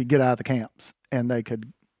get out of the camps and they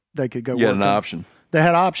could go. You had an option. They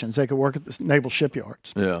had options. They could work at the naval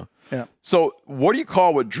shipyards. Yeah. Yeah. So what do you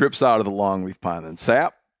call what drips out of the longleaf pine then?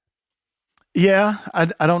 Sap? Yeah. I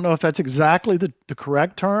don't know if that's exactly the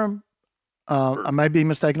correct term. I may be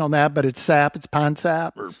mistaken on that, but it's sap. It's pine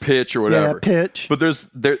sap or pitch or whatever. Yeah, pitch. But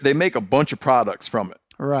they make a bunch of products from it.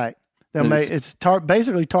 Right. It's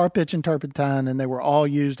Basically tar pitch and turpentine, and they were all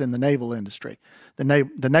used in the naval industry,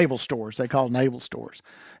 the naval stores. They call naval stores.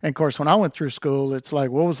 And of course, when I went through school, it's like,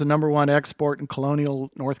 what was the number one export in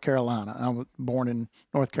colonial North Carolina? I was born in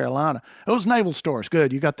North Carolina. It was naval stores.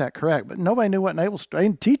 Good, you got that correct. But nobody knew what naval stores. They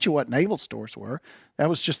didn't teach you what naval stores were. That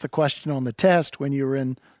was just the question on the test when you were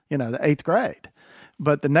in, the 8th grade.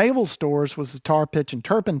 But the naval stores was the tar pitch and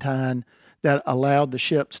turpentine that allowed the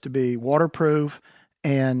ships to be waterproof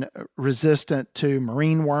and resistant to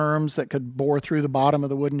marine worms that could bore through the bottom of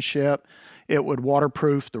the wooden ship. It would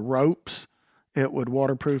waterproof the ropes. It would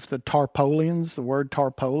waterproof the tarpaulins. The word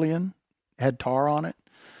tarpaulin had tar on it.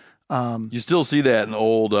 You still see that in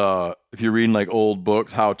old, if you're reading like old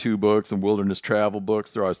books, how-to books and wilderness travel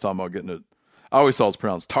books, they're always talking about getting it. I always saw it's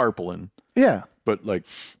pronounced tarpaulin. Yeah. But like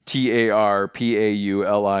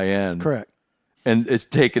Tarpaulin. Correct. And it's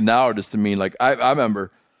taken now just to mean like, I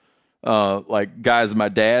remember like guys my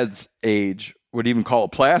dad's age would even call a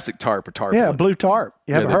plastic tarp a tarpaulin. Yeah, blue tarp.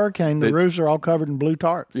 You have a hurricane, the roofs are all covered in blue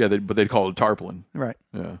tarps. Yeah, but they'd call it a tarpaulin. Right.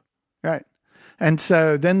 Yeah. Right. And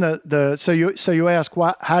so then so you ask,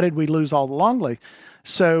 how did we lose all the longleaf?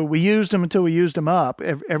 So we used them until we used them up.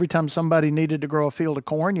 Every time somebody needed to grow a field of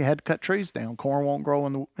corn, you had to cut trees down. Corn won't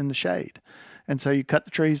grow in the shade. And so you cut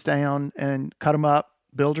the trees down and cut them up,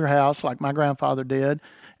 build your house like my grandfather did,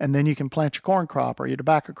 and then you can plant your corn crop or your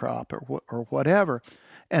tobacco crop or whatever.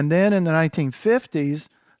 And then in the 1950s,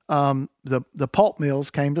 the pulp mills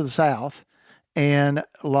came to the South, and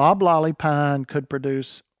loblolly pine could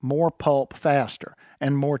produce more pulp faster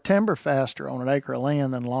and more timber faster on an acre of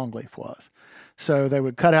land than longleaf was. So they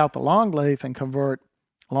would cut out the longleaf and convert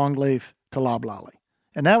longleaf to loblolly.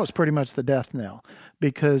 And that was pretty much the death knell,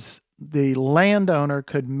 because the landowner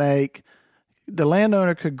could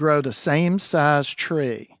grow the same size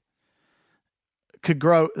tree,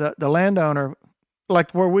 the landowner,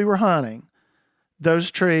 like where we were hunting, those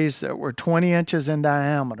trees that were 20 inches in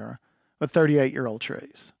diameter were 38-year-old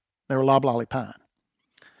trees. They were loblolly pine.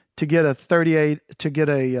 To get a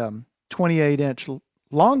 28-inch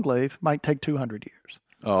longleaf might take 200 years.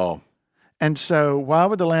 Oh. And so why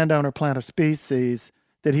would the landowner plant a species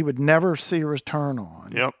that he would never see a return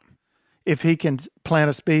on? Yep. If he can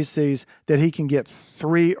plant a species that he can get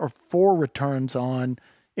 3 or 4 returns on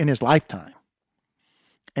in his lifetime.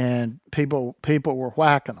 And people were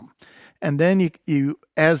whacking them. And then you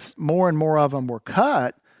as more and more of them were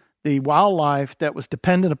cut, the wildlife that was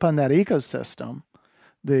dependent upon that ecosystem,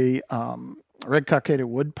 the red-cockaded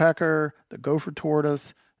woodpecker, the gopher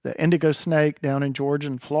tortoise, the indigo snake down in Georgia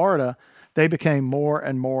and Florida, they became more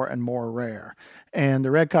and more and more rare. And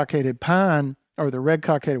the red-cockaded pine, or the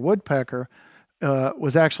red-cockaded woodpecker,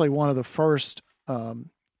 was actually one of the first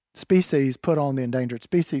species put on the endangered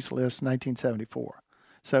species list in 1974.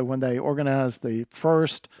 So when they organized the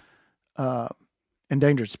first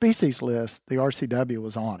endangered species list, the RCW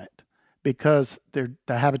was on it because the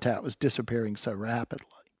habitat was disappearing so rapidly.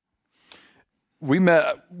 We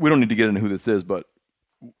don't need to get into who this is, but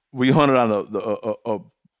we hunted on a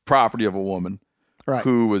property of a woman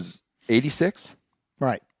who was 86.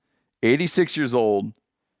 Right. 86 years old.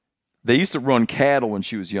 They used to run cattle when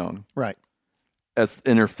she was young. Right. As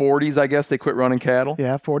in her 40s, I guess they quit running cattle.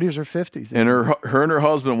 Yeah, 40s or 50s. And her and her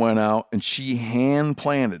husband went out and she hand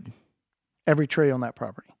planted every tree on that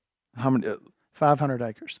property. How many? 500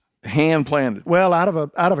 acres. Hand planted. Well, out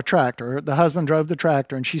of a tractor. The husband drove the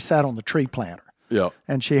tractor and she sat on the tree planter. Yeah.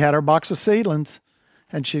 And she had her box of seedlings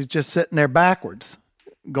and she's just sitting there backwards,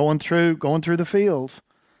 going through the fields,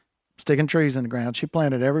 sticking trees in the ground. She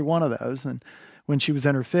planted every one of those. And when she was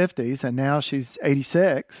in her 50s, and now she's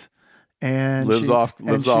 86. And lives off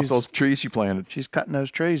those trees she planted. She's cutting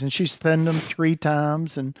those trees, and she's thinned them 3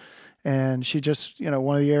 times. And she just,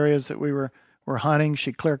 one of the areas that we were hunting,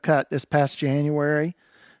 she clear cut this past January,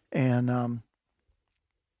 and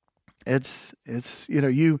it's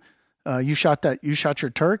you shot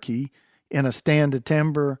your turkey in a stand of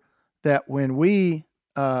timber that when we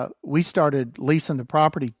started leasing the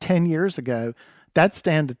property 10 years ago, that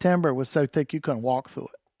stand of timber was so thick you couldn't walk through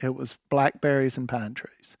it. It was blackberries and pine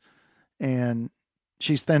trees. And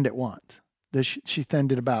she's thinned it once. She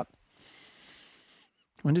thinned it about,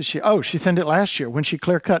 when did she? Oh, she thinned it last year. When she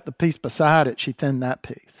clear cut the piece beside it, she thinned that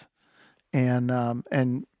piece.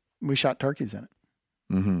 And we shot turkeys in it.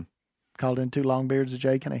 Mm-hmm. Called in 2 longbeards, a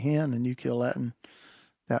jake and a hen, and you kill that and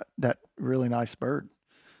that really nice bird.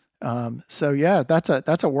 So yeah, that's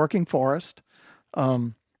a working forest,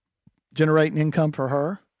 generating income for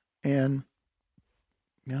her. And,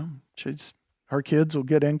 she's, her kids will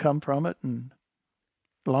get income from it, and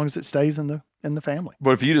as long as it stays in the family.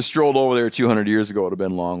 But if you just strolled over there 200 years ago, it would have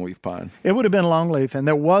been longleaf pine. It would have been longleaf, and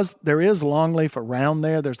there is longleaf around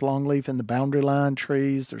there. There's longleaf in the boundary line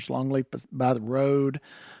trees. There's longleaf by the road.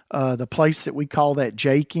 The place that we call that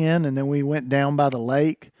Jake Inn, and then we went down by the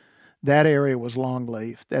lake. That area was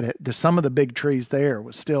longleaf. Some of the big trees there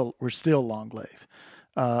were still longleaf.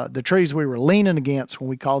 The trees we were leaning against when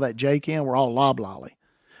we call that Jake Inn were all loblolly.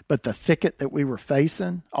 But the thicket that we were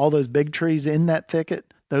facing, all those big trees in that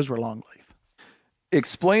thicket, those were longleaf.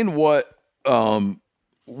 Explain what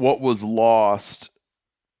was lost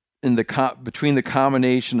in between the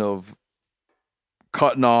combination of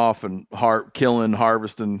cutting off and killing,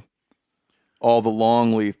 harvesting all the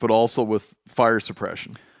longleaf, but also with fire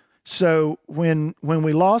suppression. So when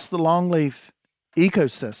we lost the longleaf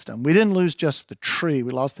ecosystem, we didn't lose just the tree,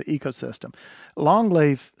 we lost the ecosystem.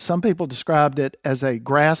 Longleaf, some people described it as a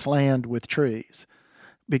grassland with trees,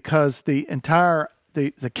 because the entire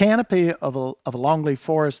the canopy of a longleaf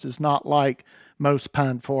forest is not like most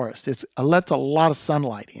pine forests. It lets a lot of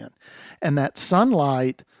sunlight in, and that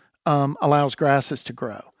sunlight allows grasses to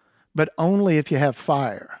grow, but only if you have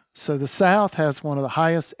fire. So the South has one of the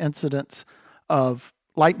highest incidents of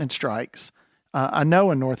lightning strikes, I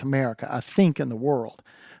know in North America, I think in the world,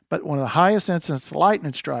 but one of the highest incidents of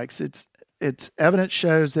lightning strikes. Its evidence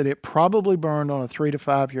shows that it probably burned on a 3 to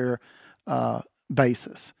 5 year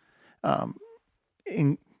basis.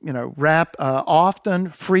 Often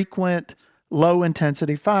frequent low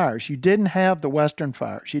intensity fires. You didn't have the Western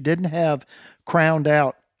fires. You didn't have crowned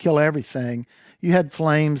out, kill everything. You had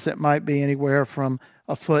flames that might be anywhere from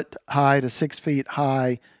a foot high to 6 feet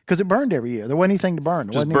high, because it burned every year. There wasn't anything to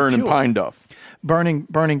burn. Just burning pine duff. Burning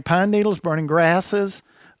pine needles, burning grasses,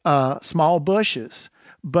 small bushes.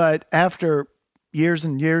 But after years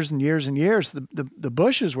and years and years and years, the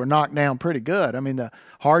bushes were knocked down pretty good. I mean, the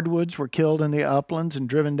hardwoods were killed in the uplands and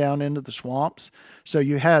driven down into the swamps. So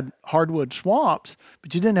you had hardwood swamps,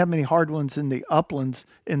 but you didn't have many hardwoods in the uplands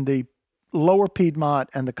in the lower Piedmont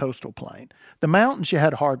and the coastal plain. The mountains, you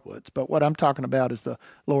had hardwoods, but what I'm talking about is the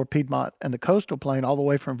lower Piedmont and the coastal plain all the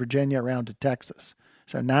way from Virginia around to Texas.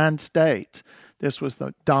 So 9 states, this was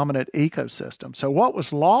the dominant ecosystem. So what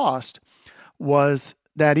was lost was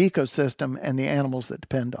that ecosystem and the animals that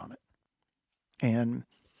depend on it. And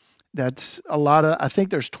that's a lot of, I think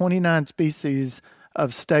there's 29 species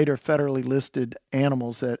of state or federally listed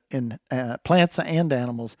animals plants and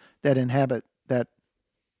animals that inhabit that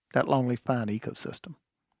longleaf pine ecosystem.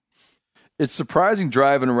 It's surprising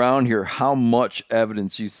driving around here how much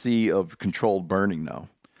evidence you see of controlled burning now.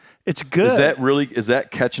 It's good. Is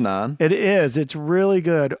that catching on? It is. It's really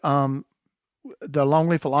good. The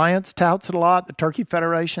Longleaf Alliance touts it a lot. The Turkey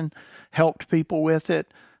Federation helped people with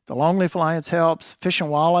it. The Longleaf Alliance helps. Fish and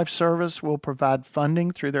Wildlife Service will provide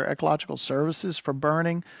funding through their ecological services for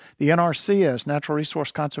burning. The NRCS, Natural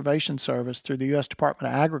Resource Conservation Service, through the U.S.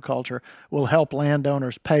 Department of Agriculture, will help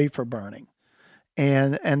landowners pay for burning.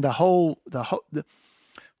 And I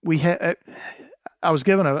was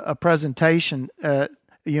given a presentation at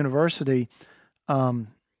a university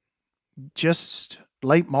just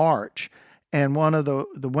late March. And one of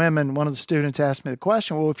the students asked me the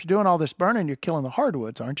question, well, if you're doing all this burning, you're killing the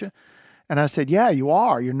hardwoods, aren't you? And I said, yeah, you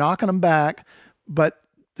are. You're knocking them back. But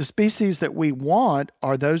the species that we want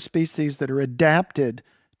are those species that are adapted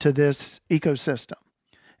to this ecosystem.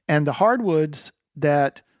 And the hardwoods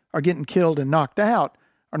that are getting killed and knocked out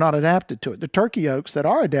are not adapted to it. The turkey oaks that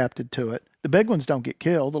are adapted to it, the big ones don't get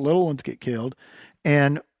killed. The little ones get killed.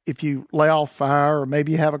 And if you lay off fire, or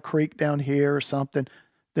maybe you have a creek down here or something,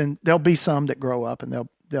 then there'll be some that grow up and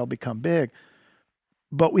they'll become big.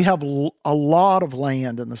 But we have a lot of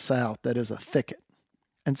land in the South that is a thicket.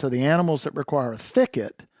 And so the animals that require a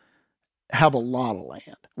thicket have a lot of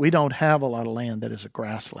land. We don't have a lot of land that is a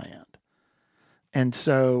grassland. And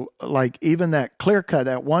so like even that clear cut,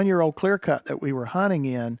 that 1-year-old clear cut that we were hunting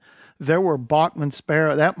in, there were Bachman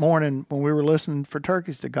sparrows. That morning when we were listening for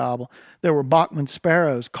turkeys to gobble, there were Bachman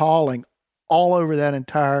sparrows calling all over that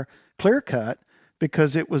entire clear cut,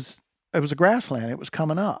 because it was a grassland. It was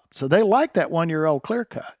coming up. So they liked that 1-year-old clear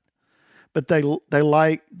cut, but they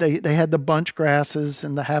had the bunch grasses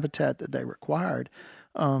and the habitat that they required.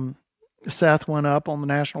 Seth went up on the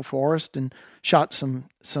National Forest and shot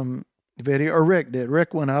some video, or Rick did.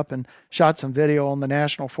 Rick went up and shot some video on the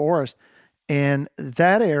National Forest, and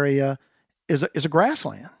that area is a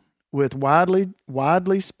grassland with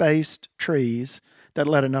widely spaced trees that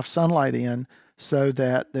let enough sunlight in so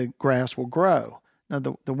that the grass will grow. Now,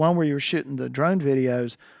 the one where you were shooting the drone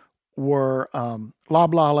videos were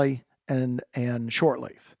loblolly and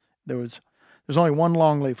shortleaf. There was There's only one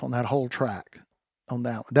longleaf on that whole track on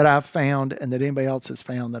that one that I've found and that anybody else has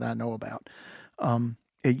found that I know about.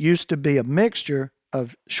 It used to be a mixture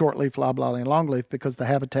of shortleaf, loblolly, and longleaf because the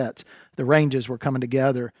habitats, the ranges were coming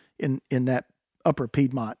together in that upper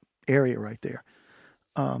Piedmont area right there.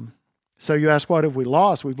 So you ask, what have we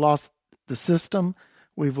lost? We've lost the system.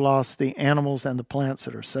 We've lost the animals and the plants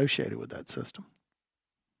that are associated with that system.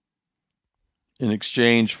 In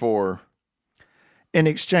exchange for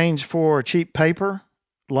cheap paper,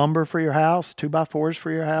 lumber for your house, 2x4s for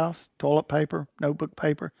your house, toilet paper, notebook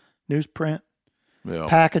paper, newsprint,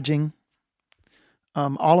 packaging,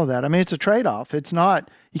 all of that. I mean, it's a trade-off. It's not,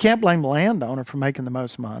 you can't blame the landowner for making the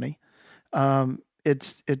most money.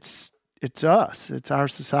 It's us. It's our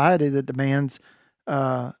society that demands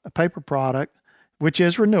a paper product, which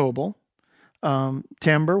is renewable,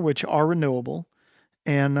 timber, which are renewable,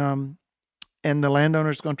 and the landowner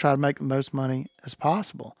is going to try to make the most money as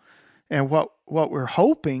possible. And what we're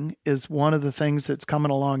hoping is one of the things that's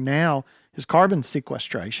coming along now is carbon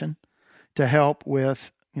sequestration to help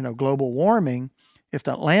with, global warming. If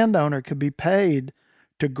that landowner could be paid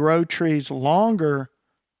to grow trees longer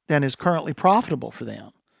than is currently profitable for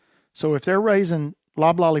them. So if they're raising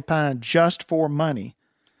loblolly pine just for money,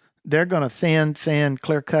 they're going to thin,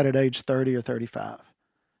 clear cut at age 30 or 35.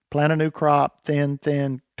 Plant a new crop, thin,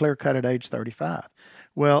 clear cut at age 35.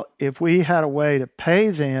 Well, if we had a way to pay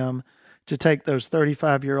them to take those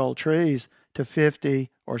 35-year-old trees to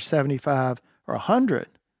 50 or 75 or 100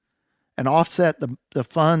 and offset the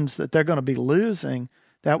funds that they're going to be losing,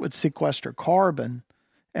 that would sequester carbon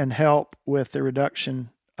and help with the reduction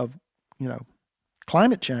of,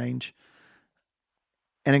 climate change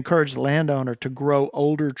and encourage the landowner to grow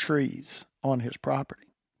older trees on his property,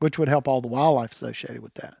 which would help all the wildlife associated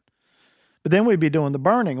with that. But then we'd be doing the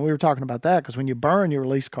burning, and we were talking about that because when you burn, you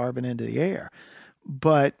release carbon into the air.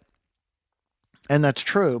 And that's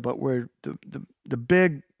true, but the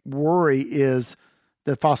big worry is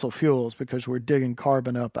the fossil fuels because we're digging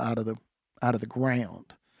carbon up out of the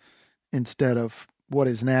ground instead of what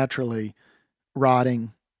is naturally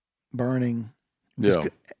rotting, burning. Yeah.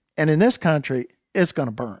 And in this country, it's going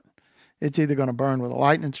to burn. It's either going to burn with a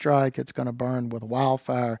lightning strike, it's going to burn with a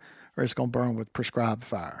wildfire, or it's going to burn with prescribed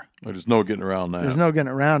fire. There's no getting around that. There's no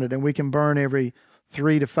getting around it. And we can burn every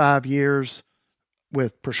 3 to 5 years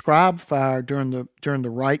with prescribed fire during the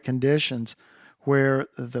right conditions where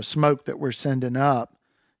the smoke that we're sending up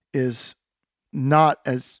is not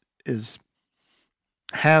as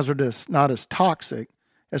hazardous, not as toxic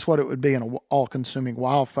as what it would be in an all-consuming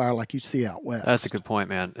wildfire like you see out west. That's a good point,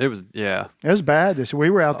 man. It was bad. We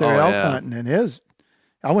were out there elk hunting, and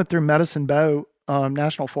I went through Medicine Bow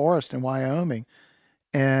National Forest in Wyoming,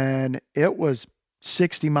 and it was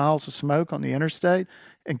 60 miles of smoke on the interstate,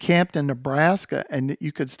 and camped in Nebraska, and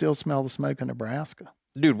you could still smell the smoke in Nebraska.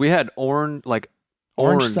 Dude, we had orange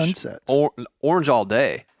sunsets. Orange all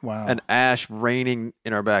day. Wow. And ash raining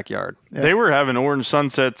in our backyard. Yeah. They were having orange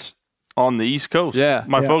sunsets on the East Coast. Yeah.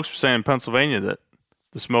 My folks were saying in Pennsylvania that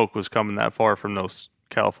the smoke was coming that far from those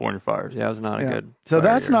California fires. Yeah, it was not a good So fire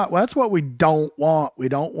that's year. that's what we don't want. We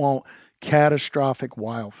don't want catastrophic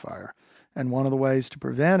wildfire. And one of the ways to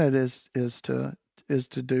prevent it is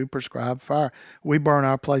to do prescribed fire. We burn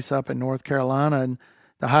our place up in North Carolina, and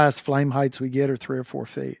the highest flame heights we get are 3 or 4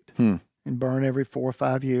 feet. And burn every 4 or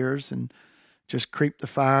 5 years and just creep the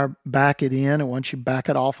fire, back it in. And once you back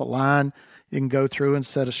it off a line, you can go through and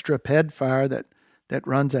set a strip head fire that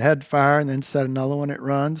runs a head fire, and then set another one it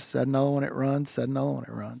runs, set another one it runs, set another one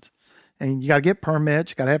it runs. And you got to get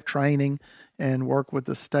permits, you got to have training, and work with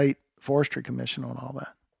the state forestry commission on all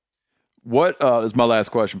that. What is my last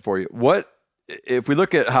question for you? What if we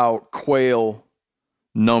look at how quail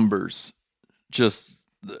numbers just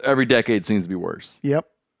every decade seems to be worse? Yep.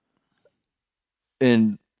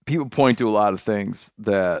 And people point to a lot of things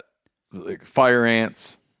that, like fire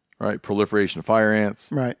ants, right? Proliferation of fire ants.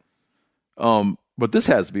 Right. But this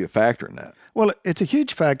has to be a factor in that. Well, it's a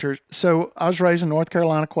huge factor. So I was raised in North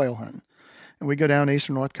Carolina quail hunting, and we go down to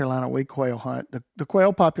eastern North Carolina, we quail hunt. The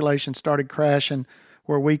quail population started crashing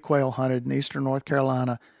where we quail hunted in eastern North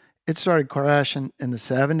Carolina. It started crashing in the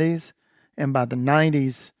 70s, and by the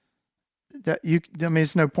 90s,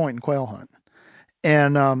 it's no point in quail hunting.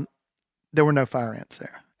 And there were no fire ants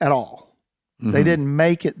there at all. Mm-hmm. They didn't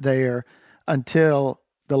make it there until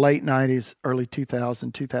the late 90s, early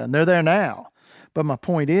 2000. They're there now. But my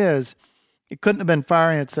point is, it couldn't have been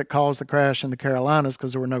fire ants that caused the crash in the Carolinas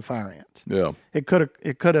because there were no fire ants. Yeah. It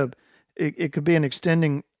could be an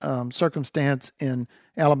extending circumstance in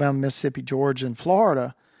Alabama, Mississippi, Georgia, and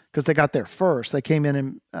Florida because they got there first. They came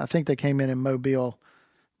in I think they came in Mobile,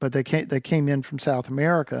 but they came in from South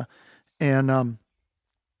America, And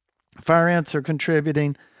fire ants are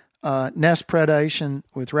contributing. Nest predation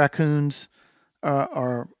with raccoons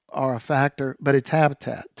are a factor, but it's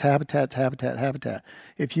habitat. It's habitat.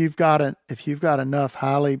 If you've got enough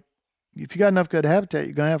good habitat,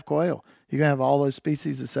 you're gonna have quail. You're gonna have all those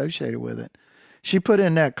species associated with it. She put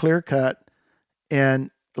in that clear cut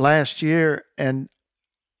and last year, and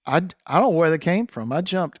I don't know where they came from. I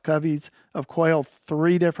jumped coveys of quail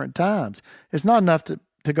 3 different times. It's not enough to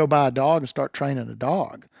go buy a dog and start training a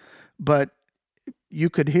dog, but you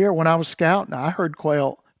could hear when I was scouting, I heard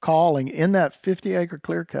quail calling in that 50-acre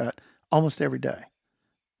clear cut almost every day.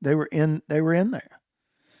 They were in there.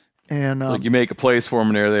 And like you make a place for them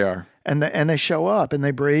and there they are. And they show up and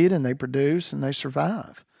they breed and they produce and they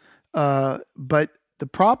survive. But the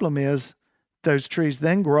problem is those trees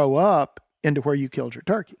then grow up into where you killed your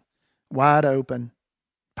turkey. Wide open,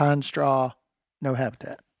 pine straw, no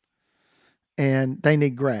habitat. And they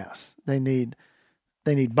need grass. They need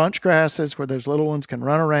bunch grasses where those little ones can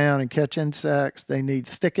run around and catch insects. They need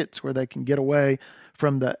thickets where they can get away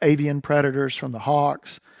from the avian predators, from the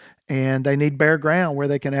hawks. And they need bare ground where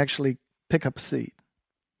they can actually pick up a seed.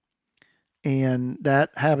 And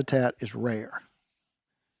that habitat is rare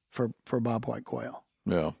for bobwhite quail.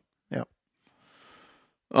 Yeah. Yep.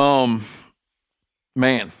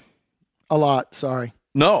 Man. A lot, sorry.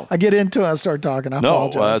 No. I get into it, I start talking. I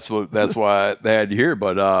apologize. Well, that's why they had you here,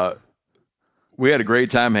 but we had a great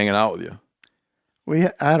time hanging out with you.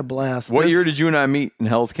 I had a blast. What year did you and I meet in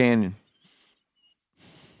Hell's Canyon?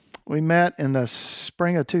 We met in the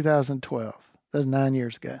spring of 2012. That was 9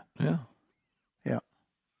 years ago. Yeah. Yeah.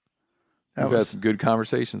 We've had some good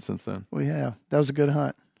conversations since then. We have. That was a good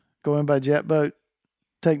hunt. Go in by jet boat,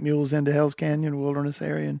 take mules into Hell's Canyon wilderness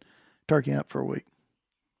area, and turkey hunt for a week.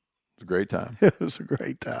 It was a great time. It was a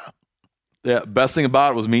great time. Yeah, best thing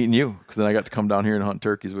about it was meeting you, because then I got to come down here and hunt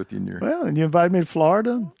turkeys with you. And you invited me to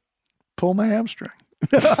Florida and pull my hamstring.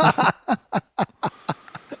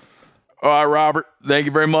 All right, Robert, thank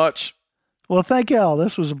you very much. Well, thank y'all.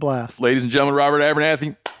 This was a blast. Ladies and gentlemen, Robert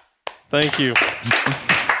Abernathy. Thank you.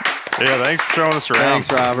 Yeah, thanks for showing us around.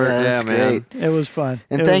 Thanks, Robert. Yeah, man. It was fun.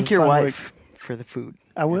 And thank your wife for the food.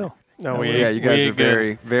 I will. No, Yeah, you guys are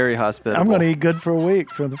very, very hospitable. I'm going to eat good for a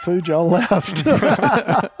week from the food y'all left. All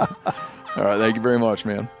right, thank you very much,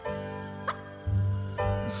 man.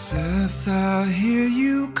 Seth, I hear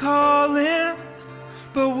you calling,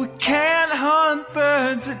 but we can't hunt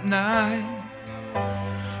birds at night.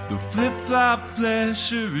 The flip-flop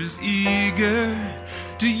flesher is eager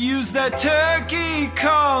to use that turkey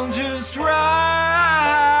call just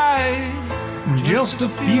right. Just a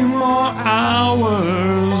few more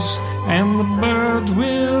hours and the birds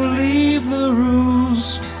will leave the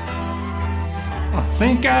roost. I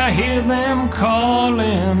think I hear them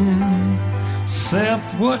calling.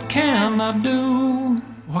 Seth, what can I do?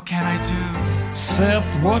 What can I do? Seth,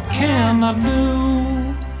 what can I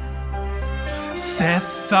do?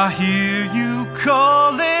 Seth, I hear you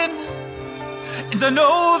calling, and I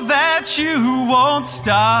know that you won't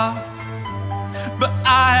stop, but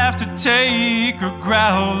I have to take a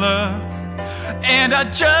growler, and I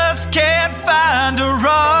just can't find a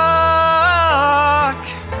rock.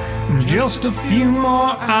 Just a few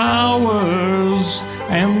more hours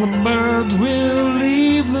and the birds will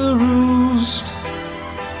leave the roost.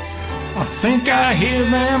 I think I hear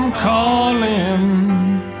them calling.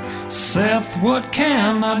 Seth, what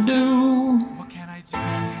can I do? What can I do?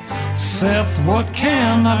 Seth, what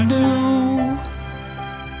can I do?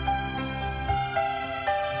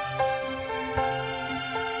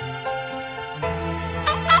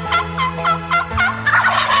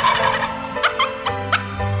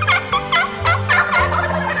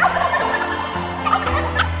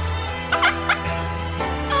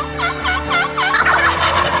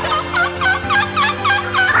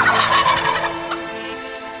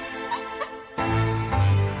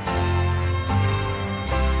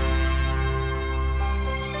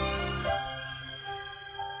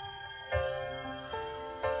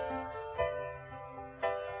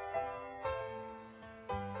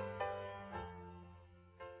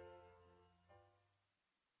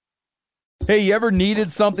 Hey, you ever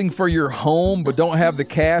needed something for your home but don't have the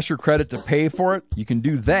cash or credit to pay for it? You can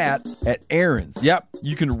do that at Aaron's. Yep,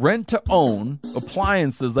 you can rent to own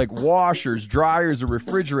appliances like washers, dryers, or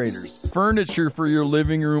refrigerators, furniture for your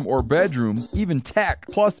living room or bedroom, even tech.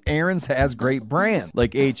 Plus, Aaron's has great brands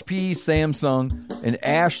like HP, Samsung, and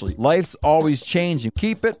Ashley. Life's always changing.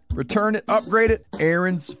 Keep it, return it, upgrade it.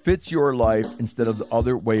 Aaron's fits your life instead of the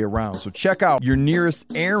other way around. So check out your nearest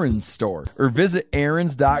Aaron's store or visit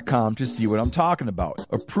Aaron's.com to see what I'm talking about.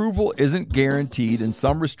 Approval isn't guaranteed and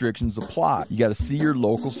some restrictions apply. You got to see your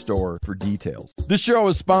local store for details. This show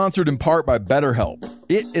is sponsored in part by BetterHelp.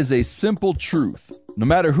 It is a simple truth. No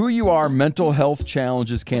matter who you are, mental health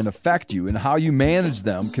challenges can affect you, and how you manage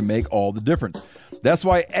them can make all the difference. That's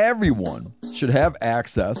why everyone should have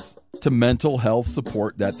access to mental health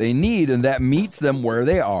support that they need and that meets them where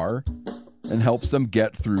they are and helps them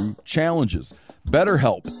get through challenges.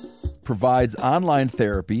 BetterHelp provides online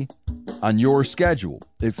therapy on your schedule.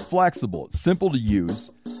 It's flexible, it's simple to use.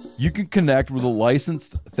 You can connect with a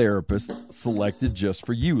licensed therapist selected just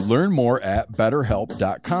for you. Learn more at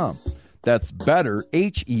betterhelp.com. That's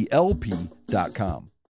betterhelp.com.